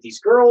would do with these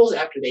girls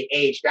after they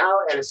aged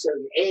out at a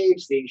certain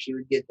age. She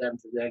would get them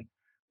to then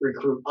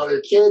recruit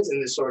other kids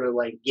and to sort of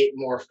like get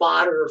more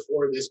fodder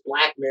for this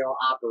blackmail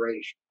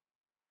operation.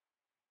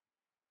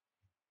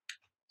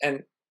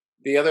 And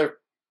the other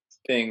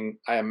thing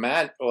I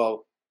imagine,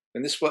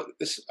 and this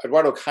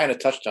Eduardo kind of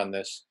touched on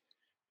this,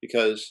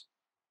 because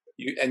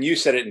you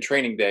said it in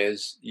training day,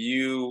 is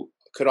you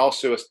could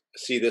also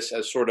see this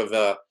as sort of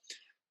a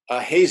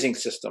hazing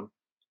system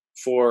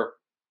for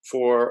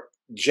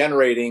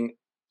generating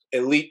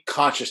elite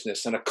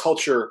consciousness and an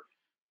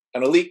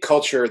elite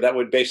culture that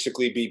would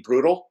basically be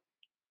brutal,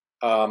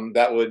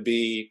 that would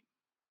be,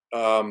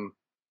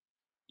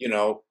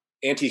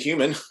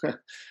 anti-human,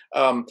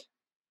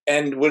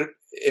 and would,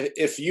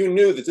 if you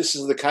knew that this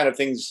is the kind of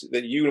things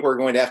that you were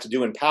going to have to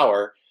do in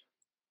power,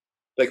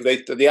 like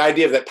the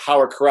idea that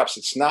power corrupts,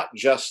 it's not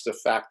just the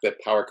fact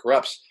that power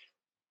corrupts.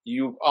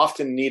 You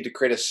often need to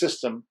create a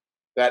system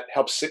that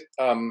helps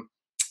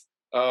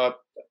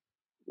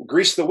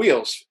grease the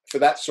wheels for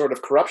that sort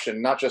of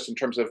corruption, not just in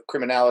terms of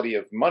criminality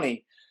of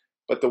money,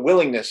 but the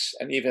willingness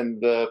and even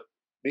the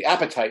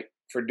appetite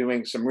for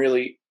doing some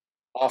really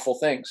awful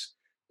things.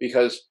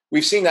 Because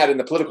we've seen that in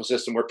the political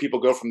system, where people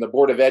go from the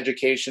Board of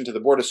Education to the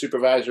Board of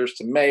Supervisors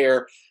to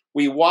mayor.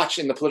 We watch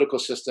in the political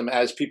system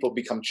as people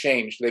become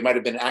changed. They might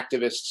have been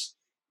activists.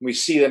 We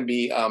see them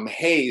be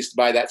hazed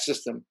by that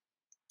system.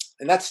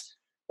 And that's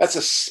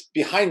a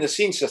behind the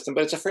scenes system,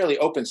 but it's a fairly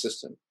open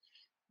system.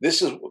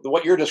 This is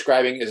what you're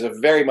describing is a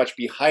very much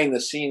behind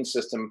the scenes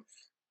system,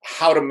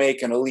 how to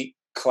make an elite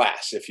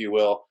class, if you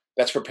will,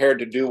 that's prepared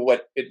to do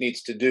what it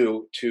needs to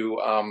do to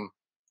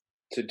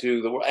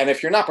do the work. And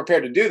if you're not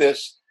prepared to do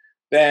this,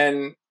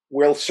 then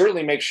we'll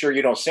certainly make sure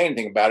you don't say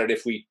anything about it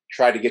if we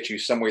try to get you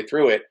some way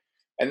through it.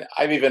 And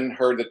I've even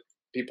heard that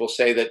people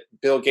say that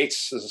Bill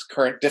Gates'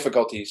 current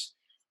difficulties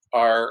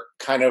are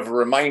kind of a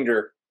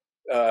reminder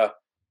to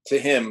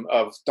him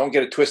of, don't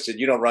get it twisted,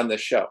 you don't run this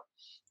show,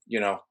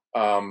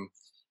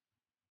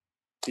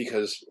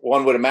 because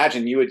one would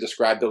imagine you would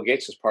describe Bill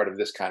Gates as part of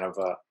this kind of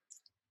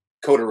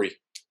coterie.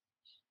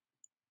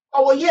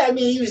 Oh, well, yeah, I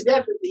mean,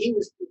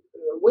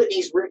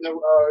 Whitney's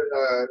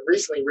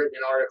recently written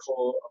an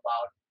article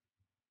about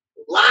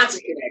lots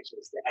of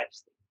connections to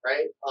Epstein,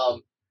 right?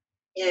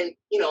 And,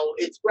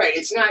 it's right.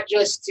 It's not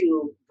just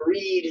to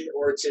breed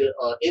or to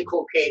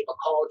inculcate a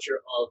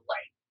culture of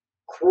like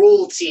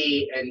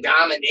cruelty and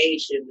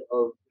domination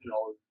of,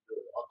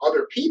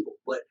 other people.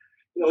 But,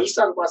 he's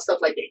talking about stuff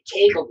like the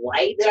cake of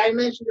light that I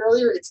mentioned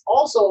earlier. It's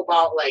also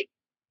about like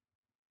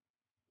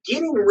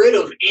getting rid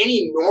of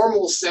any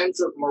normal sense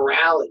of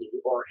morality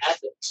or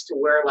ethics, to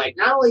where like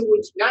not only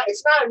it's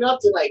not enough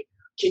to like,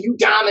 can you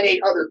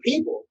dominate other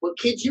people, but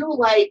could you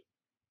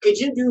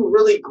do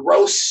really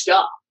gross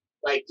stuff?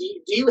 Like, do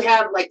you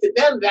have, like, to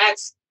them, that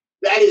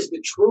is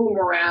the true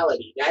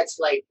morality. That's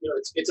like,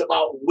 it's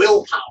about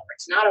willpower.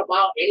 It's not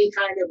about any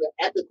kind of an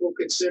ethical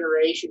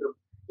consideration of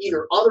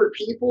either other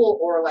people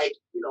or like,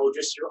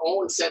 just your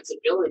own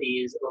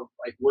sensibilities of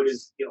like what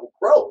is,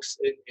 gross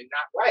and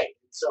not right.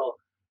 And so,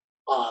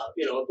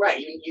 right.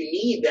 You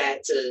need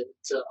that to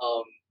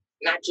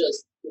not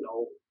just,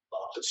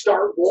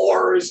 start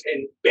wars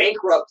and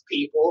bankrupt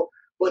people,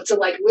 but to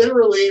like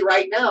literally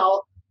right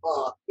now,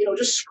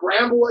 just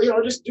scramble,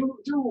 just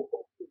do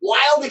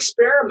wild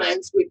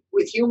experiments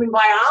with human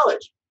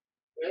biology.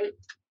 Right?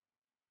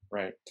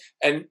 Right.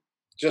 And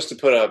just to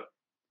put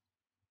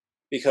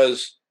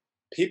because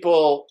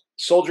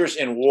soldiers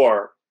in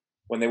war,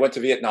 when they went to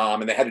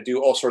Vietnam and they had to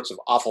do all sorts of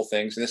awful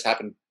things, and this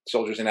happened to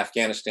soldiers in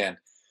Afghanistan,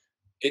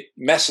 it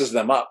messes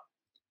them up.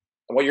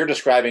 And what you're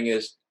describing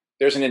is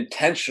there's an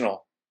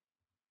intentional.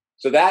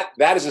 So that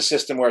is a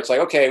system where it's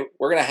like, okay,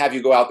 we're going to have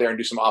you go out there and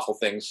do some awful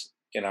things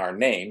in our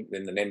name,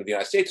 in the name of the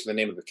United States, or the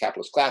name of the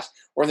capitalist class,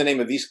 or in the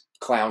name of these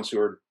clowns who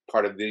are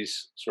part of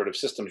these sort of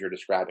systems you're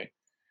describing.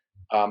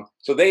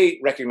 So they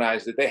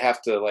recognize that they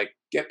have to like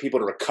get people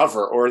to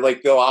recover, or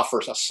like they'll offer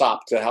a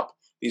SOP to help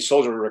these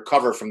soldiers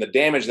recover from the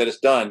damage that is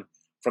done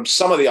from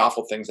some of the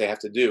awful things they have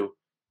to do,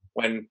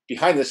 when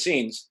behind the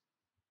scenes,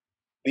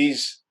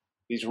 these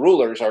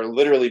rulers are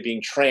literally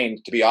being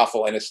trained to be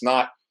awful, and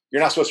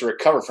you're not supposed to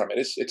recover from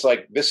it. It's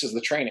like, this is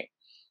the training.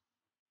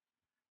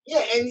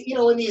 Yeah, and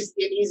in these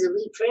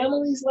elite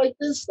families like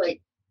this,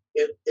 like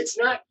it's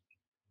not,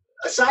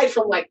 aside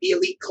from like the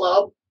elite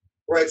club,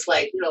 where it's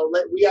like,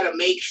 we got to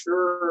make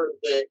sure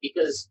that,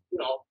 because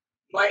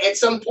at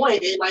some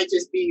point they might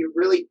just be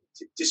really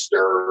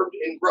disturbed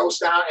and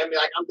grossed out and be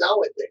like, I'm done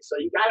with this. So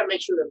you got to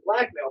make sure they're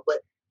blackmailed. But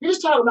you're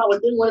just talking about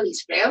within one of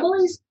these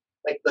families,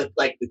 like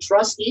the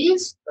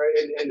trustees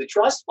and the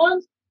trust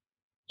funds.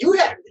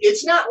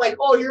 It's not like,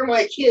 oh, you're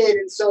my kid,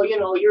 and so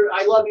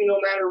I love you no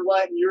matter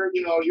what, and you're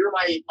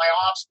my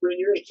offspring.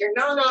 You're a kid.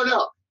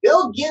 No.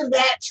 They'll give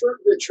the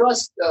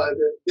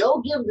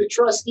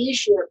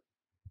trusteeship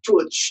to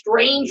a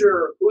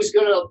stranger who's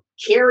going to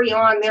carry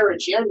on their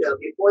agenda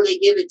before they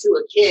give it to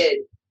a kid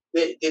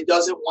that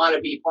doesn't want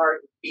to be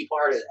part of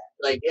that.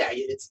 Like, yeah,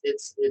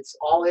 it's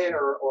all in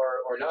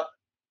or nothing.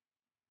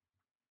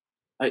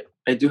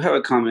 I do have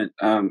a comment.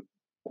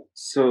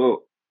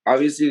 So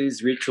obviously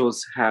these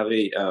rituals have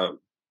an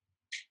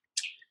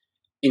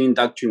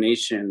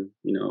indoctrination,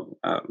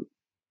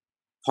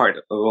 part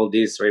of all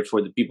this, right,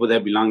 for the people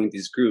that belong in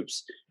these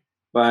groups.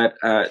 But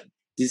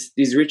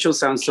these rituals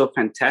sound so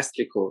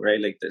fantastical,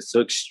 right? Like they're so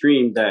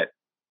extreme that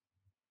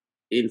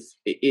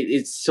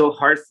it's so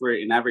hard for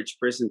an average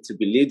person to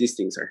believe these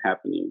things are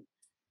happening.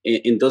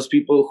 And those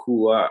people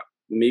who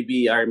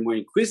maybe are more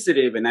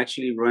inquisitive and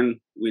actually run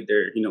with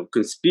their,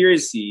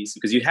 conspiracies,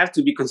 because you have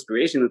to be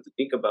conspirational to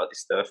think about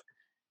this stuff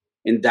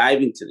and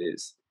dive into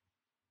this.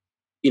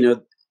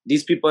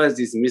 These people are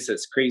dismissed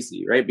as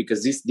crazy, right?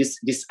 Because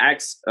these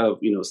acts of,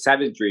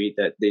 savagery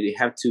that they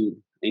have to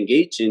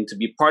engage in to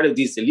be part of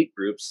these elite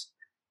groups,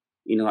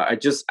 are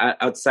just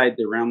outside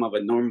the realm of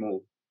a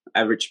normal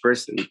average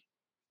person.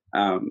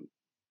 I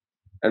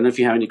don't know if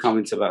you have any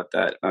comments about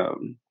that,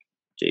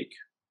 Jake.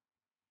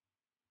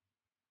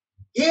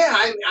 Yeah,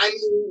 I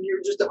mean,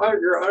 you're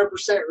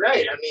 100%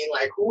 right. I mean,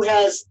 like, who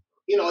has,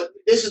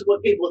 this is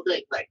what people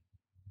think. Like,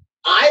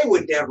 I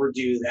would never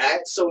do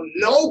that, so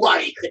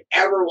nobody could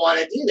ever want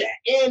to do that.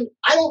 And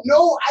I don't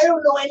know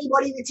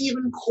anybody that's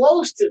even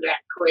close to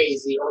that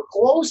crazy or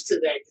close to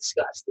that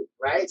disgusting,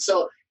 right?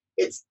 So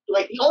it's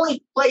like the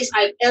only place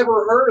I've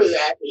ever heard of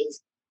that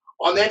is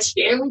on that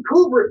Stanley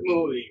Kubrick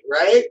movie,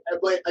 right?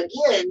 But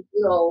again,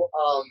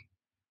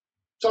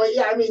 so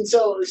yeah, I mean,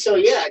 so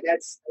yeah,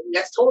 that's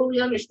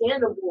totally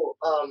understandable.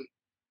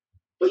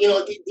 But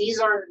these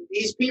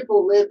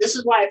people live. This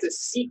is why it's a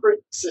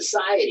secret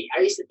society.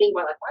 I used to think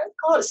about, like, why is it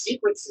called a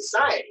secret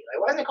society? Like,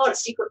 why is it called a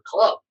secret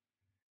club?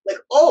 Like,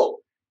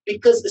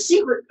 because the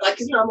secret, like,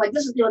 cause, I'm like,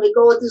 this is, they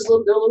go with their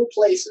little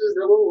places,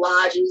 their little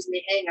lodges, and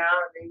they hang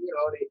out, and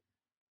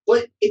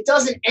but it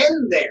doesn't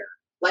end there.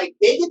 Like,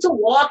 they get to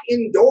walk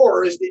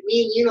indoors that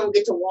me and you don't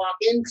get to walk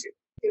into.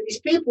 And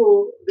these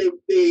people, they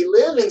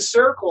live in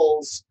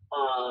circles.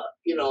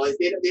 They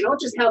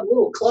don't just have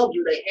little clubs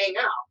where they hang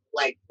out.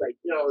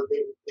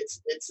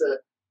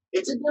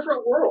 It's a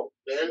different world,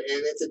 man, and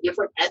it's a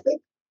different ethic,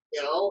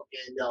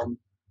 and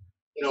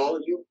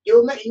you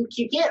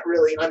can't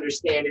really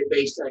understand it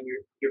based on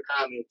your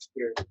common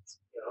experience,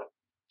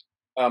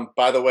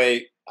 By the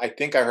way, I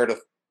think I heard a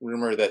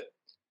rumor that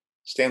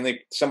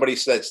somebody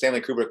said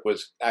Stanley Kubrick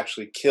was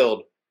actually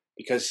killed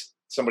because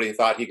somebody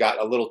thought he got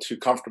a little too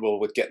comfortable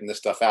with getting this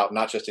stuff out,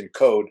 not just in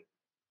code,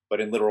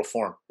 but in literal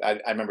form. I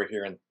remember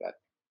hearing that.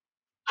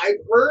 I've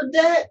heard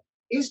that.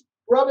 He's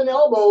rubbing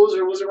elbows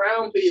or was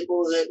around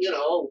people that,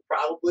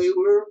 probably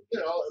were,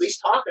 at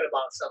least talking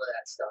about some of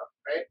that stuff,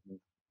 right?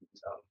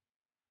 So.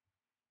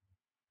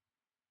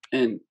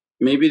 And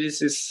maybe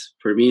this is,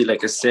 for me,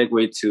 like a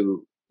segue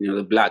to,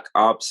 the black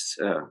ops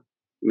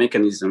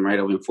mechanism, right,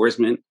 of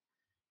enforcement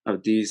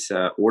of this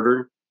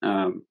order.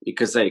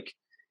 Because, like,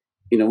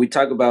 we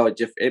talk about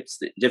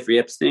Jeffrey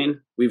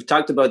Epstein. We've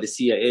talked about the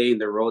CIA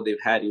and the role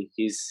they've had in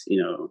his,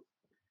 the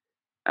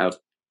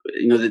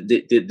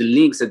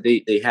links that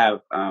they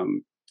have.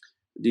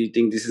 Do you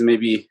think this is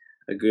maybe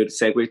a good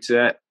segue to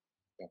that?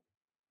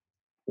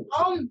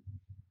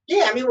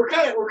 Yeah, I mean, we're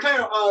kind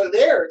of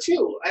there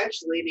too,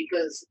 actually,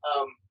 because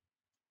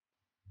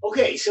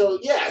so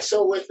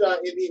with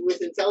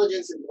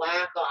intelligence and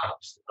black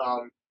ops,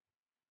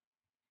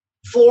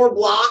 4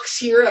 blocks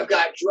here. I've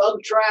got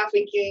drug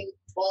trafficking,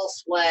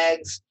 false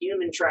flags,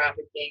 human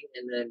trafficking,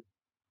 and then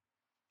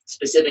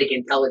specific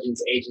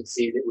intelligence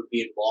agencies that would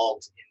be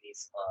involved in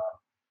these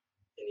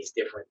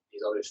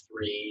other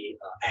 3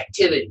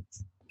 activities.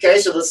 Okay,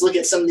 so let's look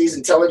at some of these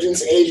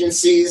intelligence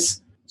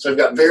agencies. So I've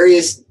got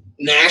various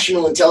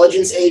national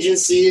intelligence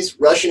agencies: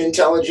 Russian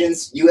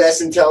intelligence,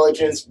 U.S.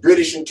 intelligence,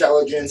 British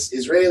intelligence,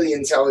 Israeli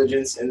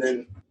intelligence, and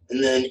then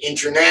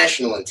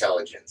international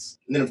intelligence.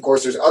 And then, of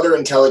course, there's other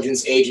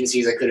intelligence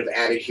agencies I could have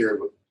added here,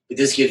 but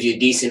this gives you a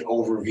decent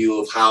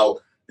overview of how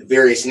the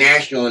various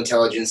national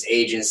intelligence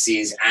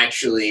agencies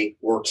actually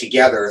work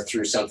together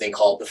through something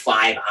called the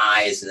 5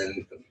 Eyes, and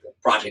then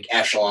Project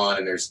Echelon,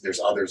 and there's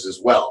others as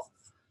well.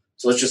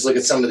 So let's just look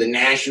at some of the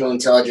national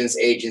intelligence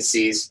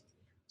agencies.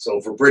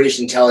 So for British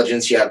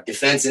intelligence, you have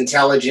Defense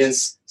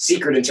Intelligence,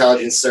 Secret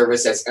Intelligence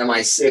Service, that's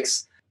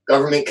MI6,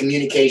 Government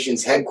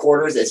Communications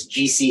Headquarters, that's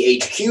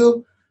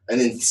GCHQ, and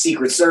then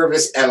Secret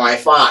Service,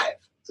 MI5.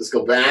 So let's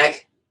go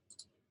back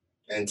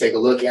and take a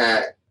look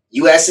at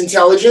U.S.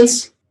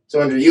 intelligence.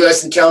 So under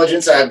U.S.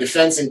 intelligence, I have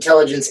Defense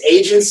Intelligence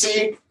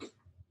Agency,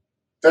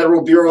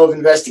 Federal Bureau of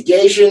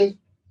Investigation,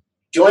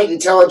 Joint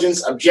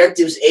Intelligence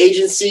Objectives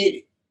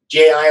Agency,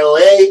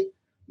 JIOA,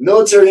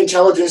 Military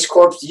Intelligence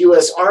Corps,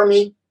 U.S.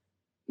 Army,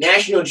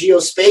 National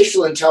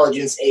Geospatial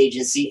Intelligence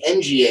Agency,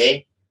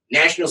 NGA,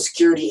 National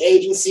Security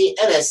Agency,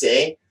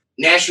 NSA,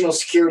 National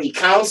Security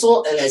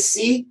Council,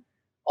 NSC,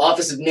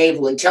 Office of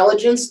Naval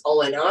Intelligence,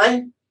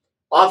 ONI,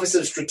 Office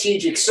of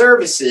Strategic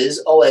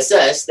Services,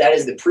 OSS, that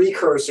is the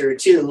precursor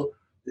to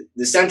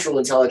the Central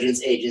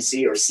Intelligence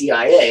Agency, or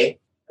CIA,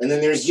 and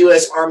then there's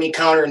U.S. Army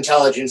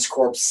Counterintelligence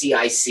Corps,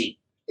 CIC.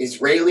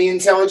 Israeli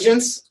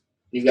intelligence,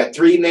 you've got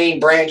three main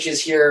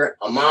branches here: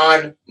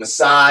 Amman,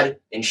 Mossad,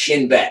 and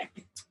Shin Bet.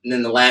 And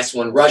then the last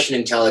one, Russian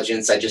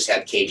intelligence, I just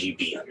have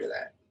KGB under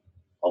that.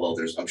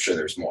 Although I'm sure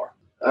there's more.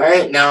 All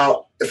right,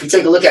 now if we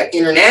take a look at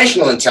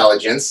international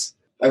intelligence,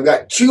 I've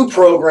got two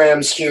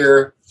programs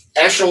here,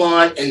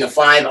 Echelon and the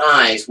Five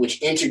Eyes,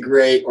 which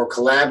integrate or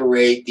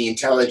collaborate the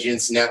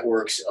intelligence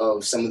networks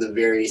of some of the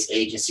various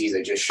agencies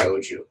I just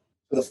showed you.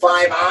 The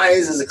Five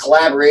Eyes is a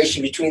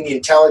collaboration between the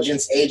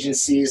intelligence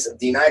agencies of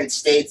the United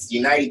States, the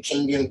United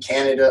Kingdom,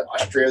 Canada,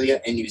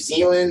 Australia, and New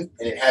Zealand,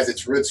 and it has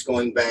its roots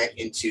going back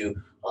into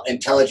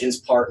intelligence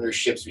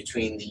partnerships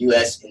between the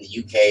U.S. and the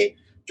U.K.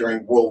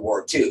 during World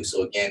War II.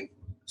 So again,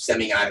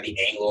 stemming out of the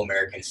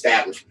Anglo-American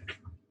establishment.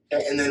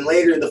 And then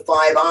later, the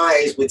Five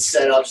Eyes would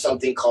set up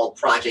something called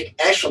Project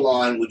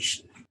Echelon,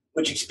 which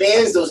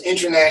expands those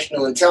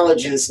international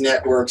intelligence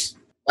networks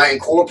by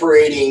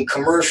incorporating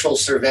commercial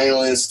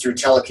surveillance through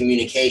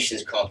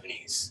telecommunications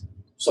companies.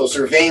 So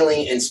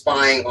surveilling and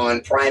spying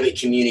on private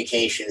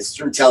communications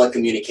through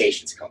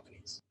telecommunications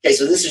companies. Okay,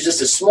 so this is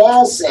just a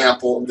small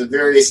sample of the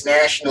various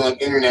national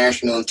and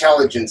international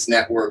intelligence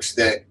networks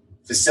that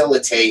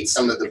facilitate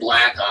some of the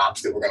black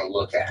ops that we're going to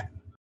look at.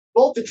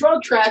 Both the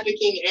drug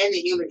trafficking and the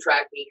human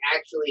trafficking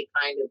actually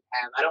kind of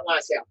have, I don't want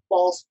to say a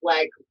false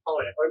flag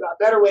component, or a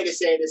better way to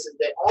say this is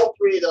that all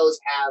three of those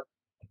have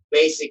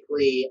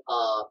basically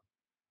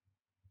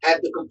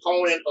have the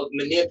component of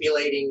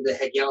manipulating the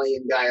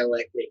Hegelian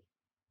dialectic,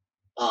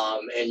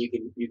 and you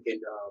can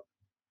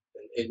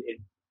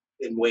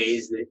in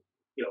ways that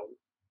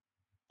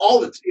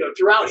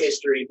throughout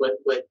history,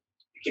 but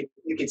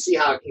you can see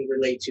how it can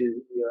relate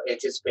to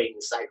anticipating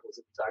the cycles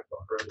that we talked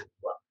about earlier as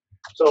well.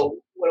 So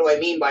what do I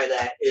mean by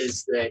that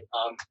is that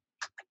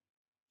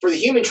for the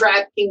human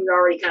trafficking, we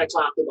already kind of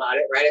talked about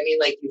it, right? I mean,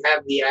 like you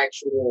have the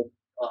actual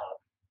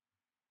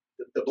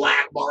the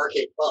black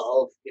market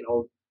of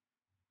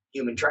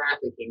human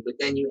trafficking, but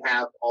then you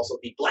have also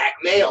the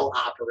blackmail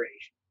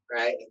operation,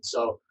 right? And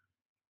so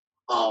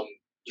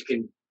you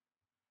can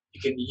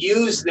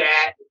use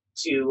that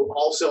to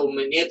also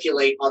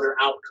manipulate other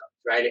outcomes,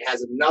 right? It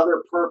has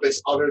another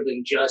purpose other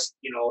than just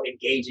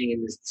engaging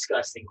in this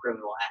disgusting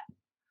criminal act.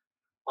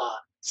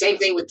 Same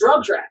thing with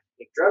drug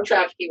trafficking. Drug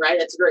trafficking, right?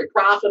 That's very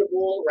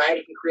profitable, right?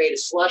 It can create a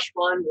slush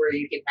fund where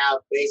you can have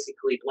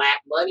basically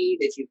black money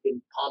that you can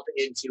pump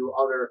into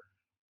other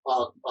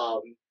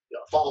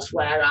false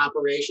flag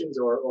operations,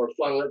 or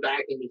funnel it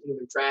back into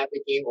human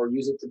trafficking, or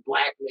use it to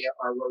blackmail,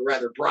 or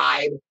rather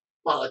bribe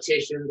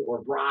politicians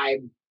or bribe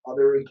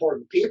other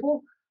important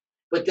people.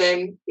 But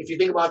then, if you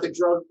think about the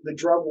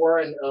drug war,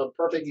 and a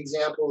perfect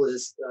example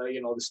is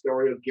the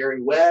story of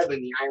Gary Webb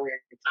and the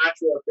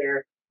Iran-Contra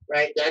affair,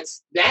 right?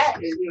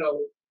 That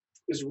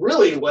is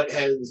really what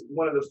has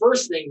one of the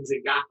first things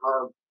that got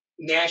our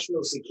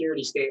national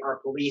security state, our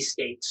police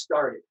state,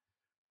 started.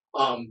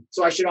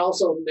 So I should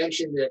also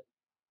mention that,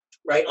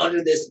 right,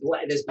 under this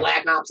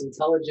Black Ops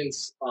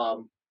intelligence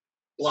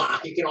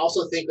block, you can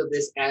also think of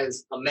this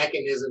as a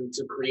mechanism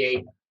to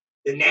create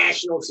the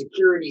national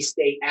security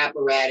state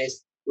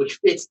apparatus, which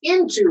fits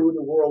into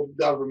the world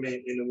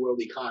government and the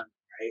world economy,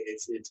 right?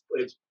 It's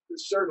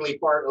certainly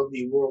part of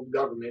the world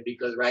government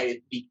because,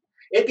 right,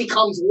 it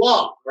becomes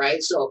law,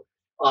 right? So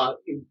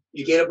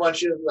you get a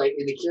bunch of, like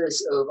in the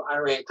case of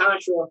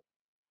Iran-Contra,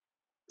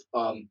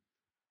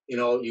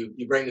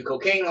 you bring the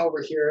cocaine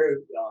over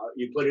here,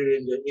 you put it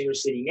into inner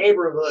city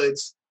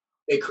neighborhoods,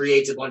 it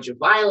creates a bunch of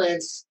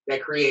violence,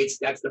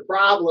 that's the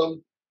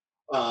problem,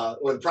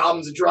 or the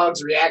problems of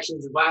drugs,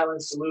 reactions to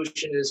violence,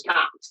 solution is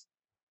cops,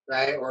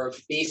 right? Or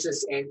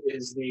thesis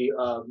is the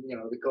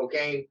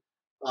cocaine,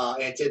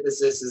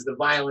 antithesis is the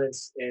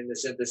violence, and the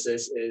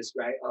synthesis is,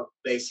 right,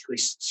 basically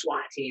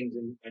SWAT teams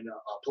and a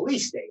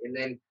police state. And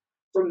then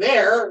from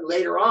there,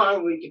 later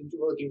on, we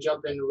can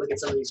jump in and look at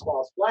some of these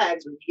false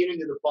flags. When you get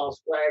into the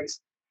false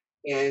flags,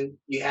 and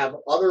you have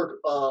other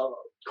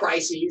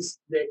crises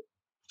that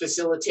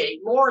facilitate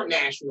more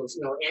national,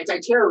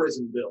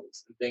 anti-terrorism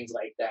bills and things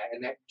like that,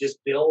 and that just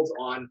builds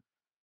on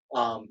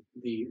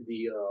the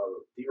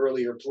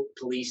earlier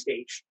police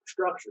state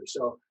structure.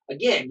 So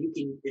again,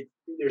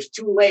 there's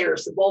two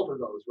layers to both of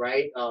those,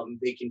 right?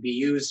 They can be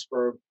used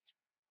for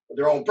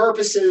their own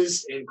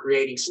purposes in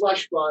creating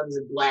slush funds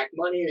and black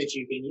money that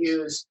you can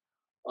use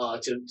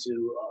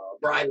to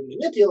bribe and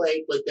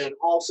manipulate, but then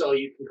also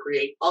you can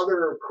create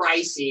other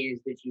crises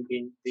that you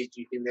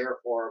can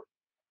therefore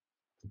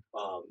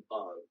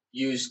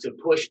use to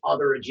push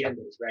other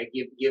agendas, right?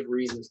 Give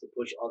reasons to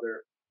push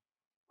other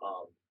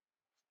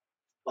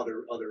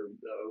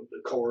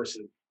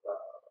coercive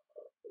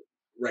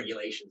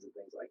regulations and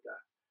things like that.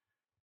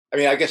 I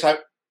mean, I guess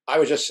I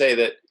would just say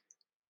that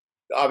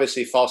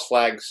obviously false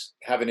flags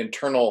have an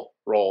internal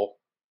role,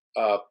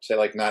 say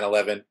like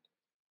 9/11,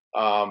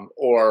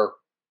 or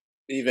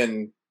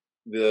even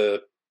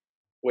the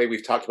way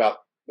we've talked about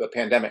the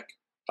pandemic,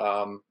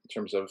 in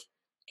terms of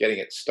getting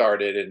it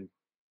started and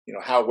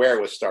where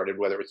it was started,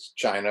 whether it's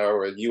China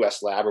or a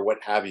U.S. lab or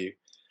what have you.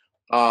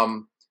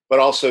 But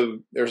also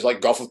there's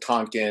like Gulf of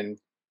Tonkin.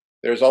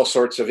 There's all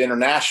sorts of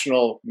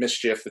international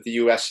mischief that the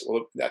U.S.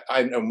 that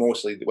I know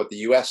mostly what the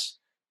U.S.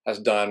 has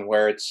done,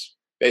 where it's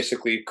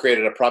basically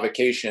created a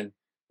provocation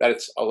that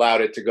it's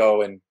allowed it to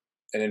go and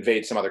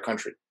invade some other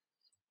country.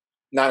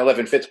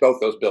 9/11 fits both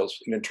those bills: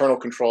 an internal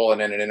control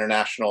and then an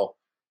international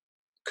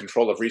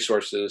control of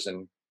resources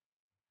and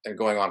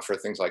going on for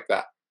things like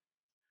that.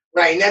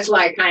 Right, and that's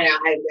why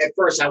at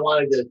first I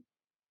wanted to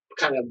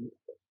kind of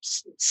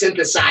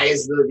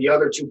synthesize the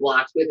other two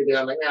blocks with it. And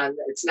I'm like, nah,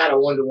 it's not a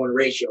 1-to-1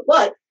 ratio,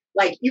 but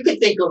like you could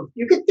think of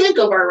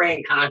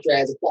Iran-Contra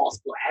as a false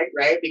flag,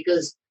 right?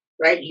 Because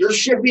you're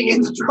shipping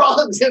in the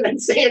drugs and then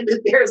saying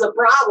that there's a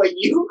problem.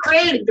 You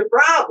created the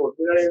problem.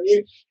 You know what I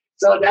mean?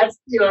 So that's,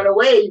 in a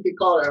way you could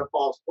call it a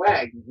false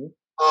flag.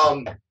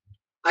 Mm-hmm.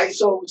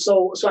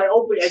 So I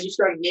opened, as you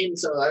started naming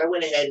some of that, I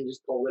went ahead and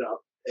just pulled it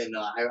up, and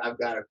I've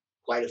got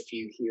quite a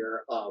few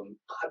here.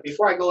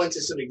 Before I go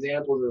into some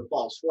examples of the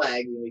false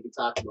flag, and we can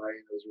talk about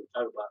it as we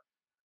talk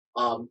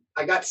about.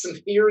 I got some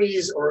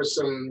theories or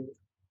some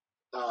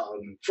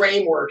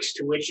frameworks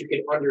to which you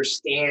can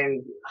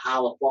understand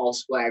how a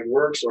false flag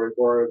works, or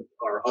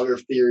other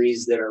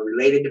theories that are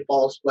related to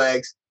false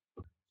flags.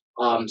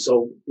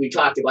 So we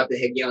talked about the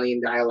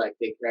Hegelian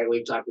dialectic, right?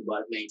 We've talked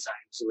about it many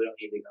times, so we don't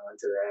need to go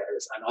into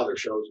that. On other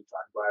shows, we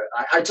talked about it.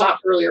 I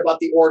talked earlier about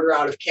the order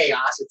out of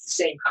chaos. It's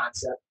the same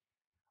concept.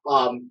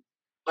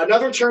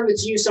 Another term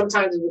that's used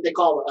sometimes is what they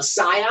call a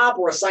psyop,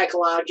 or a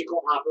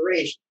psychological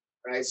operation,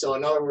 right? So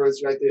in other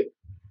words, right,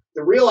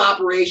 the real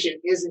operation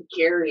isn't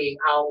carrying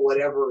out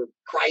whatever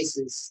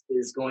crisis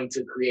is going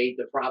to create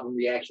the problem,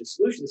 reaction,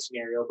 solution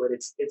scenario, but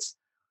it's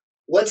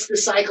what's the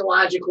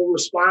psychological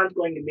response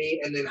going to be,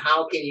 and then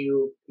how can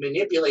you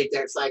manipulate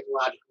that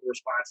psychological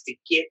response to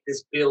get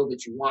this bill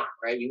that you want,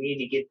 right? You need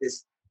to get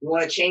this, you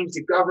want to change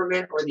the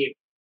government or the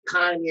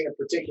economy in a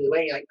particular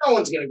way. You're like, no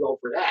one's going to go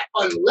for that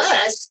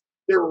unless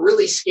they're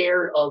really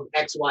scared of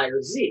X, Y,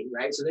 or Z,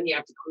 right? So then you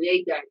have to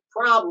create that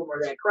problem or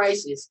that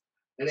crisis,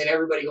 and then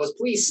everybody goes,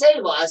 please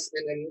save us,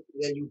 and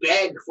then you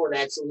beg for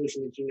that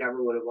solution that you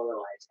never would have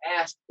otherwise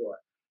asked for.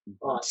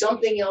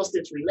 Something else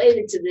that's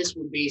related to this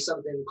would be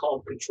something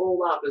called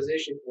controlled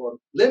opposition, or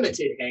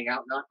limited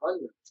hangout, not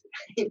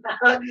unlimited.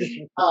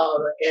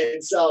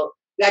 And so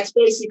that's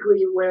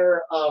basically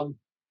where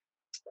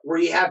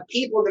you have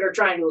people that are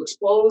trying to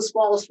expose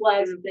false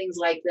flags and things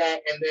like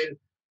that, and then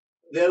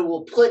they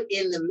will put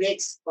in the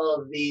mix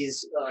of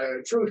these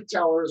truth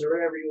tellers, or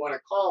whatever you want to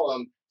call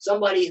them,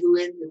 somebody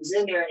who's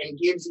in there and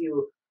gives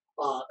you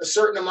a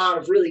certain amount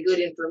of really good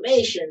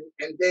information,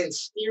 and then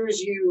steers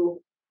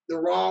you the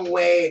wrong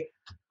way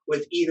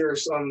with either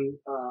some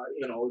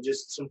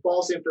just some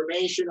false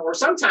information, or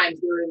sometimes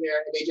they're in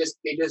there and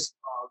they just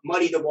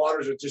muddy the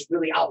waters with just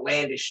really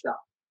outlandish stuff,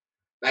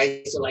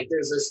 right? So like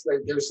there's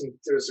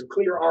some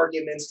clear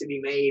arguments to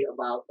be made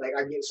about, like,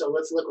 so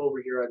let's look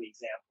over here on the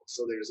example.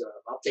 So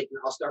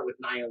I'll start with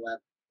 9/11,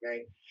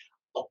 right?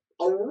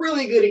 A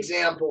really good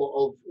example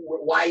of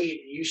why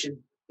you should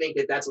think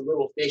that that's a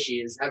little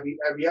fishy is, have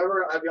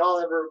y'all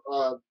ever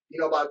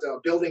about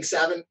Building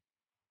 7?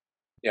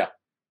 Yeah.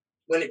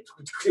 When it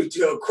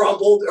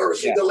crumbled, or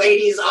the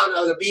ladies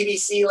on the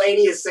BBC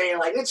lady is saying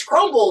like it's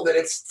crumbled and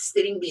it's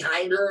sitting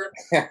behind her.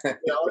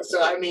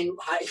 So I mean,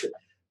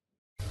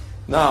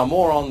 Now,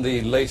 more on the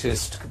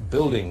latest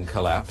building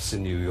collapse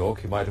in New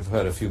York. You might have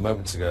heard a few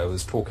moments ago, I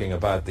was talking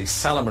about the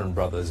Salomon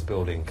Brothers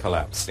building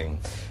collapsing.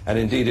 And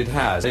indeed it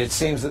has. It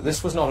seems that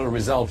this was not a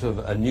result of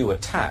a new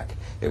attack.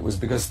 It was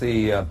because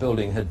the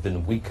building had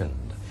been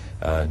weakened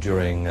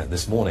during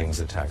this morning's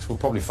attacks. We'll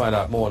probably find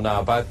out more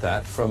now about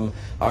that from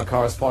our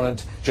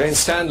correspondent, Jane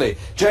Stanley.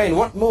 Jane,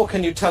 what more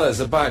can you tell us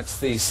about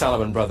the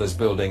Salomon Brothers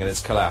building and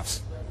its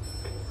collapse?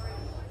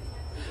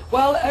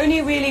 Well,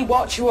 only really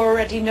what you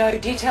already know.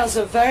 Details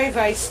are very,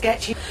 very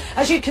sketchy.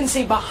 As you can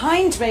see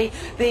behind me,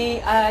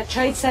 the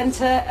Trade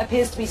Center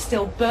appears to be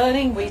still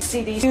burning. We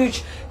see these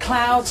huge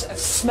clouds of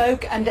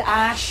smoke and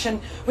ash, and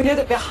we know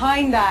that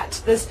behind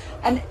that there's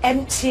an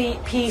empty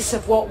piece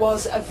of what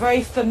was a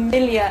very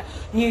familiar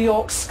New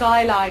York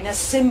skyline, a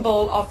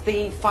symbol of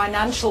the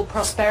financial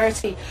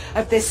prosperity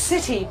of this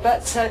city,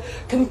 but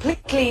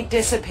completely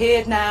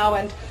disappeared now,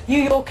 and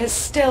New York is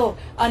still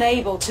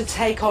unable to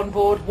take on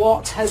board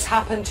what has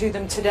happened to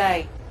them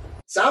today.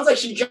 Sounds like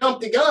she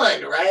jumped the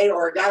gun, right?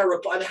 Or got a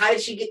report. I mean, how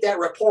did she get that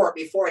report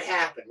before it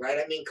happened, right?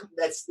 I mean,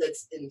 that's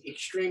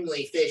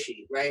extremely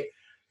fishy, right?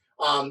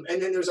 And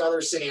then there's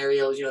other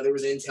scenarios, there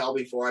was intel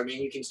before. I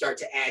mean, you can start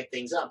to add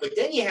things up, but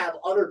then you have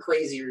other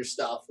crazier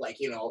stuff, like,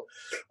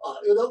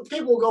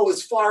 people go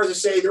as far as to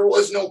say there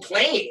was no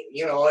plane,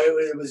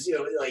 it was,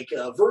 like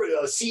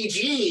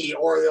CG,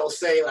 or they'll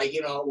say like,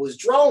 it was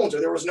drones,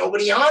 or there was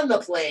nobody on the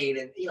plane.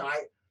 And,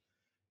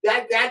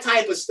 that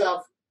type of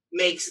stuff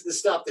makes the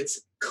stuff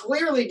that's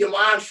clearly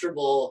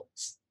demonstrable,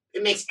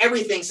 it makes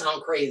everything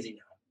sound crazy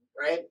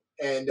now, right?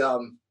 And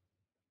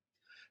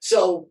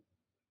so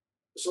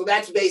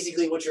that's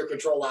basically what your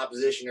controlled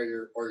opposition or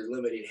your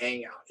limited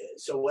hangout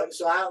is. So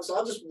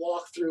I'll just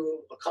walk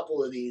through a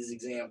couple of these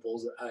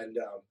examples. And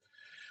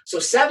So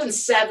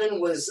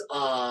 7/7 was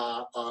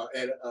a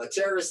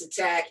terrorist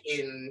attack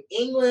in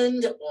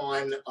England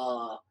on.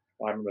 I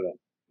remember that.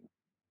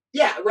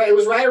 Yeah, right. It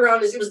was right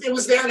around this. It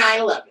was their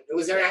 9/11. It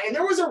was their, and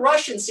there was a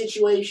Russian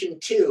situation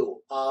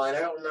too. And I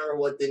don't remember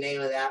what the name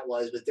of that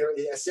was, but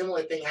a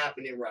similar thing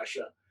happened in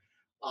Russia.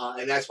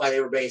 And that's why we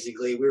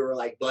were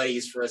like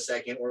buddies for a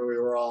second, where we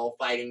were all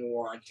fighting the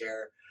war on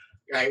terror.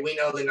 Right? We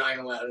know the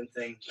 9/11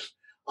 thing.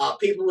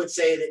 People would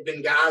say that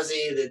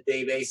Benghazi, that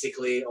they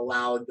basically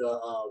allowed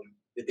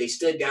that they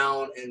stood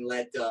down and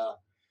let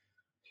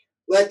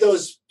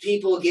those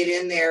people get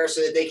in there so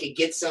that they could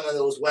get some of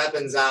those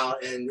weapons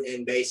out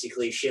and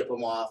basically ship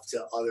them off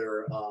to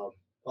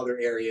other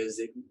areas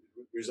that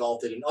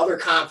resulted in other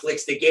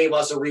conflicts that gave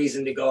us a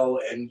reason to go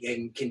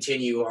and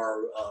continue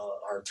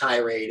our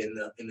tirade in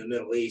the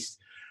Middle East.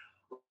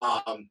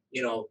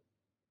 You know,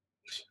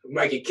 we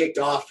might get kicked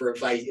off for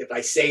if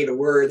I say the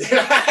word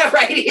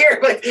right here,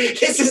 but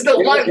this is the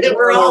one that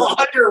we're all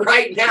under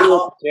right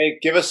now. Okay,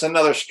 give us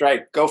another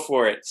strike. Go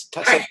for it.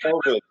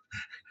 COVID.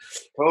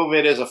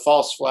 COVID is a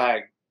false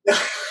flag.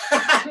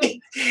 I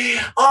mean,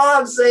 all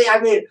I'm saying,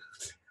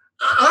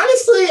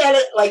 honestly,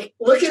 like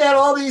looking at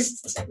all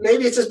these,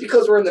 maybe it's just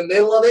because we're in the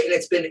middle of it and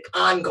it's been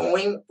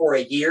ongoing for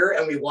a year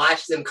and we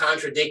watched them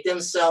contradict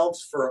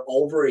themselves for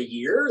over a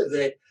year,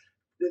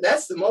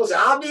 that's the most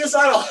obvious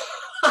out of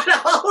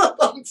all of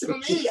them to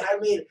me. I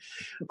mean,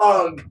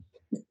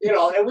 you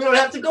know, and we don't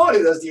have to go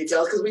into those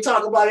details because we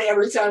talk about it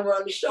every time we're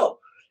on the show.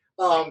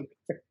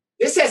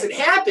 This hasn't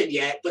happened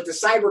yet, but the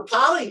cyber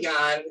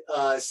polygon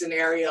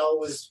scenario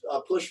was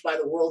pushed by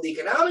the World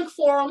Economic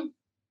Forum,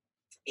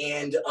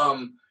 and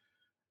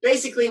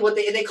basically what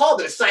they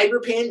called it a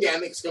cyber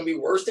pandemic. It's going to be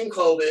worse than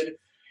COVID,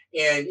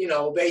 and you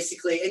know,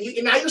 basically,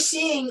 and now you're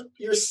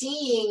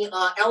seeing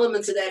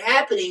elements of that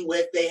happening.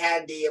 With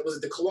it was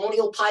the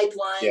Colonial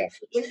Pipeline, yeah.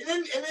 and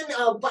then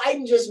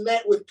Biden just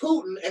met with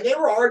Putin, and they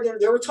were arguing.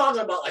 They were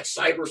talking about like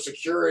cyber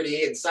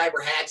security and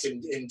cyber hacks,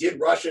 and did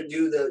Russia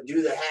do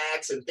the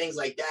hacks and things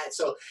like that.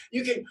 So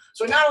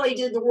not only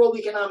did the World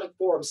Economic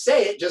Forum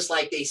say it, just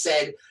like they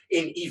said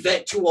in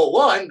Event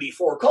 201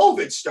 before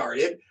COVID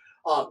started.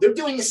 They're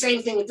doing the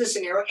same thing with this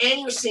scenario, and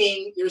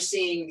you're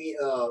seeing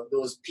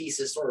those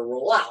pieces sort of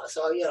roll out.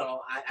 So you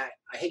know,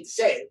 I hate to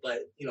say it,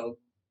 but you know,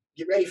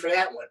 get ready for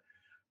that one.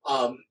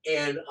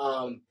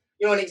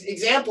 You know, an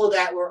example of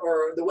that,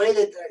 or the way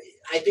that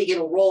I think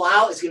it'll roll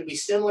out, is going to be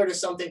similar to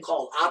something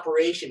called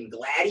Operation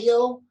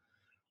Gladio.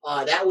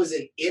 That was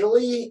in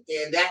Italy,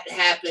 and that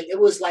happened. It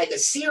was like a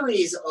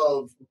series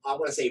of, I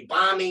want to say,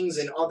 bombings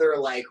and other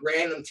like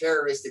random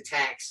terrorist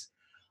attacks,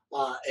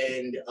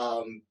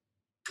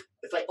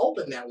 if I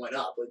open that one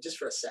up, just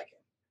for a second,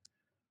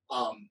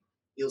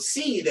 you'll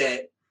see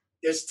that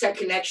there's tech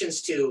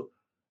connections to,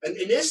 and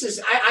this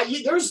is,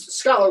 there's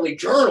scholarly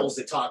journals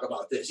that talk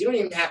about this. You don't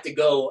even have to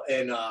go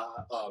and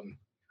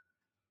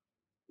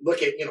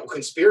look at, you know,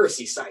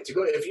 conspiracy sites.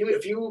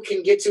 If you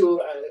can get to,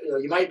 you know,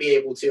 you might be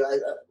able to.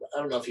 I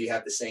don't know if you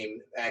have the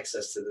same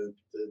access to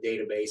the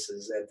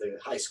databases at the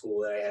high school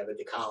that I have at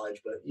the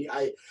college, but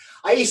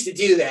I used to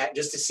do that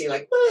just to see,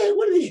 like,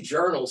 what do these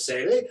journals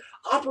say?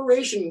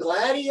 Operation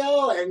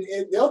Gladio, and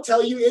they'll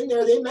tell you in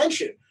there, they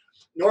mention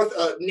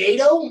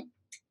NATO,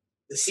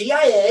 the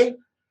CIA,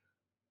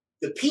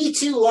 the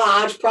P2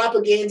 Lodge,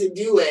 Propaganda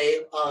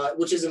Due,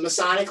 which is a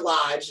Masonic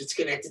lodge that's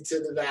connected to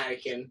the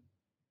Vatican.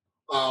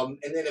 And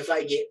then if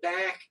I get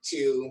back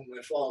to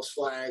my false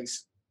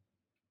flags,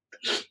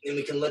 then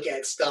we can look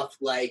at stuff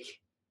like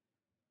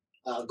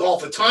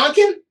Gulf of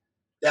Tonkin.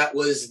 That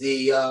was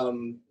the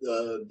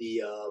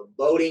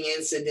boating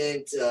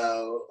incident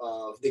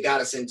that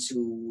got us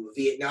into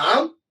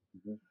Vietnam.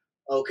 Mm-hmm.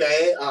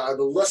 Okay,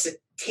 the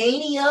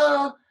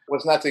Lusitania.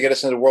 Wasn't that to get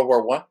us into World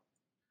War I?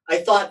 I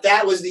thought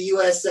that was the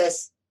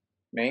USS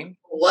Maine.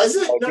 Was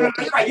it? No,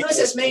 you're right.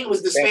 USS Maine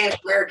was the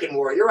Spanish-American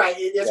War. You're right.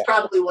 That's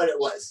probably what it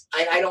was.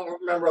 I don't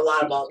remember a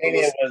lot about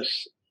it.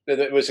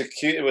 It was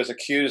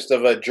accused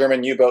of a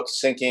German U-boat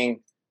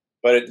sinking,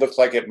 but it looked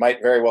like it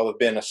might very well have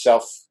been a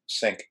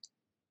self-sink.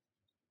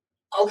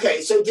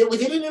 Okay, so did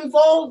it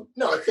involve?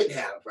 No, it couldn't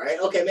have, right?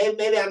 Okay,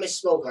 maybe I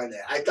misspoke on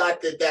that. I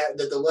thought that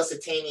the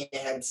Lusitania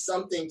had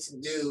something to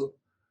do.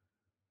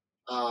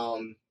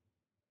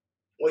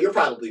 Well, you're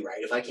probably right.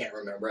 If I can't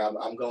remember,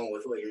 I'm going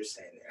with what you're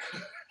saying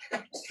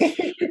there.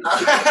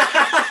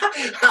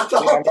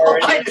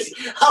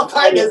 I'll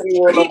find a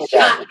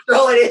screenshot,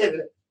 throw it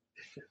in.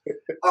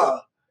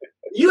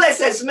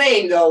 USS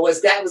Maine, though,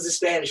 was the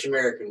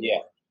Spanish-American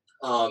War.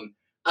 Yeah.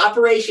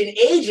 Operation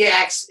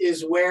Ajax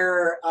is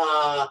where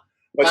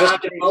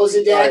Mohammed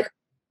Mossadegh.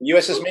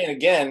 USS Maine,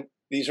 again,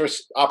 these were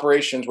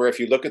operations where if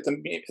you look at the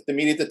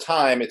media at the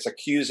time, it's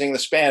accusing the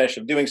Spanish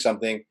of doing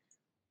something,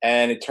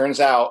 and it turns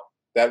out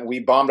that we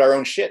bombed our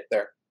own shit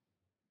there.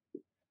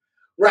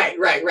 Right.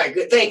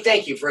 Good.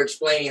 Thank you for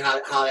explaining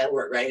how that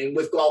worked, right? And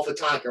with Gulf of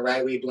Tonkin,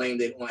 right, we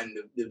blamed it on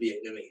the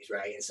Vietnamese,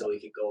 right? And so we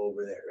could go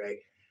over there, right?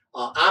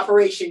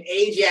 Operation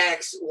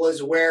Ajax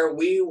was where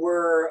we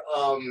were,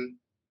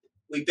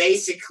 we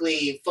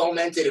basically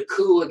fomented a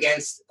coup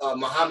against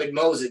Mohammed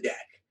Mossadegh.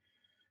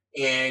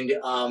 And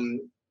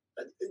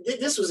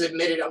this was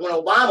admitted when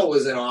Obama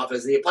was in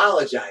office. They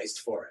apologized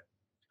for it.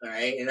 All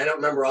right, and I don't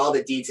remember all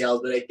the details,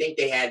 but I think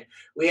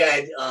we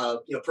had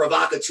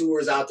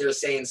provocateurs out there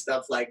saying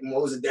stuff like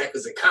Mossadegh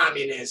was a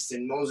communist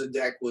and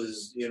Mossadegh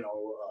was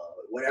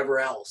whatever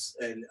else,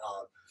 and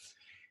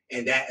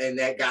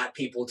that got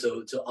people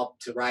to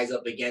rise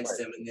up against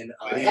him, and then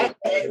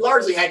it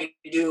largely had to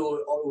do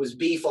it was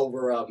beef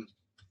over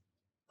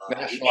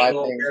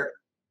nationalizing.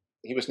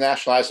 He was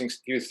nationalizing.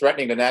 He was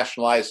threatening to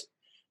nationalize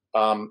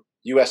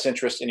U.S.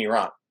 interest in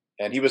Iran,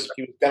 and he was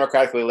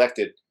democratically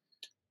elected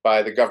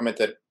by the government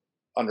that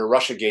under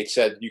Russiagate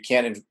said you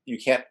can't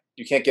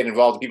get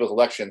involved in people's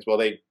elections. Well,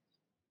 they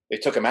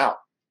took him out.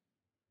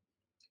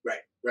 Right.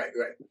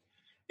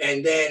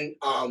 And then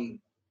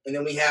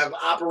we have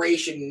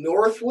Operation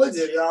Northwoods.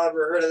 Have y'all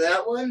ever heard of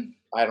that one?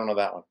 I don't know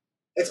that one.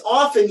 It's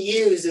often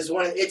used as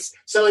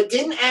so it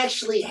didn't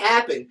actually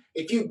happen.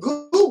 If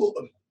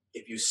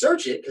you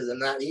search it, because I'm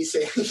not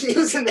using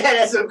that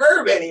as a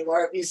verb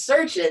anymore. If you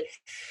search it,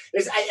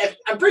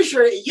 I'm pretty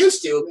sure it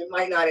used to. It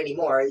might not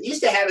anymore. It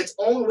used to have its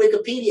own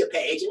Wikipedia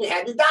page, and it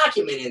had the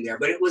document in there.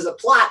 But it was a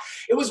plot.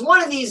 It was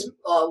one of these,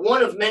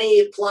 one of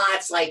many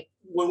plots, like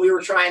when we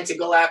were trying to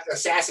go after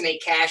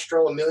assassinate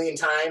Castro a million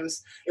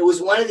times. It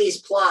was one of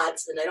these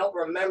plots, and I don't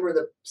remember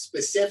the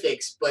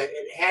specifics, but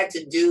it had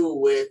to do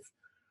with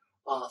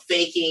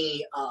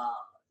faking.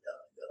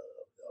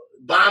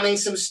 Bombing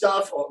some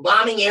stuff or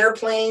bombing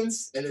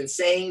airplanes and then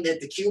saying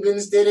that the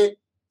Cubans did it,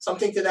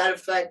 something to that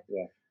effect.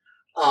 Yeah.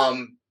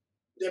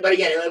 But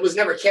again, it was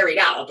never carried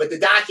out, but the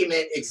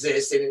document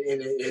exists and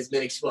it has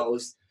been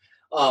exposed.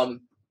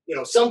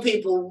 Some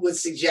people would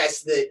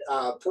suggest that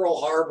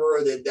Pearl Harbor,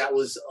 that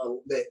was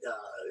that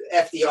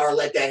FDR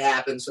let that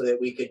happen so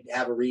that we could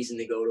have a reason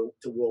to go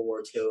to World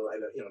War II.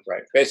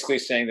 Right. Basically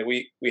saying that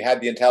we had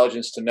the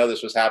intelligence to know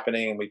this was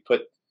happening and we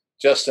put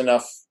just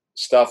enough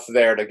stuff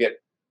there to get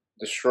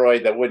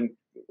destroyed that wouldn't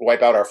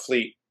wipe out our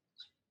fleet,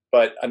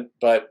 but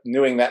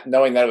knowing that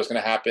it was going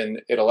to happen,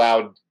 it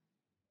allowed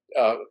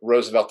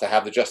Roosevelt to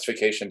have the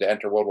justification to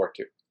enter World War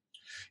II.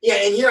 Yeah,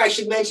 and here I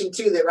should mention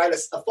too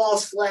that a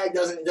false flag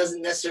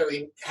doesn't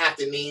necessarily have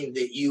to mean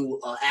that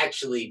you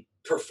actually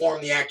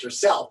perform the act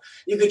yourself.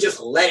 You could just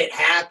let it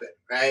happen,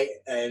 right?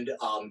 And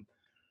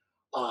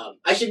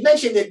I should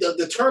mention that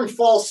the term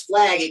false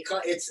flag,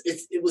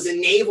 it was a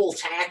naval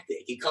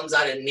tactic. It comes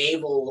out of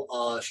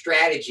naval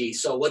strategy.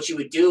 So what you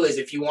would do is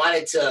if you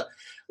wanted to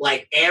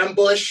like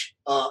ambush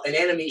an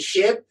enemy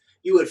ship,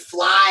 you would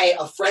fly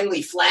a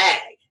friendly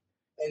flag.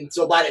 And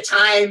so by the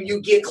time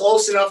you get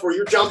close enough where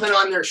you're jumping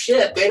on their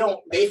ship,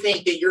 they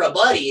think that you're a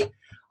buddy,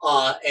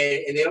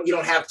 and you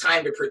don't have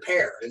time to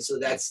prepare. And so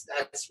that's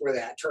where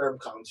that term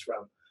comes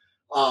from.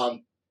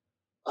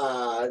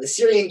 The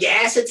Syrian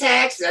gas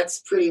attacks, that's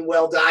pretty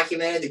well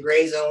documented. The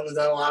Gray Zone has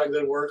done a lot of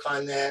good work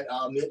on that.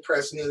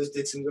 Mid-Press News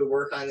did some good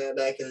work on that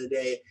back in the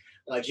day.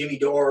 Jimmy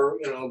Dore,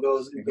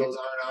 goes on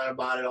and on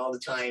about it all the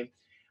time.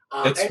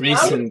 That's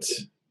recent,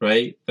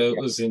 right? That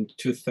was in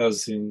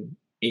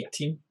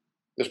 2018.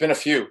 There's been a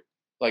few.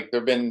 Like there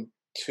have been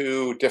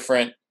 2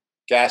 different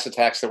gas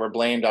attacks that were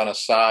blamed on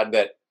Assad.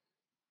 That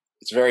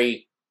it's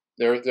very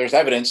there's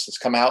evidence that's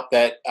come out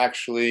that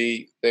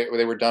actually they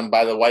were done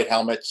by the White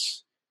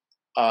Helmets.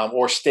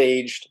 Or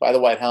staged by the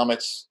White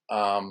Helmets,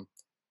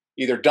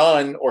 either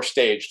done or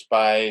staged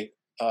by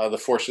the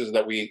forces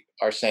that we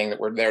are saying that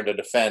we're there to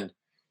defend.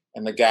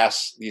 And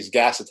these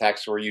gas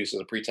attacks were used as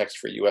a pretext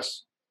for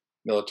U.S.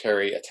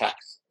 military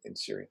attacks in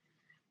Syria.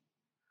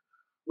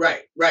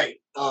 Right.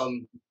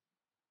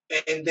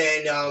 And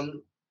then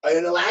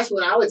the last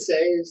one I would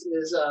say is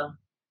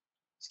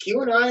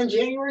QAnon on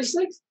January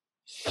 6th.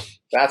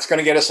 That's going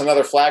to get us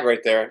another flag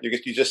right there.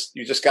 You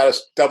just got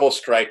us double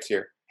striked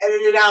here.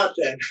 Edit it out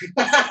then.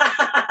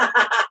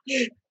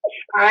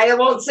 All right, I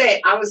won't say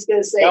it. I was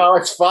going to say. No,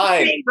 it's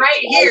fine.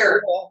 Right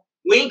here.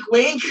 Wink,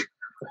 wink.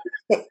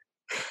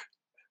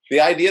 The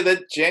idea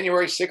that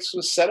January 6th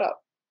was set up.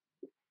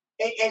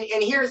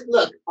 And here's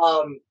look.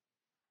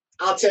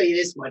 I'll tell you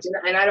this much,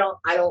 and I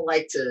don't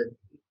like to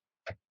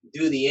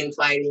do the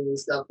infighting and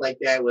stuff like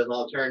that with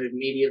alternative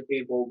media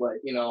people,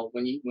 but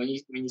when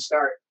you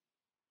start.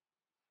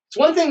 It's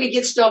one thing to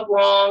get stuff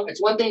wrong.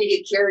 It's one thing to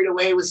get carried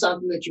away with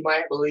something that you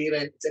might believe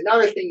in. It's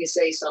another thing to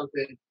say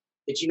something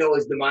that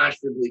is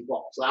demonstrably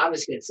false. So I'm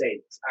just going to say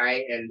this, all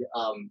right? And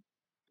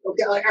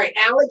okay, all right.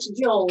 Alex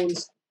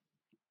Jones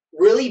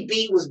really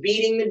was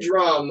beating the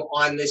drum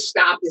on this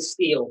Stop the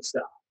Steal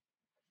stuff,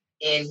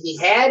 and he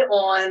had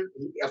on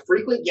a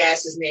frequent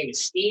guest. His name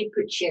is Steve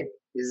Pieczenik.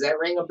 Does that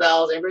ring a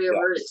bell? Has anybody ever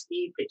heard of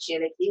Steve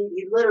Pieczenik?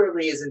 He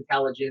literally is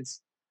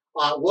intelligence.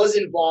 Was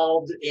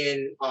involved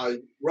in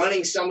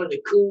running some of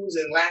the coups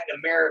in Latin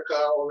America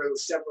over in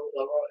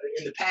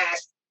the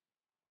past,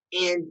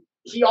 and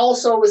he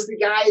also was the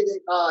guy that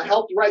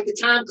helped write the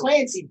Tom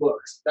Clancy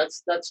books.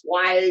 That's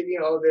why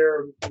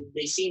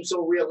they seem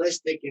so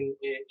realistic and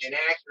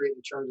accurate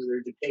in terms of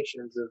their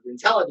depictions of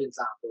intelligence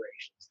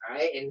operations. All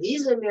right, and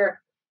he's in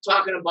there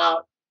talking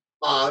about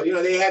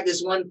they had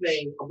this one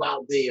thing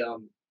about the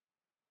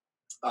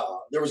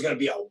there was going to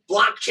be a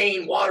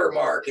blockchain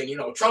watermark, and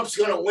Trump's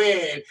going to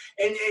win.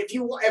 And if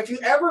you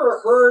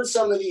ever heard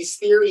some of these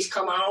theories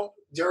come out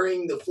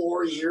during the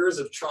 4 years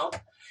of Trump,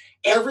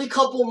 every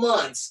couple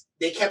months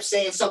they kept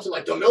saying something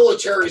like the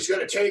military is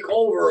going to take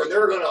over and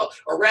they're going to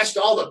arrest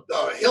all the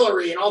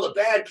Hillary and all the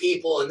bad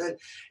people. And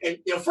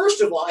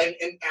first of all, and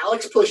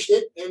Alex pushed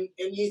it, and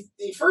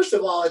first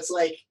of all, it's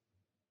like,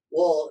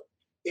 well,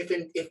 if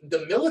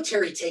the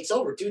military takes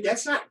over, dude,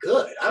 that's not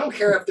good. I don't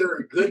care if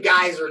they're good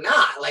guys or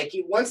not. Like,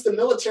 once the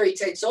military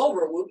takes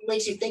over, what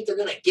makes you think they're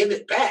going to give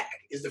it back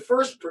is the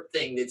first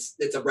thing that's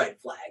a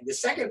red flag. The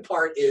second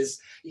part is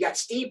you got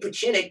Steve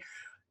Pacinic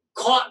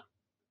caught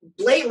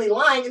blatantly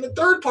lying, and the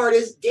third part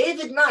is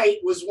David Knight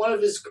was one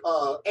of his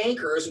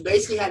anchors who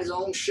basically had his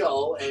own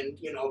show, and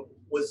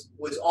was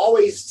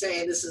always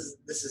saying this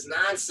is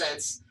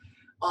nonsense.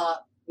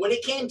 When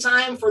it came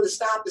time for the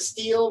Stop the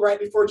Steal right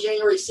before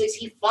January 6th,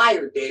 he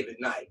fired David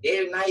Knight.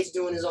 David Knight's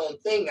doing his own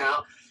thing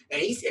now,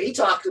 and he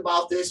talks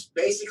about this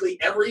basically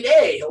every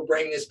day. He'll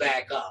bring this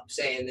back up,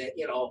 saying that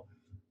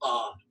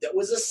that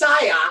was a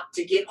psyop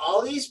to get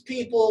all these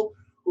people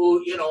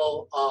who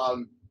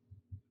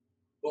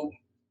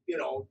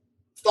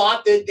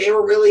thought that they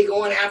were really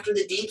going after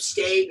the deep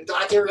state and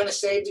thought they were going to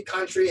save the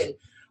country, and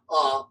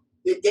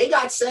they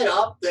got set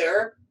up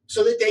there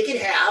so that they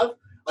could have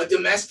a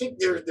domestic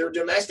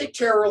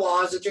terror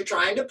laws that they're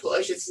trying to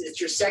push. It's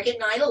your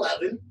second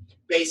 9/11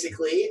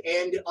 basically,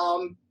 and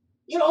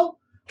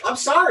I'm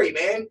sorry,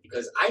 man,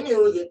 because I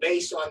knew that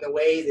based on the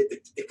way that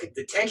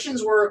the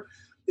tensions were,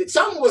 that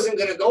something wasn't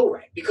going to go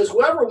right, because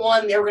whoever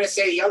won, they were going to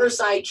say the other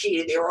side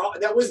cheated.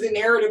 That was the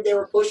narrative they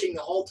were pushing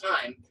the whole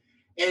time.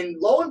 And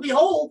lo and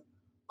behold,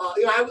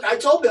 I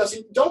told them, I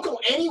said, don't go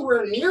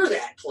anywhere near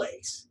that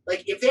place.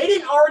 Like, if they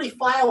didn't already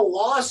file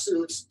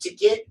lawsuits to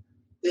get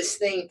this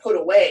thing put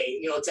away,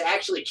 to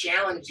actually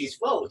challenge these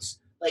votes,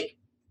 like,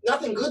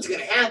 nothing good's going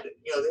to happen.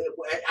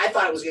 I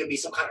thought it was going to be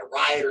some kind of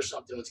riot or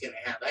something was going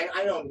to happen.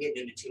 I know I'm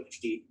getting into too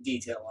much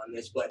detail on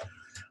this, but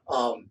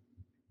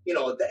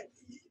that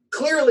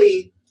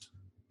clearly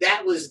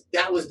that was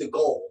the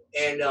goal.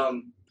 And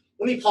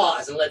let me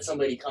pause and let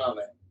somebody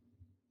comment,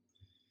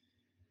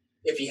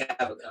 if you have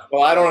a comment.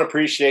 Well, I don't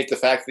appreciate the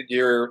fact that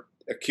you're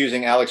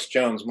accusing Alex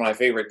Jones, one of my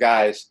favorite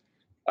guys,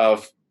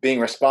 of being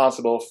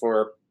responsible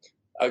for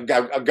a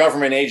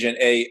government agent,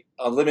 a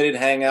limited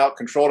hangout,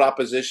 controlled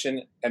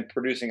opposition, and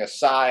producing a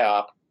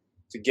psyop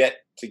to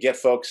get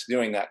folks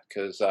doing that.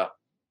 Because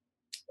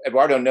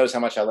Eduardo knows how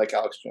much I like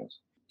Alex Jones.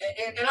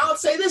 And I'll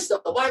say this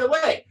though, by the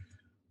way,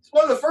 it's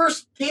one of the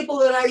first people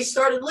that I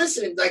started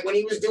listening. Like, when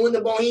he was doing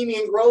the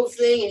Bohemian Grove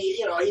thing, and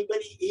he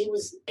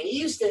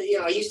used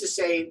to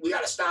say we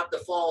got to stop the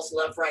false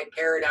left-right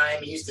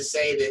paradigm. He used to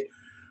say that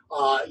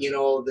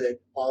that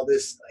all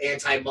this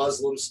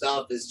anti-Muslim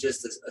stuff is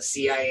just a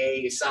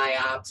CIA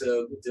psyop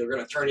they're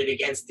going to turn it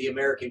against the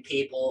American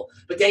people.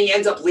 But then he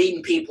ends up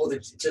leading people to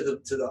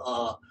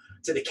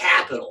the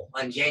Capitol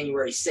on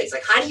January 6th.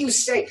 Like, how do you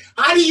say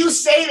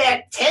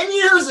that 10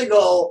 years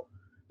ago?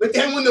 But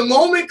then when the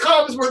moment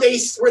comes where they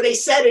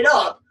set it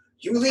up,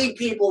 you lead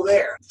people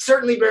there.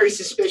 Certainly very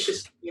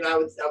suspicious. I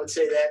would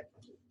say that.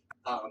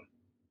 And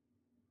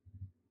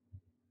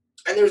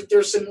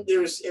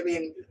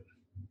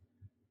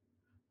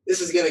this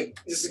is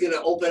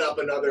gonna open up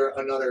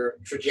another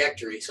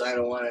trajectory. So I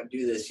don't want to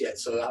do this yet.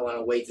 So I want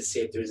to wait to see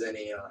if there's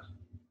any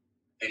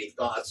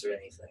thoughts or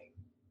anything.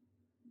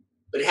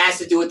 But it has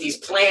to do with these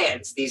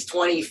plans, these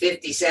 20,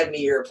 50,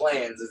 70-year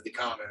plans, is the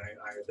comment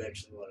I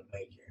eventually want to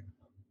make here.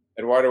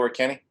 Eduardo or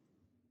Kenny?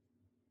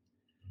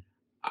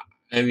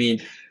 I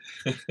mean,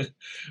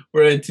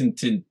 we're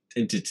into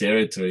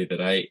territory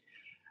that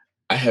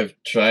I have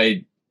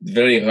tried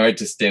very hard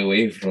to stay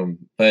away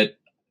from, but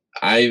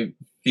I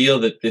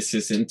feel that this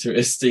is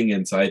interesting,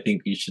 and so I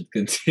think we should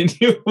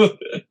continue.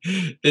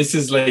 This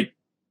is like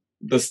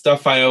the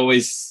stuff I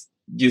always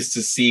used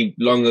to see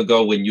long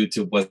ago when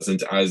YouTube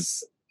wasn't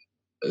as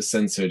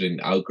censored and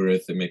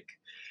algorithmic.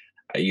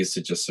 I used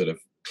to just sort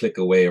of click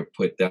away or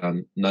put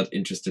down, not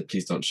interested,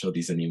 please don't show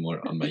these anymore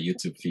on my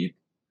YouTube feed.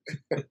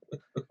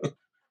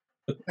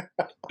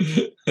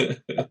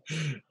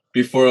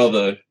 Before all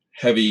the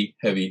heavy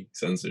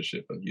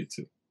censorship of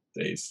YouTube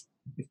days.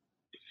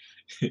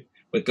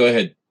 But go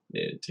ahead,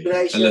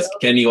 unless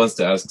Kenny wants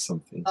to ask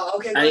something. Oh,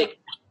 okay.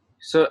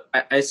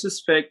 I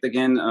suspect,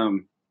 again,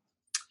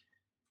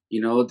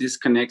 this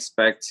connects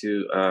back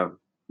to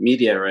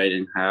media, right?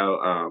 And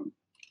how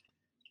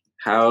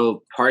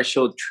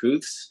partial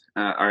truths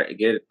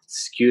get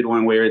skewed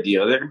one way or the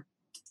other,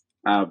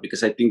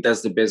 because I think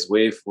that's the best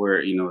way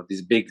for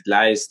these big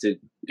lies to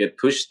get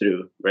pushed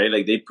through, right?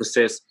 Like, they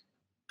possess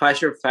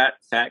partial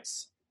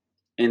facts,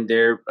 and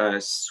they're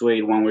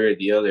swayed one way or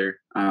the other.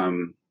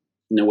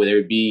 Whether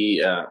it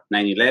be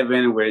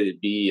 9/11, whether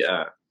it be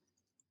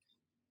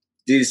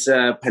this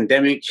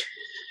pandemic,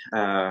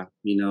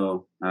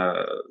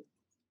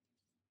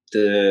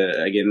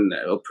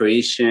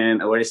 operation,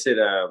 what is it?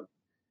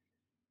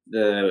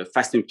 The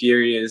Fast and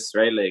Furious,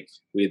 right? Like,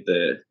 with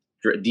the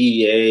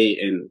DEA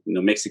and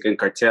Mexican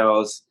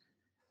cartels.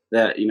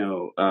 that,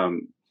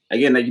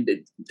 again, like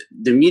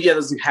the media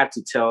doesn't have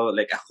to tell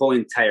like a whole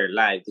entire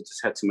lie. They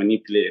just have to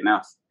manipulate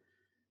enough.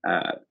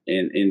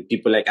 And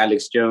people like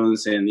Alex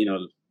Jones and,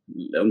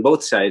 on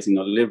both sides,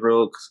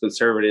 liberals,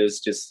 conservatives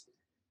just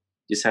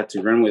have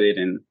to run with it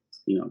and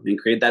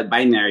create that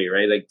binary,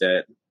 right? Like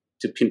to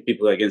pin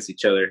people against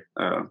each other,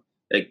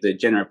 like the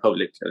general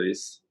public at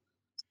least.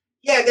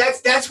 Yeah,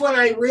 that's when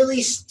I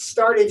really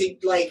started to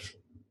like,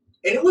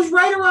 and it was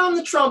right around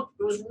it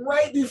was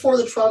right before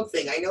the Trump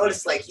thing. I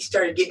noticed like he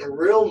started getting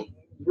real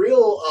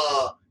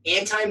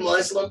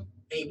anti-Muslim, and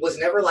he was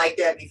never like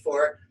that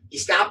before. He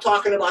stopped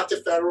talking about the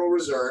Federal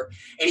Reserve,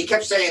 and he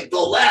kept saying the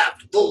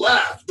left, the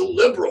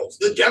liberals,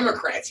 the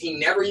Democrats. He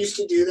never used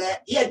to do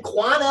that. He had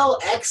Quanell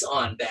X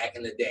on back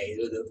in the day,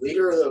 the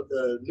leader of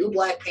the New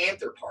Black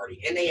Panther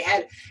Party, and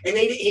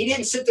he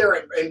didn't sit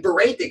there and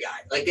berate the guy.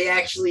 Like they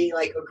actually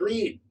like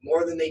agreed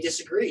more than they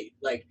disagreed.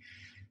 Like,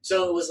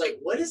 so it was like,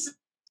 what is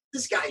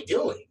this guy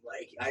doing?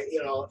 Like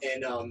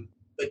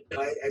but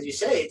as you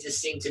say, it just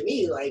seemed to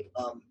me like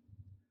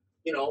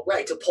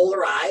right, to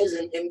polarize,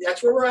 and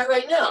that's where we're at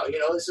right now.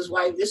 This is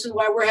why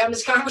we're having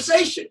this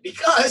conversation,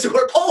 because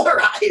we're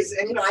polarized.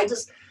 And I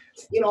just,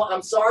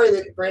 I'm sorry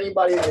that for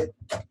anybody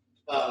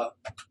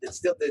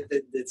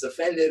that's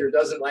offended or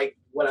doesn't like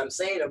what I'm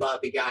saying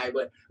about the guy.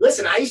 But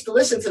listen, I used to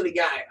listen to the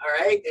guy,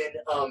 all right,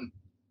 and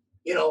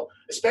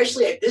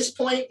especially at this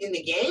point in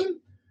the game,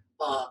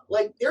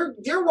 like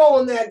they're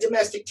rolling that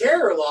domestic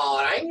terror law,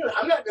 and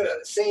I'm not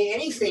gonna say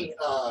anything.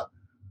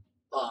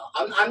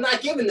 I'm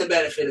not giving the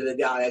benefit of the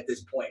doubt at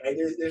this point. Like,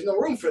 there's no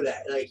room for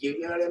that. Like you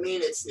know what I mean?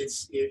 It's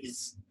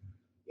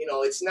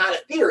it's not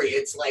a theory.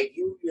 It's like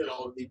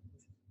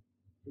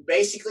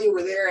basically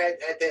we're there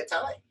at that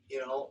time.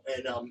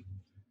 And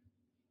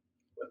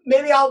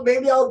maybe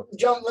I'll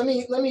jump. Let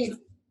me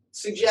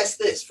suggest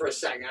this for a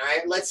second. All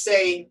right, let's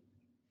say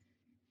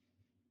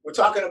we're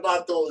talking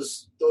about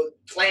those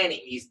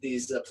planning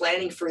these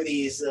planning for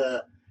these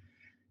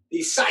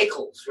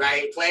cycles,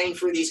 right? Planning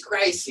for these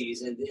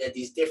crises and at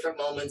these different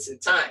moments in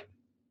time.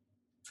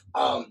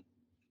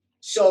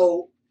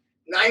 So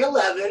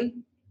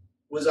 9/11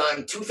 was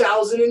on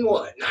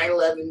 2001,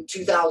 9/11,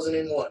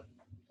 2001,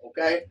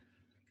 okay?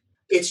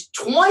 It's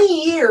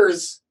 20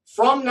 years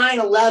from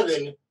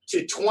 9/11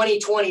 to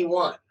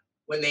 2021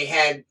 when they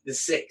had the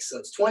 6. So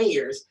it's 20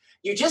 years.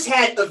 You just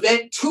had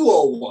Event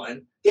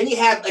 201. Then you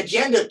have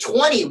Agenda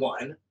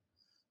 21,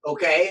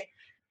 okay?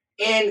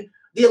 And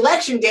the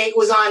election date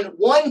was on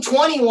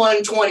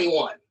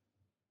 1/21/21,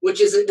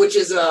 which is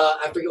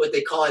I forget what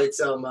they call it.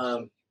 It's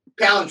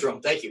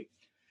palindrome. Thank you.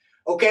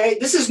 Okay,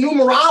 this is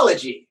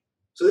numerology.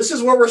 So this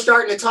is where we're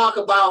starting to talk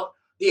about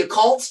the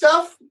occult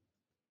stuff.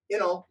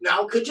 Now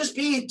it could just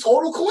be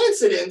total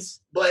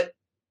coincidence, but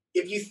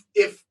if you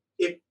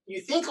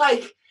think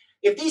like,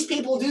 if these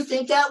people do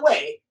think that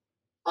way,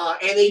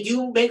 and they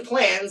do make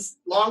plans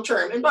long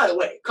term, and by the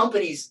way,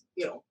 companies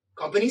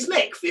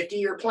make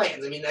 50-year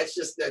plans. I mean, that's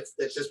just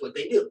what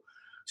they do.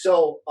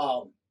 So,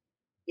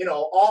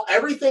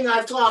 everything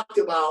I've talked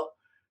about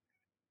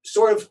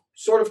sort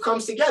of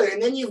comes together.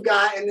 And then you've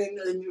got, and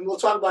we'll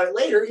talk about it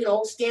later,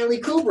 Stanley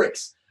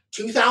Kubrick's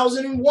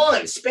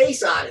 2001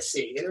 Space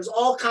Odyssey. And there's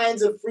all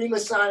kinds of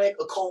Freemasonic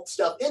occult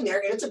stuff in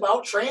there. And it's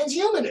about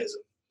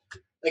transhumanism.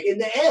 Like in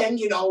the end,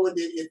 with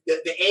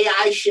the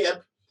AI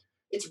ship,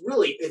 it's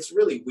really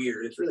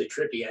weird. It's really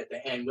trippy at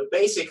the end. But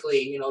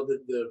basically,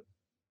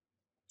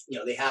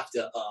 they have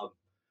to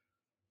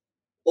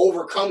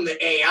overcome the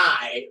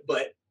AI,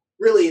 but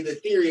really the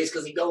theory is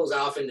because he goes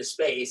off into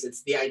space.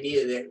 It's the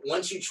idea that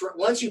once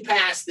you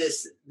pass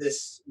this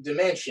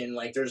dimension,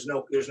 like there's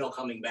no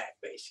coming back.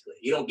 Basically,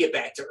 you don't get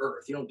back to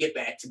Earth. You don't get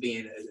back to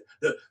being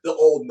the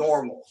old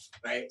normal,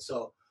 right?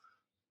 So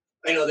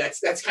I know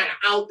that's kind of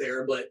out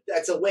there, but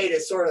that's a way to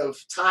sort of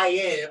tie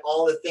in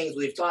all the things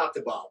we've talked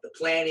about: the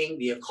planning,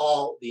 the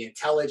occult, the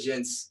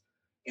intelligence,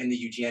 and the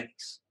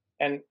eugenics.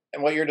 And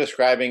what you're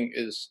describing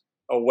is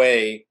a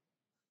way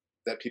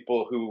that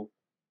people who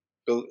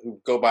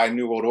go by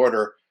New World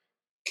Order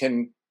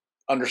can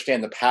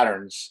understand the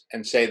patterns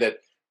and say that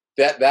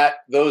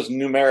those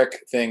numeric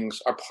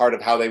things are part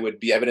of how they would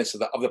be evidence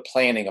of the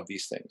planning of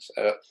these things.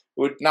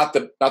 Not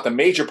the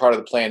major part of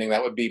the planning.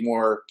 That would be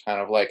more kind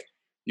of like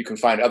you can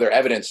find other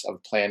evidence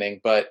of planning,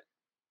 but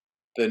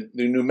the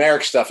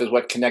numeric stuff is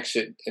what connects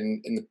it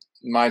in the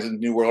minds of the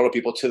New World Order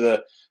people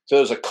to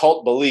those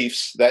occult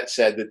beliefs that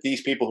said that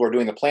these people who are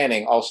doing the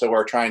planning also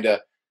are trying to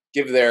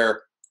give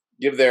their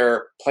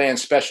plan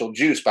special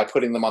juice by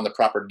putting them on the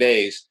proper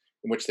days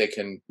in which they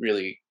can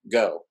really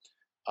go.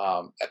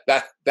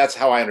 That's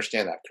how I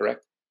understand that.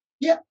 Correct?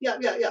 Yeah.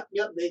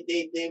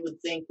 They would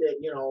think that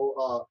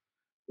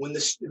when the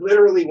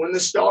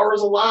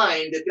stars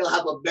align, that they'll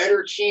have a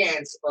better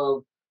chance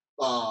of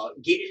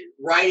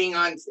riding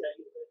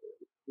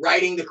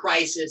the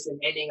crisis and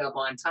ending up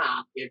on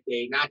top if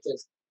they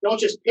don't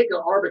just pick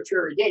an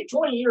arbitrary date.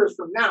 20 years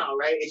from now,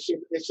 right? It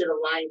should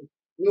align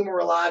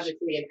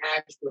numerologically and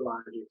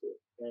astrologically,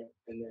 right?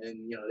 And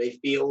then they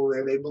feel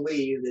or they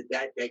believe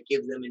that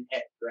gives them an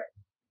edge, right?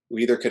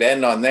 we either could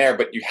end on there,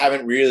 but you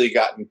haven't really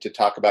gotten to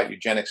talk about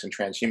eugenics and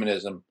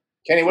transhumanism.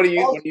 Kenny, what do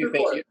you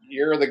think?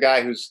 You're the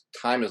guy whose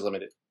time is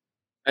limited.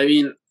 I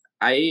mean,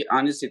 I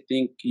honestly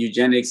think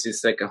eugenics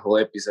is like a whole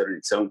episode on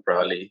its own,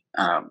 probably.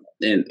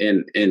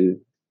 And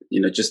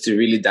just to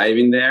really dive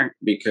in there,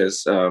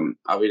 because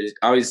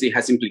obviously it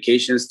has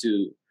implications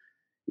to,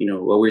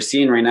 what we're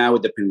seeing right now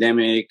with the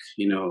pandemic,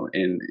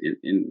 and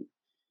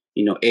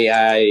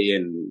AI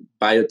and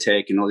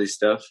biotech and all this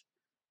stuff.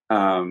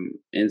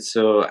 And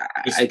so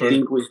I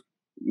think we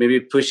maybe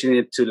pushing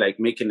it to like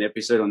make an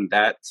episode on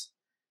that.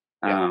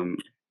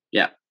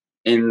 Yeah.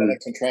 And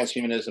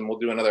transhumanism, we'll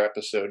do another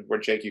episode where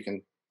Jake, you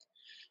can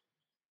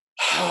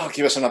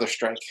give us another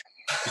strike.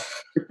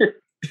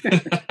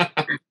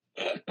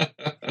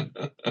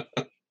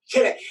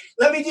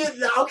 Let me do.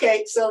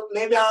 Okay, so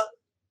maybe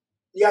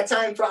you got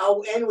time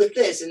I'll end with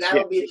this, and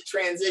that'll be the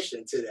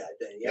transition to that.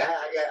 Then, yeah.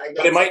 I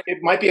got but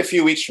it might be a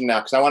few weeks from now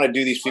because I want to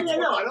do these few.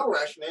 No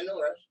rush, man, no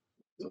rush.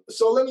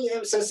 So let me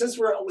since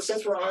we're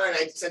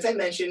on, since I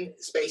mentioned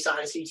Space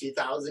Odyssey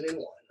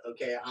 2001.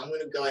 Okay, I'm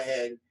going to go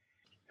ahead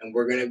and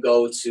we're going to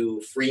go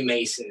to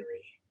Freemasonry.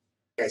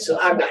 Okay, so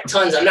I've got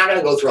tons. I'm not going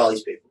to go through all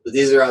these people, but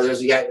these are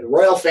others. You got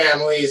royal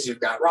families, you've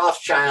got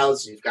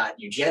Rothschilds, you've got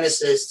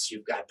eugenicists,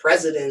 you've got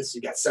presidents,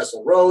 you've got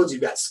Cecil Rhodes,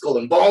 you've got Skull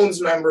and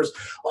Bones members.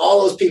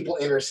 All those people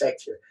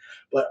intersect here.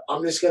 But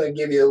I'm just going to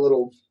give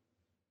you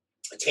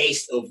a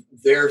taste of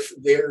their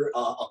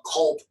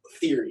occult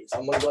theories.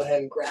 I'm going to go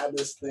ahead and grab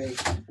this thing.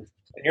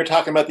 And you're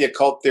talking about the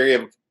occult theory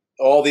of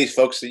all these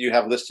folks that you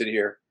have listed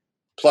here,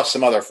 plus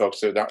some other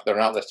folks that are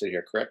not listed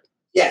here, correct?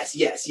 Yes.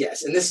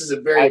 And this is a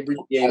very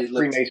abbreviated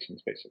list.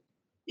 Freemasons, basically.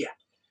 Yeah.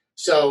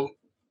 So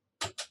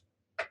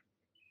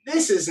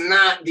this is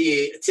not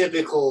the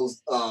typical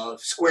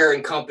square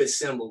and compass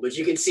symbol, but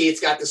you can see it's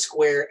got the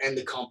square and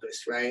the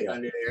compass right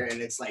under there,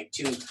 and it's like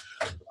two.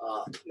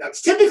 Now,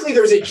 typically,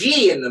 there's a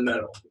G in the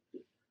middle,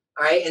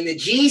 all right, and the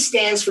G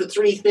stands for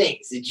three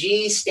things. The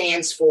G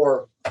stands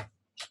for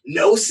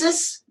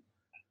gnosis,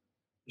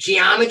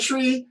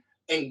 geometry,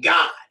 and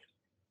God.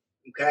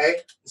 Okay,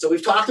 so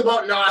we've talked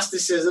about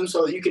Gnosticism,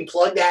 so you can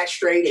plug that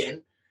straight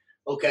in,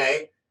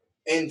 okay?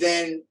 And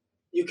then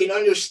you can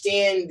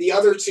understand the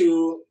other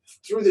two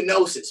through the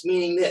gnosis,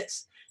 meaning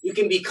this. You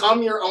can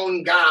become your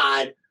own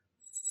God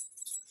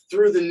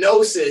through the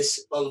gnosis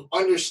of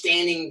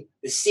understanding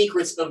the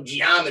secrets of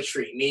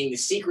geometry, meaning the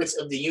secrets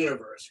of the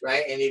universe,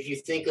 right? And if you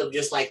think of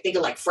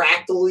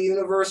fractal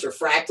universe or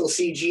fractal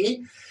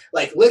CG,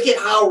 like look at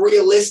how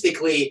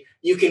realistically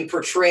you can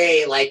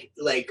portray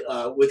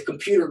with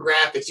computer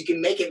graphics, you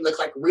can make it look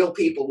like real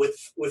people with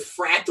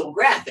fractal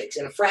graphics.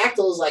 And a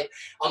fractal is like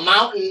a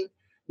mountain,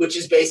 which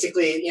is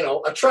basically,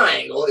 a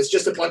triangle. It's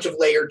just a bunch of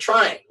layered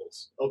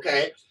triangles,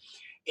 okay?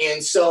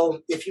 And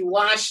so if you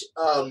watch,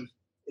 and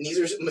these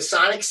are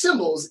Masonic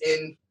symbols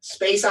in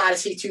Space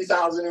Odyssey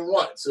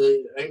 2001. So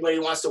anybody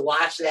who wants to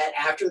watch that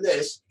after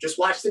this, just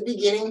watch the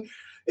beginning.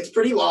 It's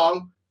pretty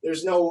long.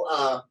 There's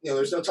no,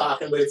 there's no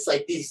talking, but it's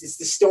like it's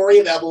the story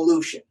of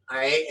evolution, all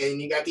right?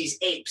 And you got these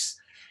apes,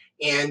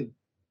 and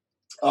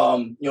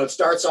it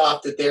starts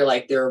off that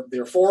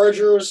they're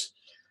foragers,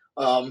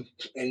 and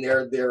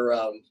they're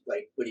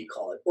like, what do you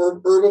call it?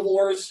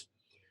 Herbivores,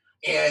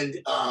 and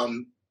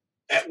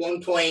at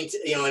one point,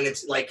 and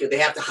it's like they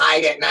have to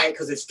hide at night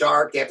because it's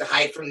dark. They have to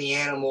hide from the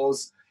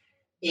animals.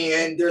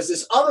 And there's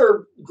this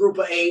other group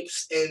of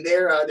apes, and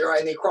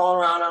they crawl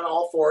around on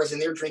all fours,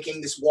 and they're drinking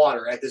this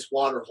water at this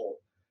water hole.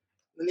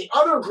 And the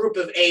other group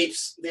of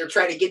apes, they're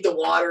trying to get the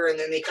water, and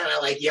then they kind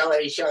of like yell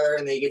at each other,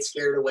 and they get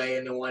scared away.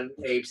 And the one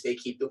apes, they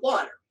keep the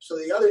water. So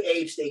the other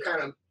apes, they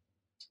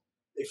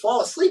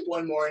fall asleep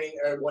one morning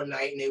or one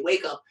night, and they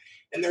wake up,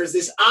 and there's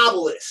this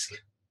obelisk,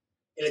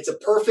 and it's a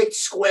perfect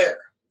square,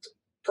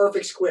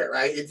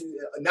 right? It's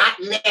not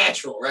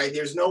natural, right?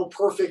 There's no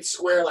perfect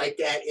square like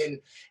that in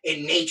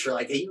nature.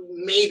 Like you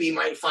maybe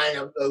might find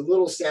a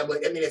little sample.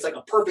 I mean, it's like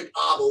a perfect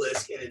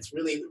obelisk, and it's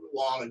really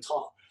long and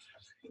tall.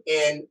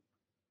 And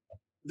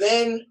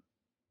then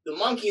the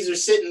monkeys are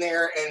sitting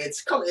there, and it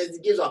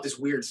gives off this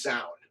weird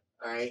sound,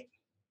 all right?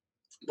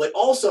 But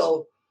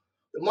also,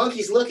 the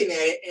monkey's looking at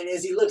it, and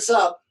as he looks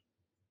up,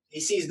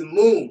 he sees the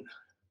moon,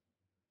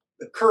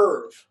 a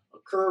curved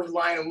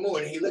line of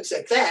moon. And he looks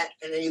at that,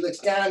 and then he looks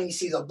down, and he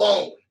sees a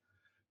bone.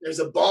 There's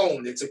a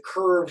bone. It's a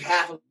curved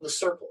half of the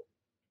circle.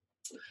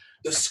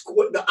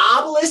 The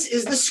obelisk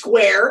is the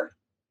square.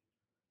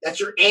 That's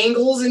your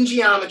angles in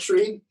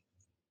geometry.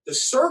 The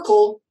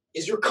circle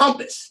is your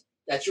compass.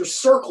 That's your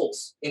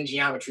circles in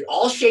geometry.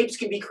 All shapes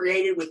can be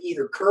created with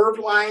either curved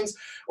lines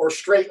or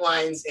straight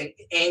lines, and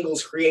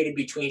angles created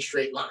between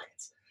straight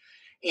lines.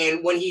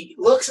 And when he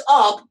looks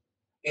up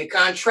and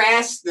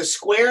contrasts the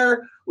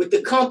square with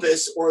the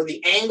compass or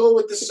the angle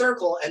with the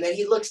circle, and then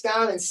he looks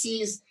down and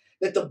sees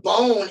that the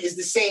bone is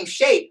the same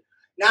shape,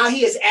 now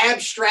he is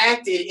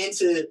abstracted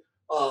into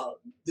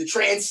the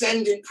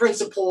transcendent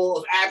principle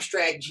of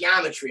abstract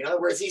geometry. In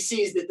other words, he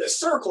sees that the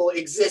circle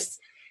exists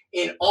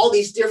in all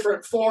these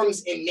different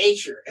forms in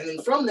nature. And then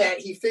from that,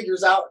 he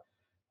figures out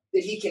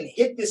that he can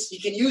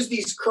use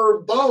these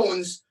curved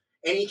bones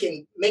and he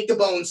can make the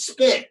bone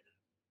spin.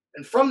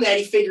 And from that,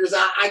 he figures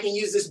out I can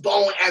use this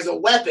bone as a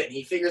weapon.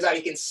 He figures out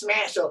he can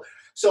smash.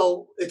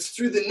 So it's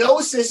through the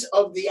gnosis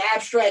of the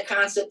abstract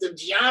concept of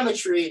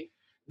geometry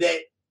that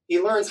he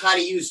learns how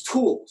to use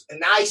tools. And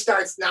now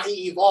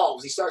he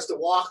evolves. He starts to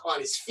walk on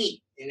his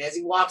feet. And as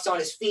he walks on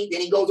his feet, then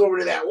he goes over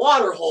to that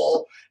water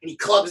hole and he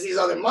clubs these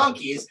other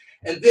monkeys.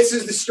 And this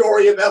is the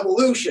story of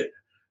evolution,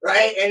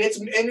 right? And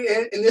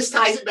and this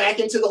ties it back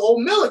into the whole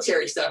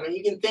military stuff. And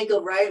you can think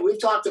of, right, we've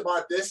talked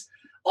about this,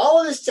 all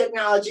of this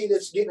technology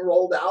that's getting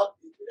rolled out,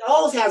 it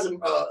all has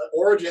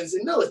origins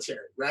in military,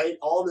 right?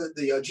 All the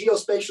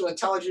geospatial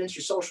intelligence,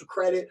 your social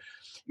credit,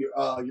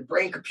 your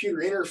brain-computer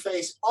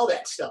interface, all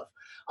that stuff.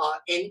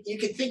 And you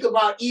can think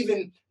about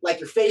even like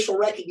your facial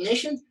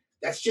recognition,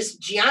 that's just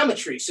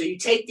geometry. So you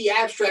take the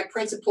abstract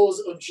principles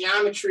of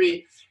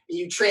geometry, and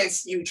you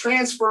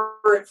transfer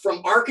it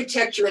from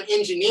architecture and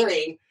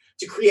engineering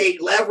to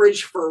create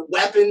leverage for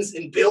weapons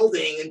and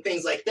building and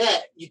things like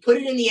that. You put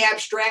it in the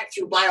abstract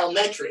through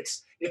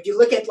biometrics. And if you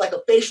look at like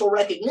a facial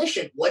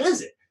recognition, what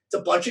is it? It's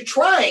a bunch of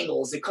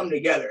triangles that come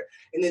together.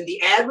 And then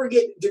the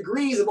aggregate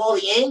degrees of all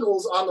the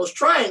angles on those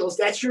triangles,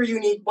 that's your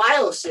unique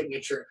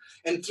biosignature.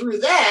 And through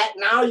that,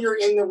 now you're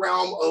in the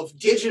realm of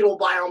digital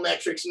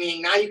biometrics,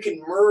 meaning now you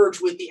can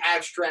merge with the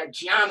abstract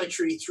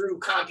geometry through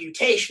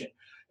computation.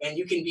 And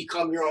you can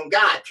become your own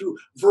God through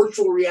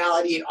virtual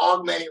reality and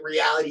augmented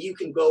reality. You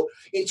can go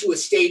into a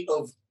state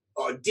of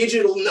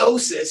digital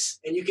gnosis,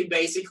 and you can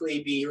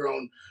basically be your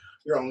own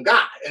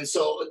God. And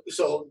so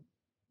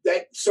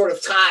that sort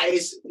of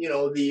ties,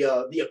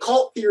 the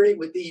occult theory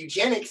with the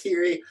eugenic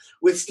theory,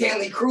 with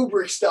Stanley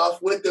Kubrick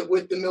stuff, with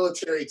the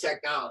military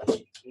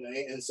technology.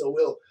 Right? And so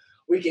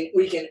we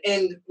can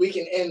end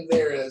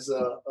there as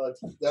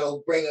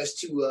that'll bring us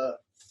to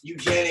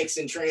eugenics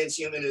and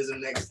transhumanism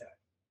next time.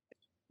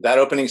 That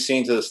opening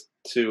scene to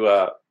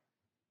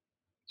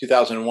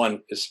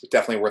 2001 is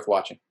definitely worth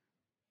watching.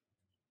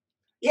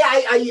 Yeah,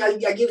 I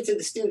give it to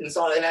the students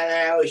all, and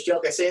I always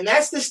joke. I say, and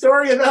that's the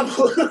story of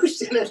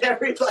evolution, and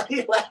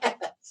everybody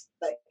laughs.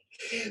 Like,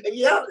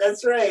 yeah,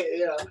 that's right.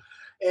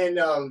 And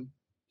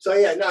so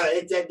yeah, no,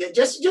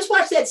 just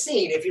watch that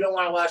scene if you don't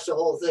want to watch the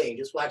whole thing.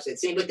 Just watch that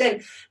scene. But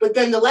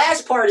then the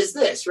last part is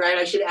this, right?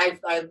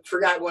 I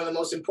forgot one of the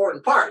most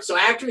important parts. So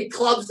after he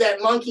clubs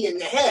that monkey in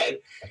the head,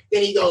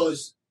 then he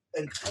goes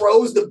and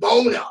throws the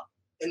bone up,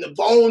 and the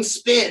bone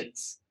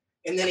spins,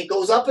 and then it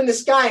goes up in the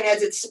sky, and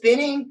as it's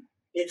spinning,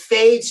 it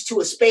fades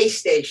to a space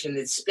station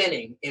that's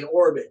spinning in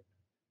orbit.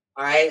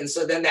 All right. And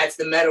so then that's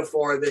the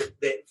metaphor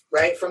that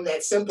right from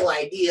that simple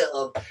idea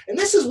of, and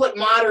this is what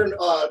modern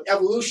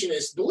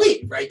evolutionists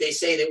believe, right? They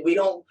say that we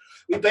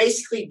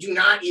basically do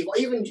not evolve.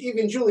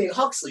 Even Julian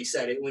Huxley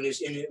said it when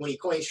he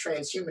coins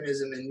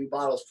transhumanism and New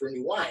Bottles for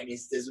New Wine. He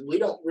says we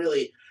don't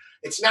really,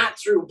 it's not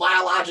through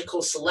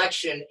biological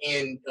selection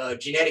and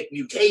genetic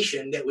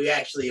mutation that we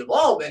actually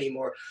evolve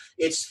anymore.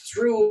 It's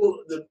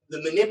through the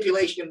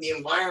manipulation of the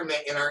environment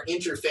and our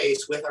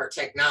interface with our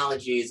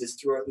technologies. It's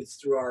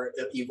through our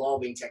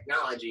evolving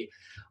technology.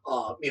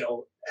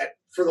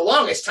 For the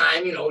longest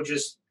time,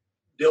 just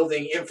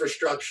building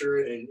infrastructure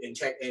and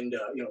tech and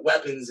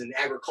weapons and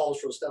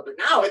agricultural stuff. But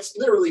now it's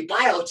literally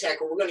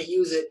biotech, where we're going to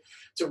use it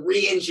to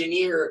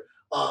re-engineer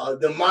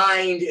the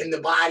mind and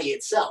the body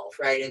itself,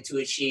 right, and to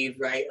achieve,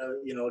 right,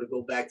 to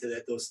go back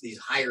to these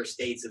higher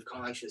states of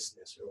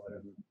consciousness or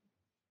whatever.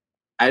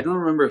 I don't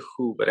remember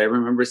who, but I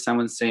remember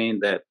someone saying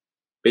that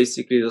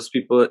basically those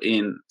people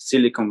in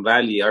Silicon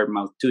Valley are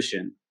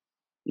Malthusian,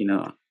 in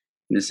a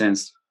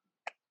sense.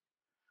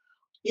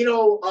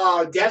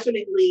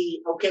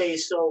 Definitely. Okay,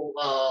 so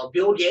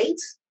Bill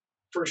Gates,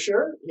 for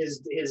sure.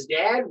 His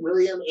dad,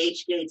 William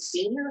H. Gates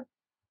Sr.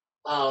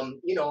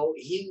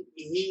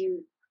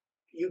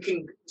 You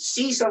can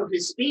see some of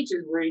his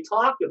speeches where he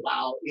talked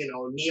about,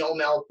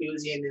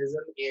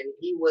 neo-Malthusianism, and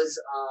he was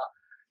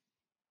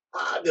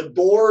the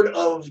board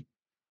of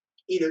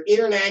either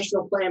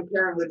International Planned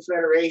Parenthood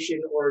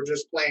Federation or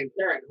just Planned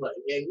Parenthood.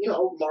 And,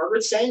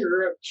 Margaret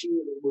Sanger,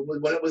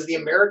 when it was the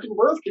American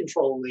Birth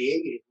Control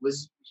League, it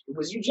was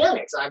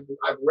eugenics. I've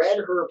read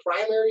her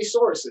primary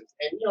sources,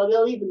 and,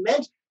 they'll even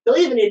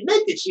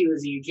admit that she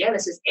was a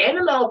eugenicist and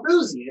a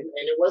Malthusian,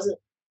 and it wasn't.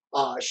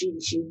 She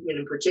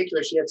in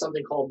particular, she had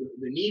something called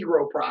the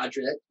Negro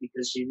Project,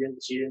 because she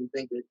didn't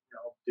think that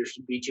there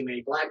should be too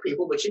many black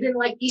people, but she didn't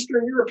like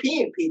Eastern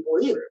European people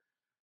either.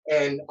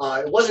 And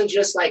it wasn't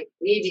just like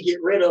we need to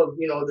get rid of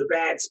the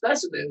bad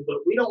specimens,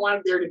 but we don't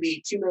want there to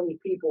be too many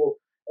people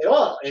at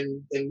all.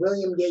 And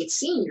William Gates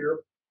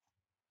Sr.,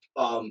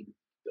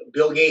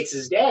 Bill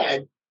Gates'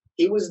 dad,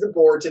 he was the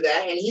board to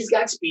that, and he's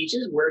got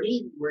speeches where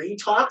he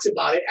talks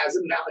about it as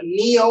a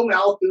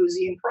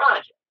neo-Malthusian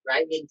project,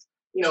 right? In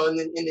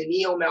the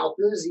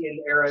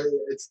neo-Malthusian era,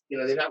 it's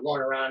they're not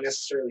going around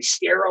necessarily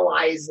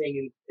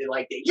sterilizing and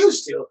like they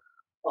used to,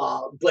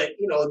 but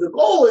the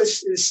goal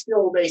is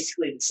still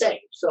basically the same.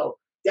 So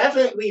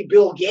definitely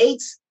Bill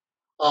Gates,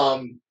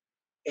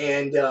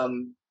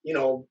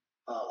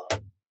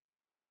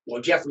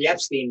 Jeffrey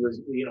Epstein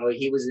was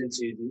he was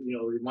into he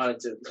wanted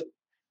to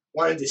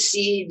wanted to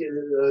seed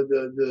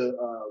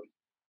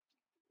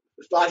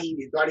thought he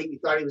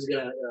was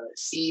gonna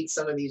seed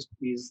some of these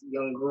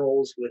young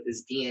girls with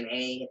his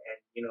DNA,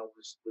 and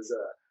was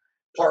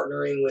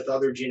partnering with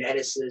other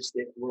geneticists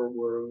that were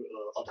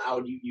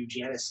avowed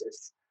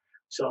eugenicists.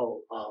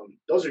 So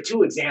those are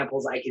two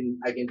examples I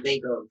can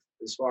think of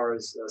as far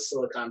as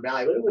Silicon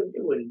Valley, but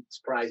it wouldn't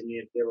surprise me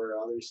if there were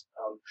others.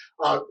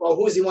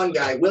 Who's the one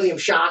guy? William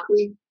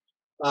Shockley,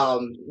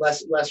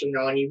 lesser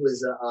known. He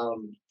was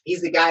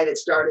he's the guy that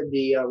started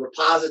the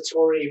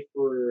repository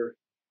for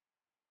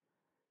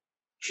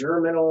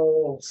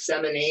germinal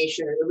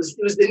semination. It was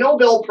the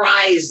Nobel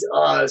Prize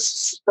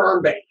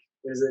sperm bank.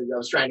 I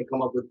was trying to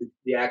come up with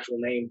the actual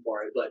name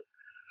for it, but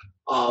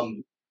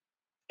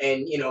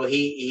and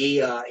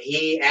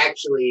he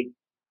actually,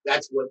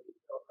 that's what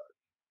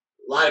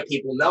a lot of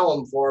people know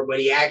him for, but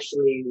he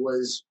actually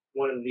was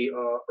one of the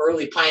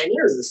early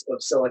pioneers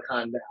of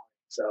Silicon Valley.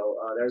 So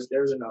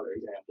there's another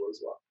example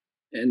as well.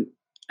 And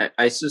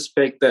I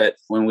suspect that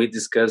when we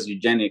discuss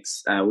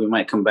eugenics, we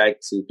might come back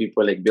to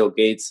people like Bill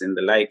Gates and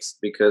the likes,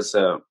 because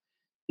I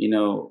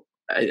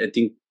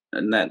think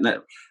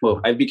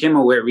I became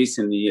aware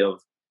recently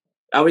of,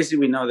 obviously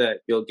we know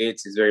that Bill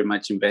Gates is very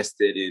much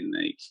invested in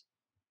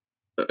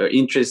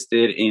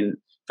interested in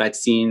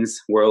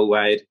vaccines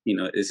worldwide.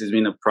 This has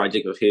been a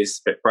project of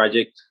his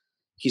project.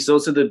 He's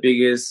also the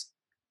biggest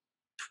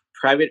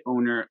private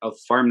owner of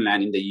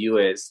farmland in the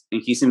US,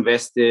 and he's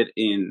invested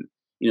in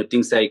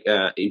things like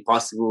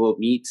Impossible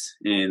Meats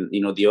and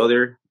the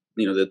other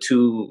the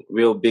two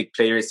real big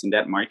players in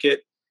that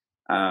market.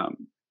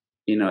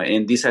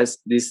 And these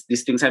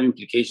things have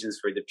implications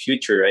for the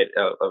future, right,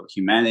 of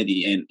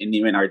humanity and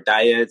even our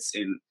diets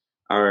and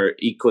our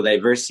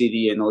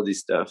eco-diversity and all this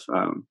stuff.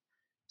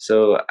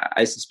 So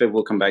I suspect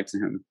we'll come back to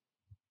him.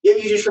 Yeah,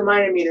 you just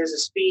reminded me, there's a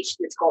speech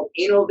that's called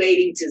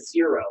Innovating to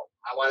Zero.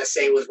 I want to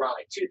say it was around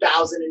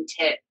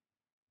 2010. And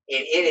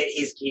in it,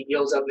 he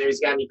goes up there,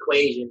 he's got an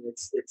equation.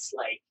 It's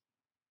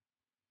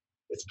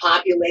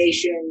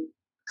population,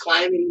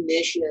 climate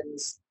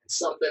emissions,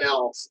 something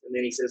else, and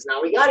then he says,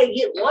 now we got to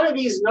get one of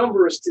these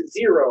numbers to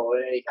zero,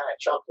 and he kind of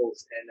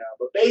chuckles. And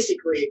but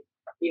basically,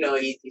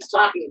 he's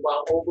talking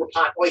about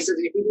overpopulation. He says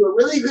if we do a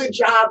really good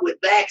job with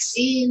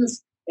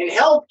vaccines and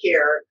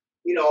healthcare,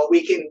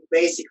 we can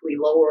basically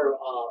lower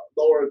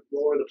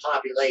the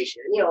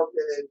population.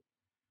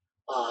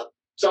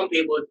 Some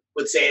people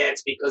would say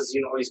that's because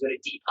he's going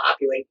to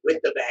depopulate with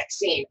the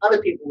vaccine.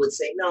 Other people would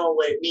say no.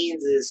 What it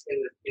means is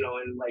in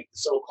like the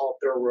so-called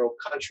third world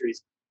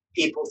countries,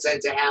 people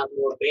tend to have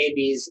more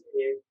babies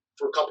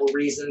for a couple of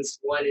reasons.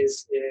 One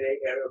is in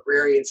an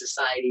agrarian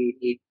society,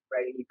 you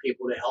need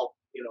people to help,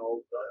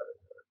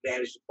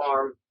 manage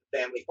the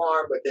family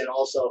farm, but then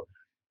also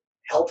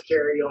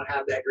healthcare. You don't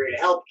have that great of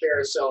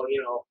healthcare, so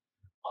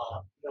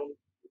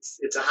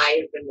it's a high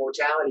infant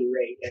mortality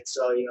rate, and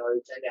so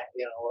you tend to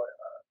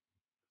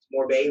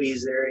more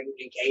babies there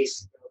in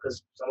case,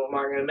 because some of them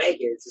aren't going to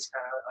make it. It's just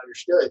kind of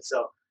understood.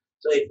 So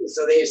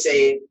they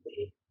say.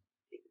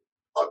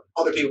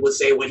 Other people would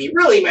say what he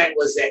really meant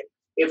was that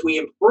if we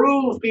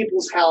improve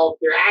people's health,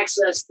 their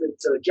access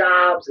to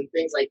jobs and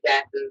things like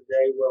that, then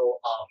they will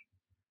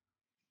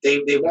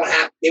they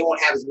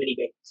won't have as many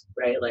babies,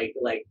 right?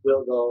 Like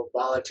we'll go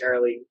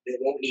voluntarily. They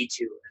won't need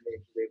to,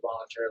 and they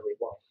voluntarily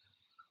won't.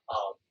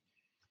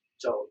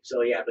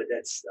 So yeah, but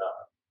that's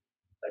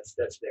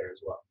there as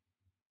well.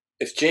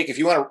 Jake, if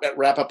you want to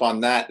wrap up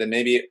on that, then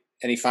maybe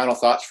any final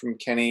thoughts from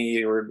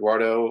Kenny or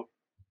Eduardo?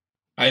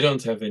 I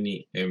don't have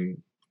any.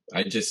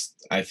 I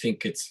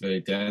think it's very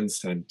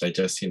dense. I'm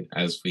digesting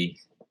as we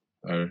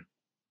are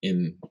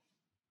in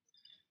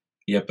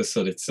the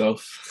episode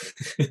itself.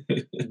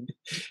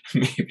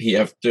 Maybe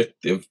after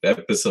the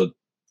episode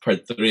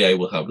part 3, I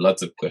will have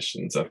lots of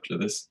questions after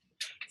this,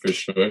 for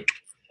sure.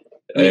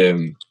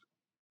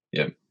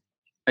 Yeah.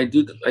 I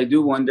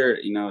do wonder,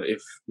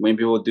 if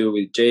maybe we'll do it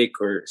with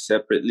Jake or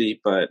separately,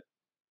 but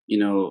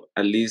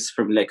at least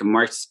from like a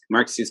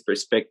Marxist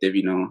perspective,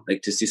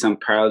 like to see some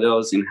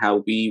parallels in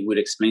how we would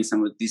explain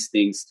some of these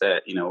things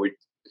that, we're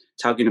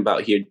talking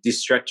about here, these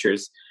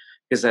structures.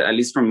 Because at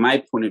least from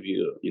my point of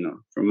view,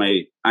 from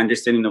my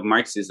understanding of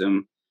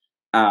Marxism,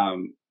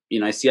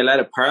 I see a lot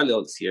of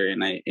parallels here,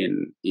 like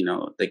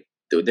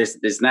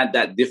there's not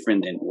that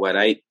different than what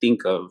I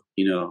think of,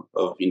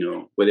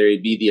 whether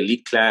it be the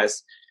elite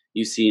class,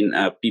 you've seen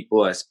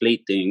people as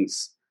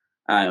playthings,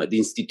 the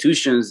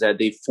institutions that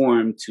they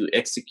form to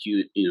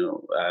execute,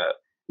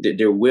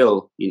 their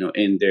will,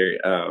 in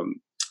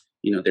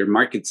their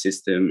market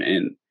system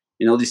and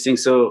all these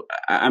things. So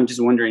I'm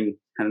just wondering,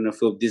 I don't know if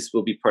this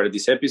will be part of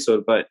this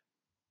episode, but,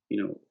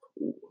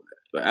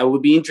 I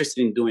would be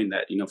interested in doing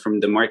that, from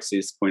the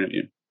Marxist point of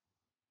view.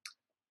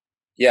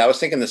 Yeah, I was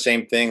thinking the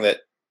same thing,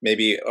 that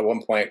maybe at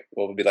one point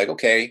we'll be like,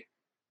 okay,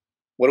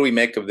 what do we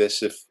make of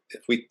this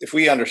if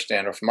we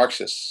understand, or if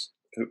Marxists,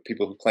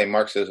 people who claim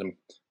Marxism,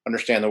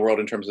 understand the world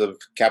in terms of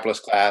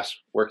capitalist class,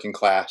 working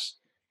class,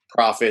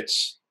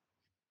 profits,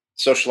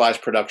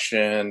 socialized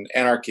production,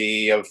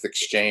 anarchy of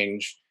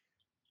exchange,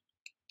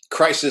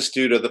 crisis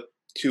due to the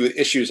to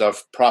issues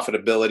of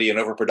profitability and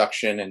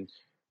overproduction and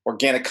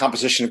organic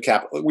composition of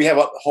capital. We have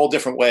a whole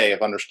different way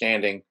of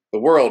understanding the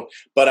world,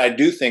 but I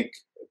do think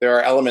there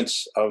are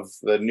elements of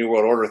the New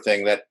World Order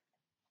thing that,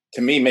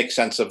 to me, make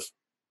sense of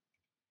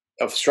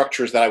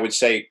structures that I would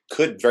say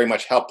could very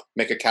much help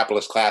make a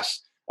capitalist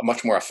class a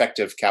much more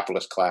effective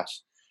capitalist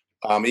class.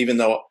 Even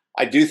though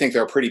I do think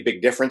there are pretty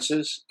big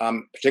differences,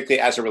 particularly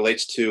as it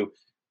relates to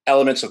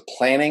elements of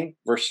planning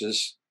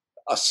versus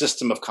a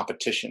system of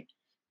competition.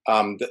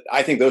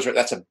 I think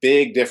that's a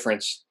big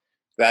difference.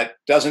 That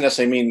doesn't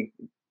necessarily mean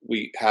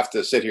we have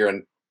to sit here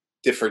and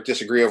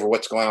disagree over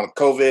what's going on with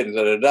COVID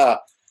and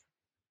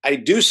I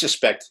do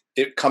suspect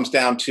it comes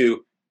down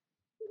to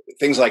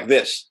things like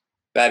this,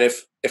 that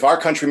if our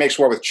country makes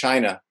war with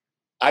China,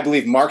 I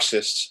believe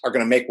Marxists are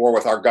going to make war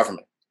with our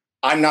government.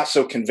 I'm not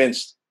so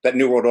convinced that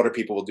New World Order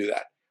people will do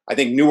that. I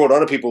think New World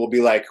Order people will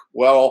be like,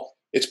 well,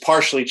 it's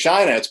partially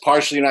China, it's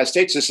partially the United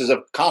States. This is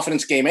a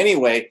confidence game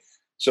anyway.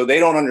 So they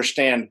don't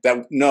understand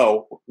that,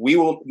 no, we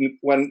will,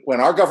 when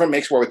our government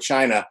makes war with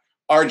China,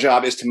 our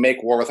job is to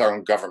make war with our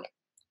own government.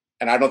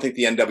 And I don't think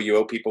the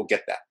NWO people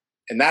get that.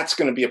 And that's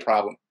going to be a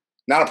problem.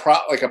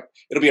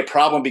 It'll be a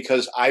problem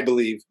because I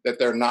believe that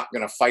they're not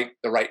going to fight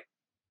the right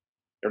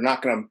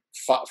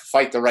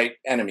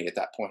enemy at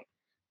that point.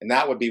 And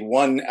that would be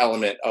one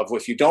element of,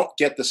 if you don't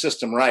get the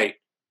system right,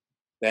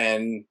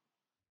 then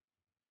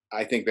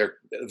I think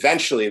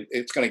eventually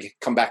it's going to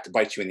come back to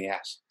bite you in the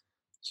ass.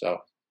 So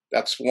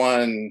that's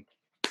one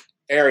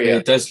area.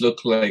 It does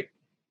look like,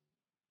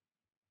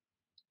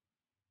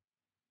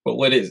 but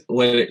what it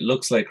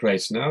looks like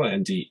right now,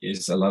 Andy,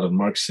 is a lot of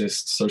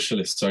Marxist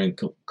socialists are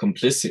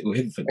complicit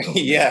with the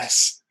government.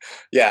 Yes.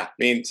 Yeah. I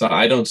mean, so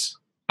I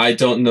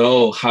don't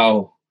know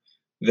how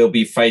they'll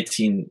be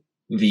fighting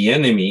the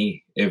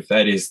enemy, if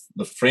that is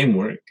the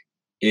framework,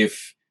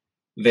 if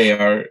they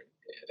are,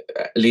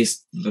 at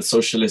least the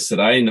socialists that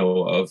I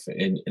know of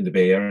in the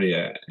Bay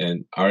Area,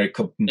 and are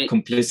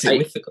complicit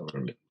with the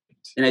government.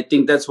 And I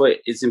think that's why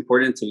it's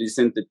important to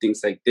listen to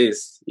things like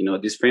this,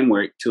 this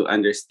framework, to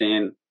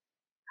understand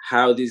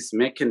how these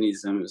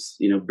mechanisms,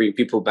 bring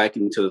people back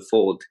into the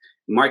fold.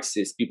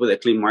 Marxists, people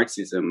that claim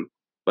Marxism,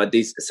 but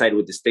they side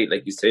with the state,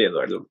 like you say,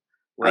 Eduardo.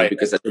 Right.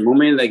 Because at the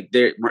moment, like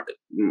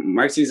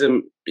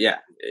Marxism,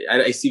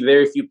 I see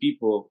very few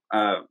people,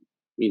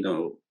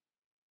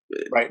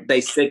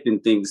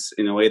 dissecting things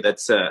in a way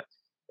that's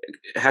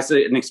has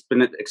an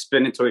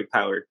explanatory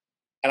power.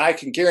 And I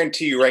can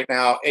guarantee you right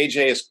now,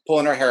 AJ is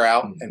pulling her hair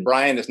out, and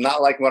Brian is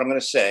not liking what I'm going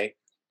to say.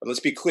 But let's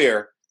be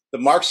clear: the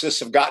Marxists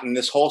have gotten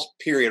this whole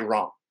period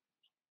wrong.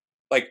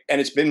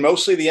 And it's been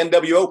mostly the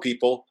NWO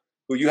people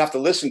who you have to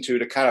listen to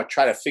kind of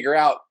try to figure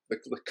out the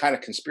kind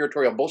of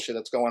conspiratorial bullshit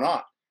that's going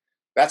on.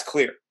 That's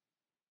clear.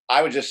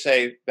 I would just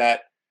say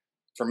that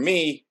for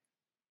me,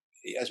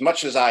 as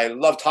much as I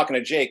love talking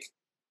to Jake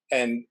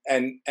and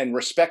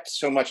respect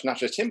so much, not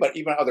just him, but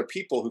even other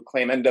people who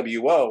claim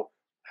NWO,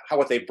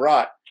 what they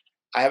brought,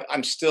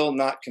 I'm still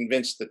not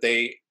convinced that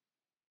they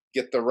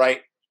get the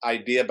right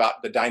idea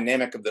about the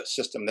dynamic of the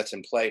system that's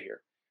in play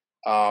here.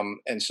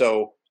 And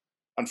so,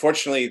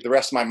 unfortunately, the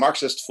rest of my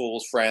Marxist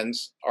fools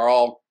friends are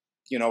all,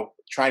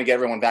 trying to get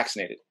everyone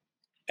vaccinated,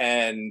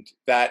 and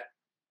that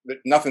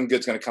nothing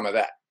good's going to come of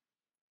that.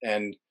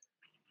 And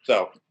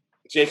so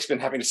Jake's been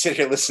having to sit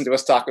here and listen to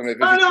us talk. No,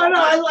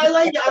 I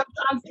like it.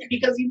 I'm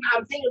because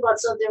I'm thinking about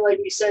something like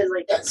we said,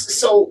 like that.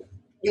 So,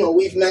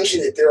 we've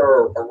mentioned that there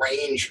are a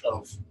range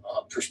of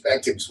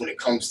perspectives when it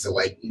comes to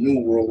like New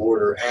World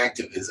Order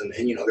activism,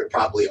 and there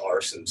probably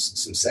are some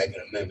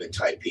Second Amendment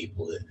type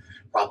people that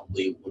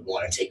probably would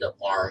want to take up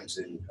arms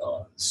in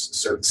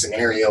certain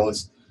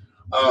scenarios.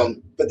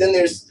 But then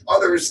there's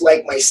others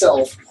like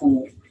myself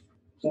who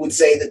would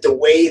say that the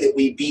way that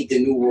we beat the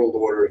New World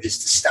Order is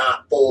to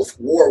stop both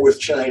war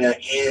with China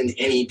and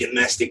any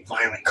domestic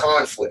violent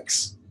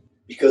conflicts.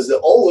 Because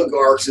the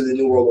oligarchs of the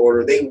New World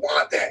Order, they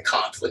want that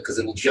conflict because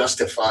it'll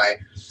justify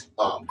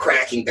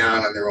cracking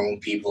down on their own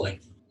people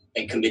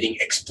and committing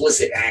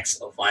explicit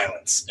acts of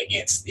violence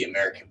against the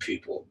American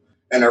people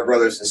and our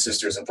brothers and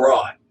sisters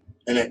abroad.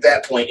 And at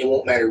that point, it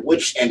won't matter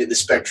which end of the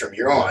spectrum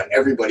you're on,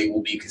 everybody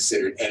will be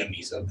considered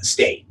enemies of the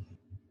state.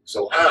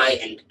 So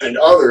I and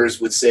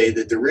others would say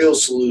that the real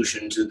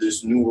solution to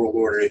this New World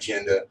Order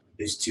agenda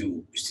is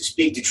to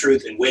speak the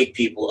truth and wake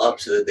people up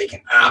so that they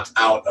can opt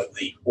out of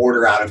the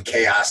order out of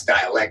chaos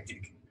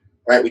dialectic.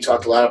 Right? We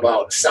talked a lot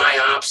about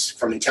psyops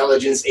from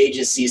intelligence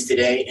agencies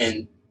today,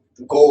 and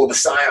the goal of a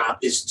psyop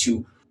is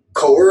to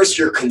coerce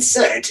your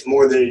consent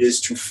more than it is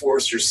to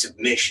force your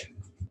submission.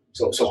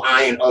 So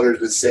I and others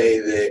would say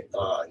that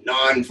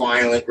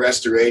nonviolent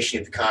restoration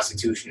of the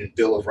Constitution and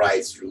Bill of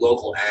Rights through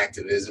local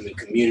activism and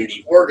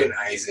community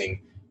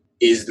organizing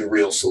is the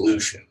real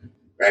solution.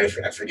 Right?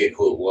 I forget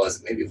who it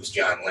was. Maybe it was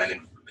John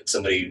Lennon. But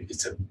somebody,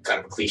 it's a kind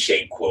of a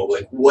cliche quote.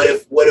 Like, what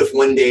if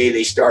one day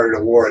they started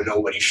a war and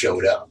nobody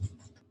showed up?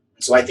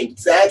 So I think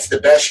that's the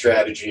best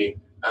strategy,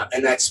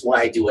 and that's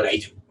why I do what I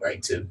do.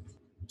 Right? To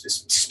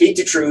speak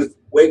the truth,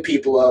 wake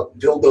people up,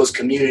 build those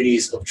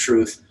communities of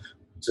truth,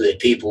 so that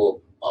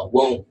people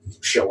won't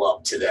show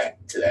up to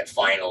that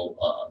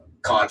final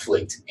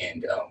conflict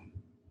and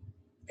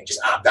just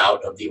opt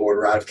out of the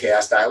order out of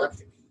chaos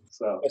dialectic.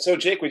 So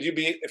Jake, would you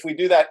be, if we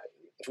do that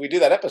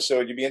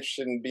episode, you'd be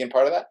interested in being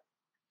part of that?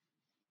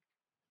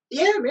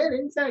 Yeah, man,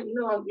 anytime.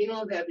 I'm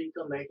happy to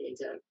come back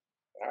anytime.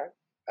 All right,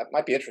 that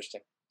might be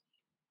interesting.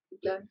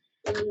 Okay.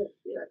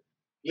 Yeah.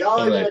 Y'all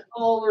are gonna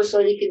come over so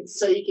you can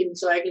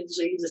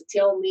just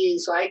tell me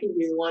so I can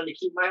be the one to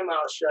keep my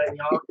mouth shut and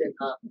y'all can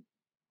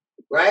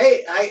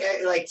right?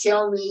 I like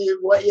tell me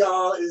what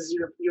y'all is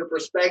your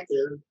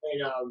perspective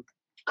and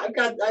I've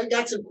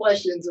got some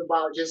questions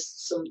about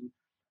just some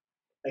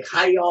like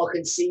how y'all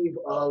conceive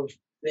of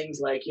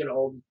things like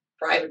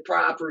private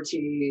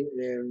property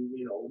and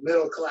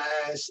middle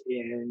class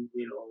and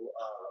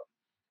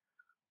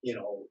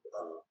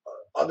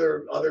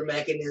other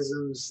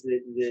mechanisms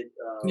that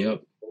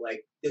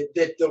like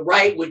that the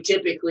right would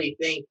typically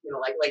think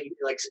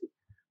like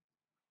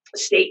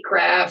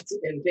statecraft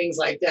and things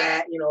like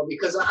that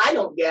because I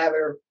don't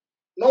gather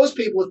most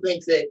people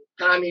think that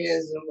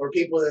communism or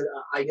people that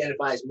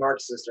identify as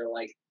Marxist are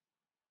like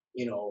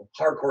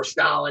hardcore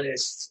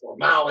Stalinists or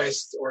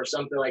Maoists or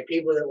something, like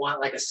people that want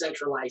like a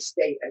centralized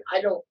state. And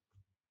I don't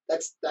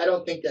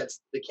think that's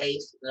the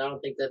case. And I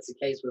don't think that's the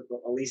case with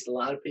at least a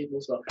lot of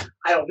people. So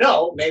I don't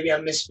know, maybe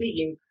I'm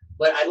misspeaking,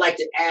 but I'd like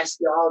to ask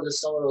y'all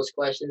just some of those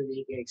questions that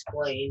you can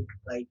explain,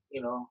 like,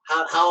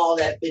 how all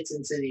that fits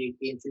into the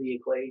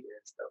equation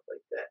and stuff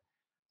like that.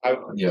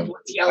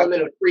 What's the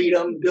element of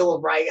freedom, Bill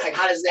of Rights, like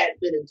how does that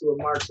fit into a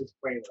Marxist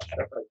framework,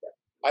 stuff like that?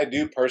 I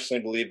do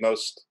personally believe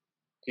most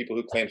people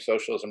who claim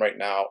socialism right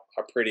now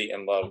are pretty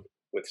in love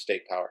with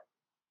state power.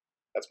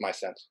 That's my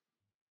sense.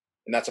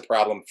 And that's a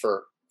problem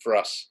for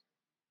us.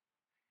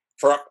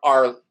 For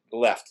our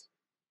left,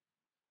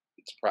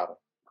 it's a problem.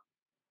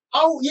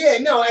 Oh yeah,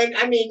 no, and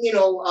I mean, you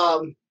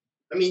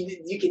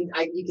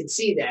can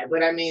see that,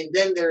 but I mean,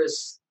 then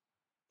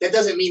that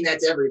doesn't mean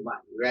that's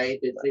everybody, right?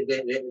 That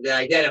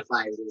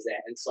identifies as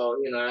that, and so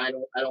I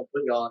don't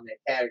put y'all in that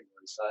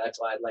category. So that's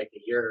why I'd like to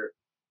hear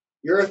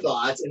your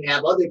thoughts and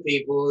have other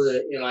people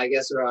that I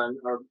guess are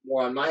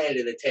more on my end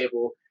of the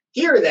table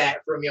hear that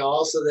from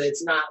y'all, so that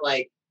it's not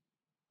like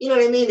what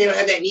I mean. They don't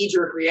have that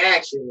knee-jerk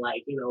reaction,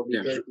 like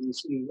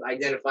because you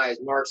identify as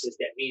Marxist,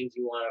 that means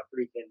you want to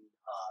freaking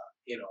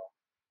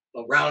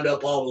round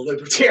up all the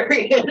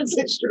libertarians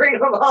and string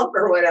them up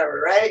or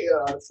whatever, right?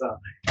 So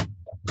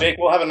Jake,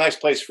 we'll have a nice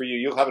place for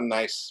you.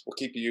 We'll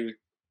keep you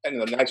in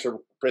the nicer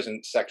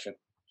prison section.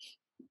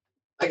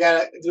 I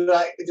get a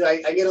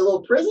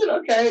little prison?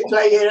 Okay. Do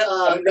I get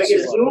a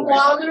Zoom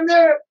while I'm in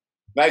there?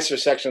 Nicer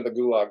section of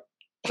the gulag.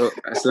 So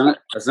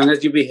as long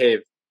as you behave.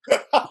 Do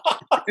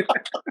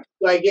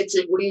I get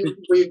to?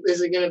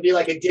 Is it going to be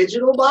like a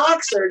digital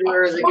box, or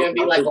is it going to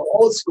be like an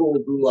old school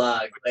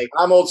gulag? Like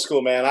I'm old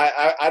school, man.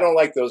 I don't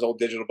like those old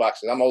digital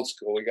boxes. I'm old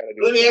school. We got to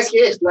do. Let me ask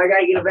you this: do I got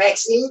to get a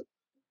vaccine?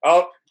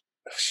 Oh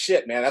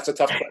shit, man, that's a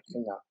tough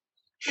question now.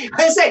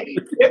 I say,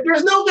 if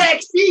there's no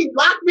vaccine,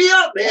 lock me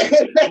up, man.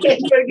 You're going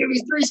to give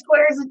me 3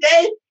 squares a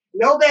day?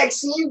 No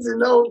vaccines and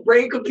no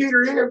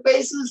brain-computer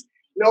interfaces?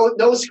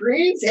 No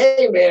screens?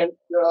 Hey, man.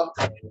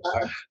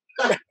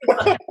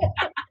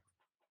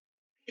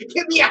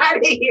 Get me out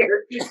of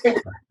here.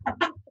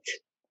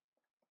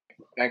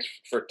 Thanks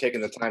for taking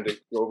the time to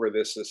go over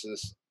this. This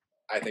is,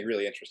 I think,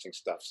 really interesting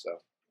stuff.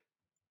 So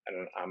I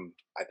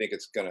think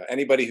it's going to,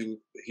 anybody who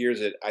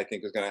hears it, I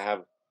think is going to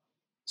have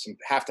some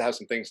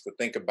things to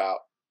think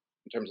about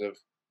in terms of,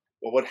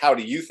 how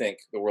do you think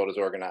the world is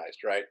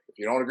organized, right? If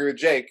you don't agree with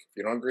Jake, if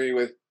you don't agree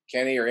with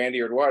Kenny or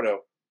Andy or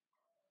Eduardo,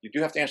 you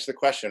do have to answer the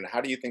question, how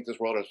do you think this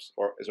world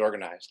is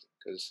organized?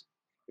 Because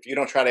if you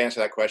don't try to answer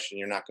that question,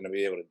 you're not going to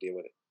be able to deal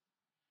with it.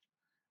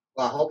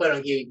 Well, I hope I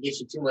don't get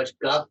you too much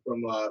guff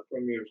from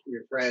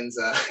your friends.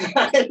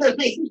 In the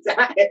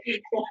meantime,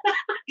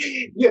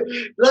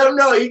 let them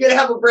know you're gonna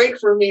have a break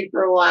from me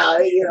for a while.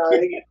 They'll be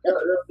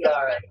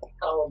all right.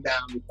 Calm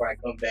down before I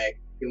come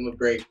back. Give them a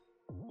break.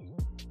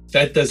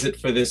 That does it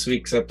for this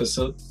week's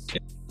episode.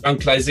 John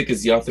Kleisig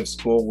is the author of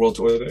Squirrel World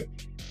Order,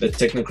 The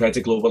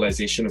Technocratic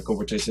Globalization of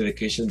Corporatized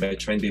Education by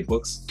TrineBay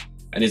Books,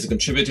 and is a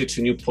contributor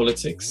to New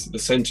Politics, the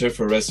Center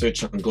for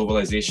Research on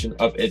Globalization,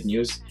 Up-Ed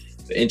News,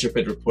 the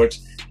Interpret Report,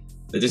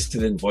 The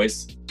Dissident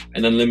Voice,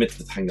 and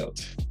Unlimited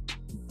Hangout.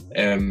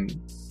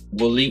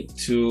 We'll link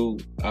to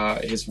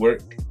his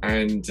work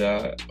and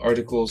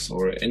articles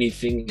or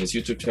anything, his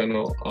YouTube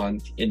channel,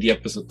 in the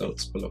episode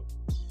notes below.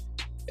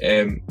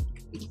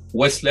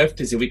 What's Left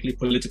is a weekly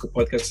political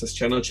podcast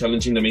channel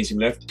challenging the mainstream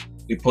left.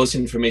 We post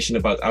information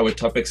about our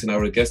topics and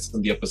our guests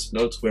on the episode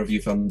notes wherever you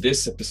found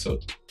this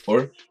episode,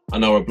 or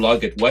on our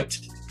blog at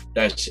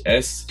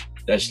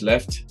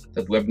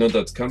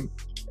what-s-left.webnode.com.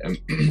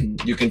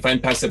 You can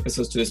find past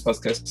episodes to this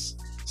podcast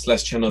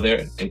 /channel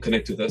there and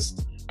connect with us.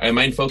 I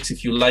remind folks,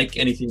 if you like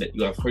anything that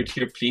you have heard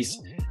here, please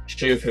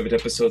share your favorite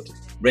episode,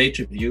 rate,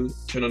 review,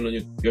 turn on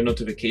your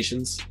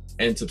notifications,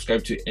 and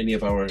subscribe to any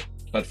of our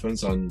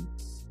platforms on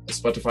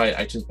Spotify,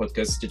 iTunes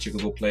Podcasts, Stitcher,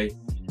 Google Play,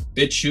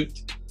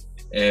 BitChute,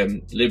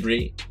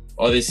 Libri,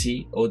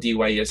 Odyssey,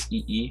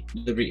 ODYSEE,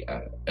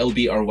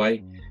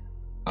 LBRY,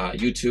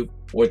 YouTube,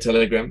 or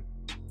Telegram.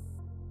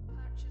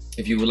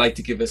 If you would like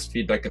to give us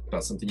feedback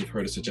about something you've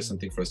heard or suggest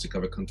something for us to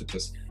cover, contact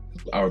us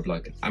at our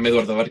blog. I'm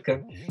Eduardo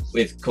Barca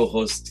with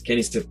co-host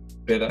Kenny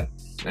Cepeda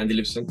and Andy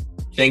Lipson.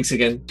 Thanks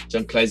again,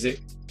 John Kleisig.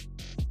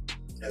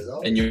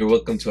 And you're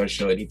welcome to our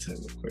show anytime,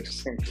 of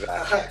course.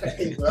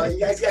 Well, you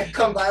guys got to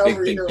come by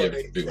over. Thank you,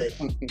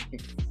 everyone.